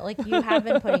also, like, you have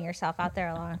been putting yourself out there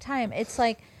a long time. It's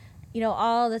like, you know,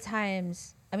 all the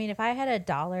times. I mean, if I had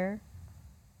 $1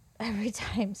 every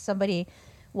time somebody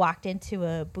walked into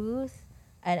a booth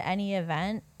at any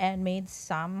event and made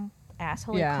some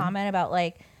asshole comment about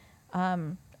like,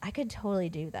 I could totally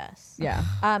do this. Yeah.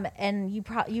 And you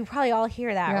probably all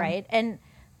hear that, right? And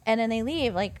then they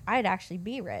leave. Like, I'd actually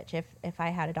be rich if I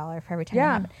had $1 for every time.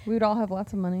 Yeah, we would all have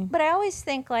lots of money. But I always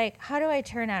think like, how do I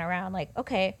turn that around? Like,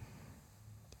 okay,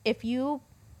 if you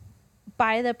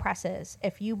buy the presses,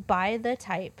 if you buy the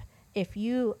type, if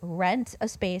you rent a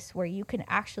space where you can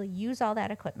actually use all that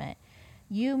equipment,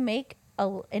 you make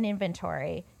an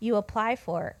inventory, you apply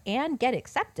for and get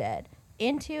accepted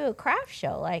into a craft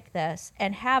show like this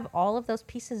and have all of those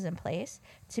pieces in place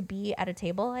to be at a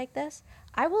table like this,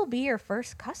 I will be your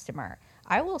first customer.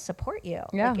 I will support you.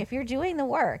 Yeah. Like, if you're doing the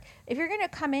work, if you're going to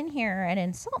come in here and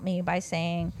insult me by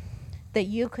saying that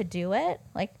you could do it,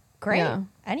 like, great. Yeah.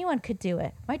 Anyone could do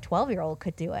it. My 12-year-old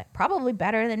could do it, probably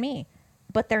better than me,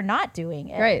 but they're not doing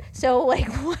it. Right. So like,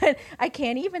 what? I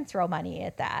can't even throw money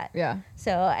at that. Yeah.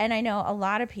 So, and I know a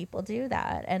lot of people do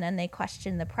that, and then they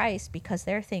question the price because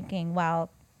they're thinking,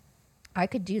 well, I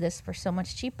could do this for so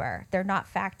much cheaper. They're not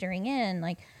factoring in,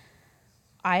 like,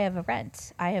 I have a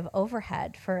rent, I have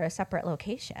overhead for a separate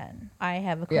location, I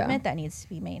have equipment that needs to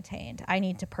be maintained, I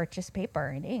need to purchase paper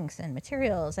and inks and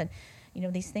materials, and you know,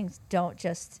 these things don't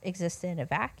just exist in a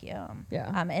vacuum.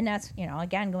 Yeah. And that's, you know,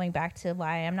 again, going back to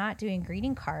why I'm not doing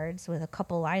greeting cards with a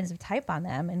couple lines of type on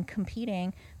them and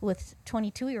competing with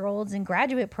 22-year-olds in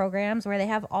graduate programs where they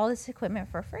have all this equipment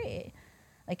for free.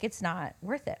 Like, it's not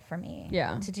worth it for me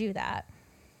to do that.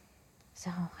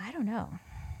 So I don't know.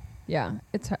 Yeah.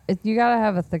 You got to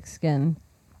have a thick skin,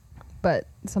 but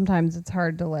sometimes it's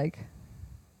hard to, like,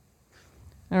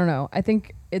 I don't know. I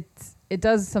think it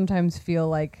does sometimes feel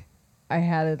like I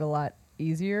had it a lot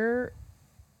easier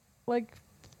like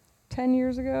 10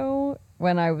 years ago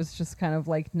when I was just kind of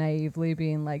like naively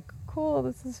being like, cool,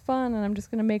 this is fun and I'm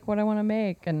just going to make what I want to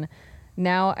make. And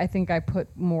now I think I put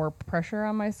more pressure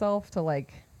on myself to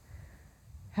like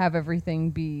have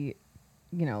everything be,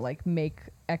 you know, like make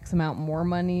X amount more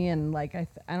money. And like, I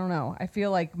don't know. I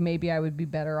feel like maybe I would be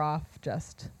better off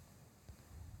just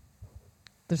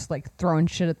like throwing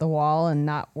shit at the wall and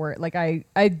not work. Like I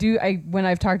when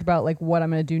I've talked about like what I'm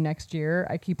going to do next year,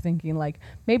 I keep thinking like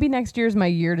maybe next year's my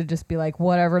year to just be like,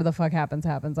 whatever the fuck happens.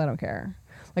 I don't care.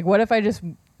 Like, what if I just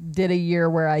did a year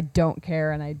where I don't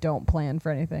care and I don't plan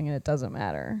for anything and it doesn't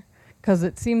matter? Because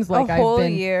it seems like a whole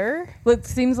year. It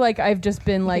seems like I've just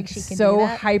been like so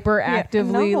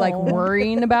hyperactively like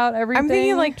worrying about everything. I'm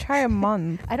thinking like try a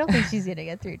month. I don't think she's gonna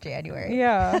get through January.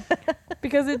 Yeah,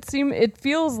 because it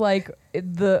feels like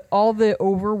all the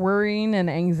over worrying and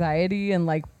anxiety and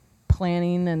like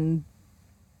planning and,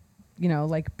 you know,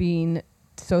 like being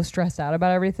so stressed out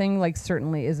about everything like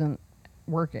certainly isn't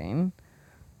working.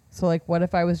 So like, what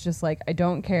if I was just like, I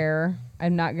don't care.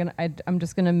 I'm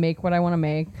just gonna make what I want to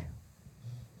make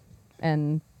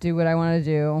and do what I want to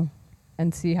do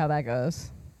and see how that goes.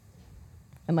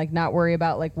 And like not worry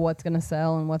about like what's going to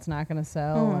sell and what's not going to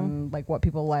sell and like what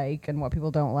people like and what people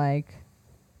don't like.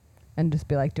 And just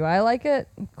be like, do I like it?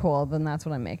 Cool, then that's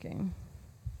what I'm making.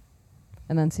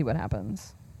 And then see what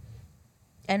happens.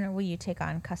 And will you take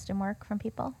on custom work from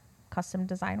people? Custom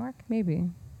design work? Maybe.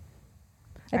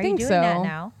 I think so. Are you doing that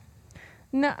now?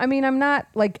 No, I mean, I'm not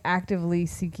like actively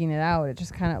seeking it out. It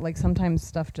just kind of like sometimes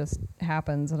stuff just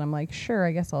happens and I'm like, sure,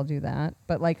 I guess I'll do that.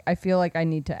 But like, I feel like I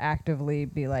need to actively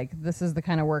be like, this is the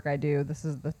kind of work I do. This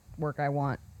is the work I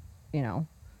want, you know,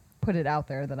 put it out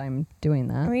there that I'm doing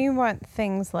that. We want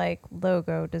things like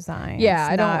logo design. Yeah,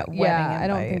 I don't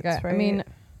think right? I mean,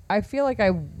 I feel like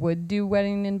I would do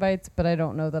wedding invites, but I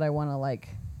don't know that I want to like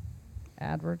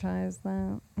advertise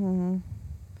that. Mm-hmm.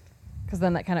 Because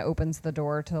then that kind of opens the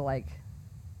door to like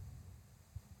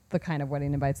the kind of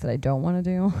wedding invites that I don't want to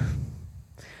do.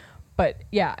 But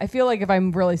yeah, I feel like if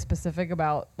I'm really specific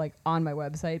about like on my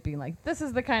website being like, this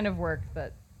is the kind of work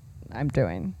that I'm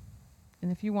doing. And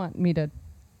if you want me to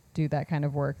do that kind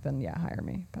of work, then yeah, hire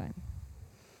me. Fine.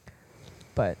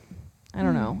 But I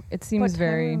don't know. It seems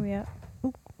very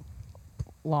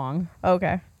long.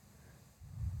 Okay.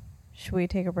 Should we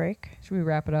take a break? Should we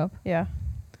wrap it up? Yeah.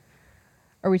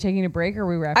 Are we taking a break or are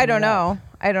we wrapping I don't it up? know.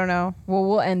 I don't know. Well,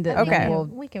 we'll end it. Okay.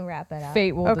 We can wrap it up.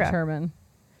 Fate will determine.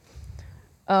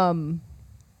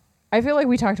 I feel like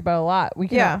we talked about a lot. We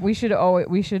can. We should.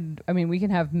 I mean, we can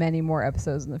have many more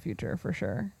episodes in the future for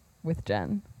sure with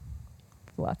Jen.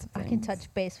 Lots of things. I can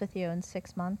touch base with you in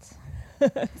 6 months.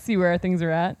 See where things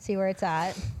are at. See where it's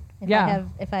at. If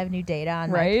I have new data on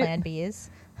right? my plan Bs.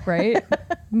 Right.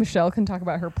 Michelle can talk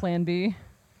about her plan B.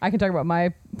 I can talk about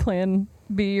my plan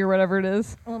B or whatever it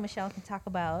is. Well, Michelle can talk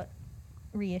about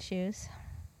reissues.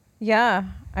 Yeah.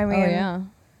 I mean. Oh yeah.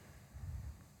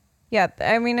 Yeah.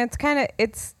 I mean,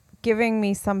 it's giving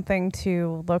me something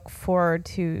to look forward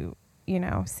to. You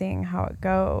know, seeing how it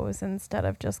goes instead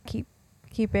of just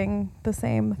keeping the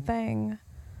same thing.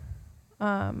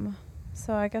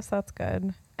 So I guess that's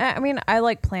good. I mean, I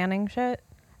like planning shit.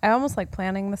 I almost like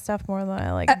planning the stuff more than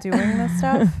I like doing the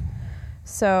stuff.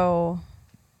 So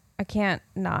I can't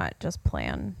not just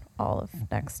plan all of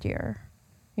next year,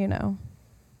 you know.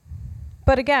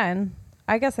 But again,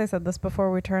 I guess I said this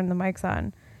before we turned the mics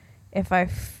on. If I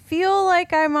feel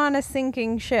like I'm on a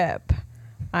sinking ship,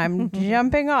 I'm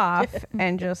jumping off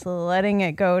and just letting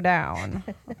it go down.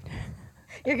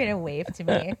 You're gonna wave to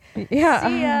me. Yeah.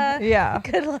 See ya. Yeah.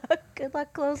 Good luck. Good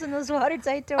luck closing those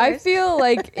watertight doors. I feel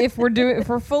like if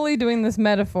we're fully doing this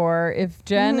metaphor, if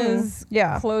Jen is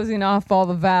closing off all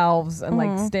the valves and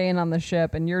like staying on the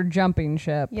ship and you're jumping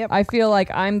ship, I feel like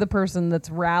I'm the person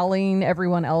that's rallying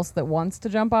everyone else that wants to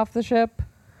jump off the ship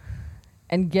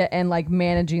and like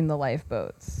managing the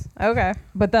lifeboats. Okay.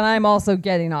 But then I'm also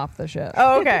getting off the ship.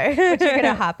 Oh, okay. But you're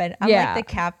gonna hop in. I'm like the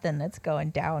captain that's going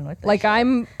down with the like ship.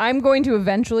 I'm going to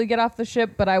eventually get off the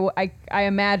ship, but I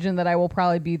imagine that I will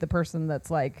probably be the person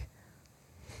that's like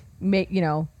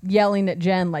yelling at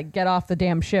Jen like, get off the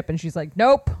damn ship, and she's like,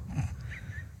 nope.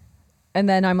 And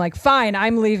then I'm like, fine,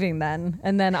 I'm leaving then.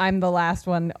 And then I'm the last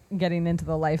one getting into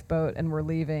the lifeboat and we're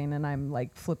leaving, and I'm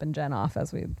like flipping Jen off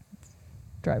as we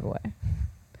drive away.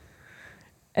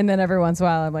 And then every once in a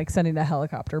while I'm like sending a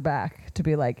helicopter back to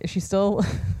be like, is she still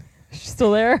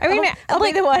there? I mean, I'll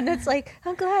be the one that's like,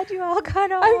 I'm glad you all got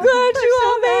off. I'm glad you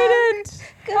all made it.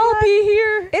 I'll be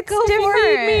here. It's Go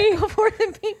different. Go forth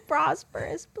and be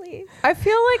prosperous, please. I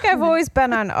feel like I've always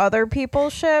been on other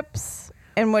people's ships,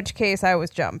 in which case I was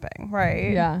jumping,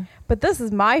 right? Yeah. But this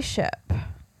is my ship.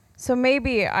 So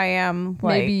maybe I am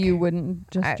like... Maybe you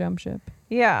wouldn't just jump ship.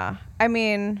 Yeah. I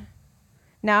mean...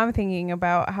 Now I'm thinking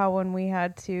about how when we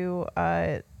had to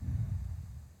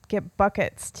get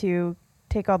buckets to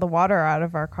take all the water out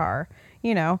of our car,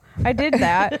 you know, I did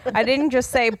that. I didn't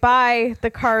just say, bye, the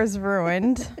car's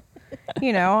ruined.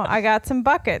 You know, I got some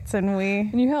buckets and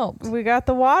you helped. We got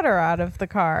the water out of the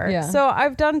car. Yeah. So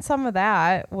I've done some of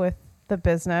that with the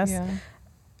business. Yeah.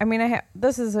 I mean,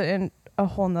 this is a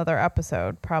whole nother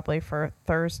episode probably for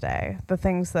Thursday, the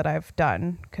things that I've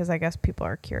done, because I guess people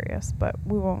are curious, but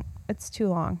we won't. It's too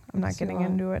long. I'm not getting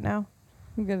into it now.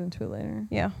 We'll get into it later.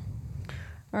 Yeah.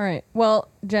 All right. Well,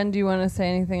 Jen, do you want to say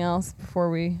anything else before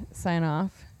we sign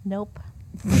off? Nope.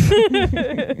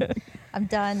 I'm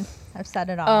done. I've said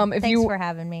it all. Thanks for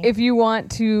having me. If you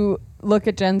want to look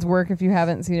at Jen's work, if you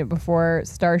haven't seen it before,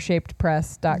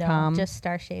 starshapedpress.com. No, just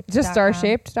starshaped. Just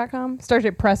starshaped.com?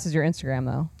 Starshaped Press is your Instagram,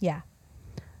 though. Yeah.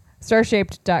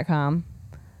 Starshaped.com.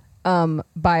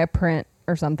 Buy a print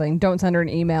or something. Don't send her an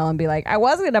email and be like, I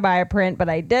was going to buy a print, but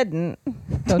I didn't.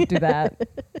 Don't do that.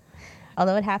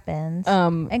 Although it happens.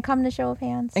 And come to Show of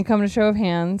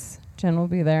Hands. Jen will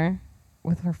be there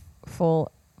with her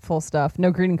full stuff.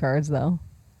 No greeting cards, though.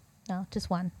 No, just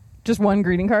one. Just one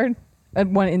greeting card?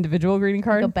 One individual greeting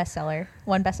card? Go bestseller.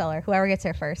 One bestseller. Whoever gets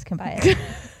there first can buy it.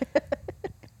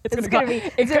 It's going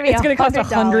to cost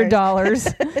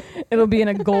 $100. It'll be in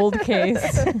a gold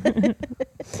case.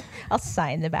 I'll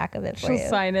sign the back of it for you. She'll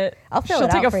sign it. I'll fill She'll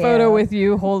it out take a for photo you. with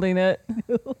you holding it.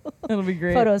 It'll be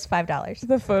great. Photo is $5.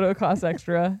 The photo costs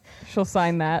extra. She'll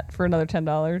sign that for another $10.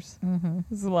 Mm-hmm.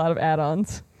 This is a lot of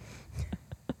add-ons.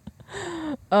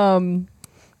 And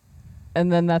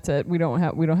then that's it. We don't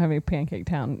have any Pancake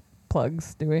Town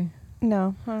plugs, do we?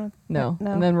 No. No. No.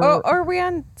 And then are we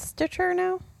on Stitcher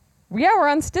now? Yeah, we're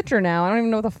on Stitcher now. I don't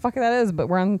even know what the fuck that is, but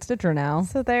we're on Stitcher now.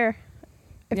 So there.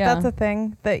 If Yeah. that's a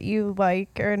thing that you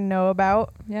like or know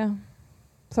about. Yeah.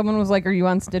 Someone was like, are you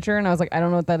on Stitcher? And I was like, I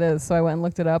don't know what that is. So I went and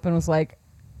looked it up and was like,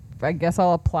 I guess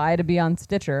I'll apply to be on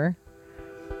Stitcher.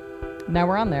 Now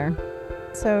we're on there.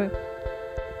 So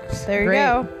there Great. you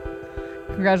go.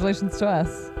 Congratulations to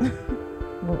us.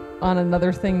 We're on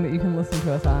another thing that you can listen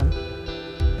to us on.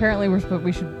 Apparently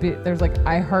we should be, there's like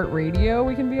iHeartRadio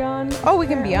we can be on. Oh, we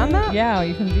can be on that? Yeah,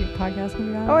 you can be, podcast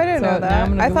can be on. Oh, I didn't know now I'm that.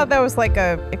 gonna I go thought that was like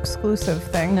a exclusive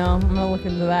thing. No, I'm going to look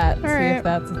into that and All see right. if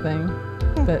that's a thing.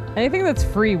 it. Anything that's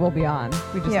free will be on.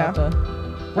 We just have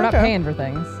to. We're not paying for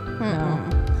things.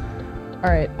 No.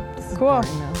 All right. This is cool.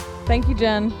 boring now. Thank you,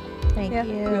 Jen. Thank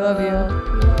you. We love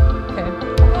you.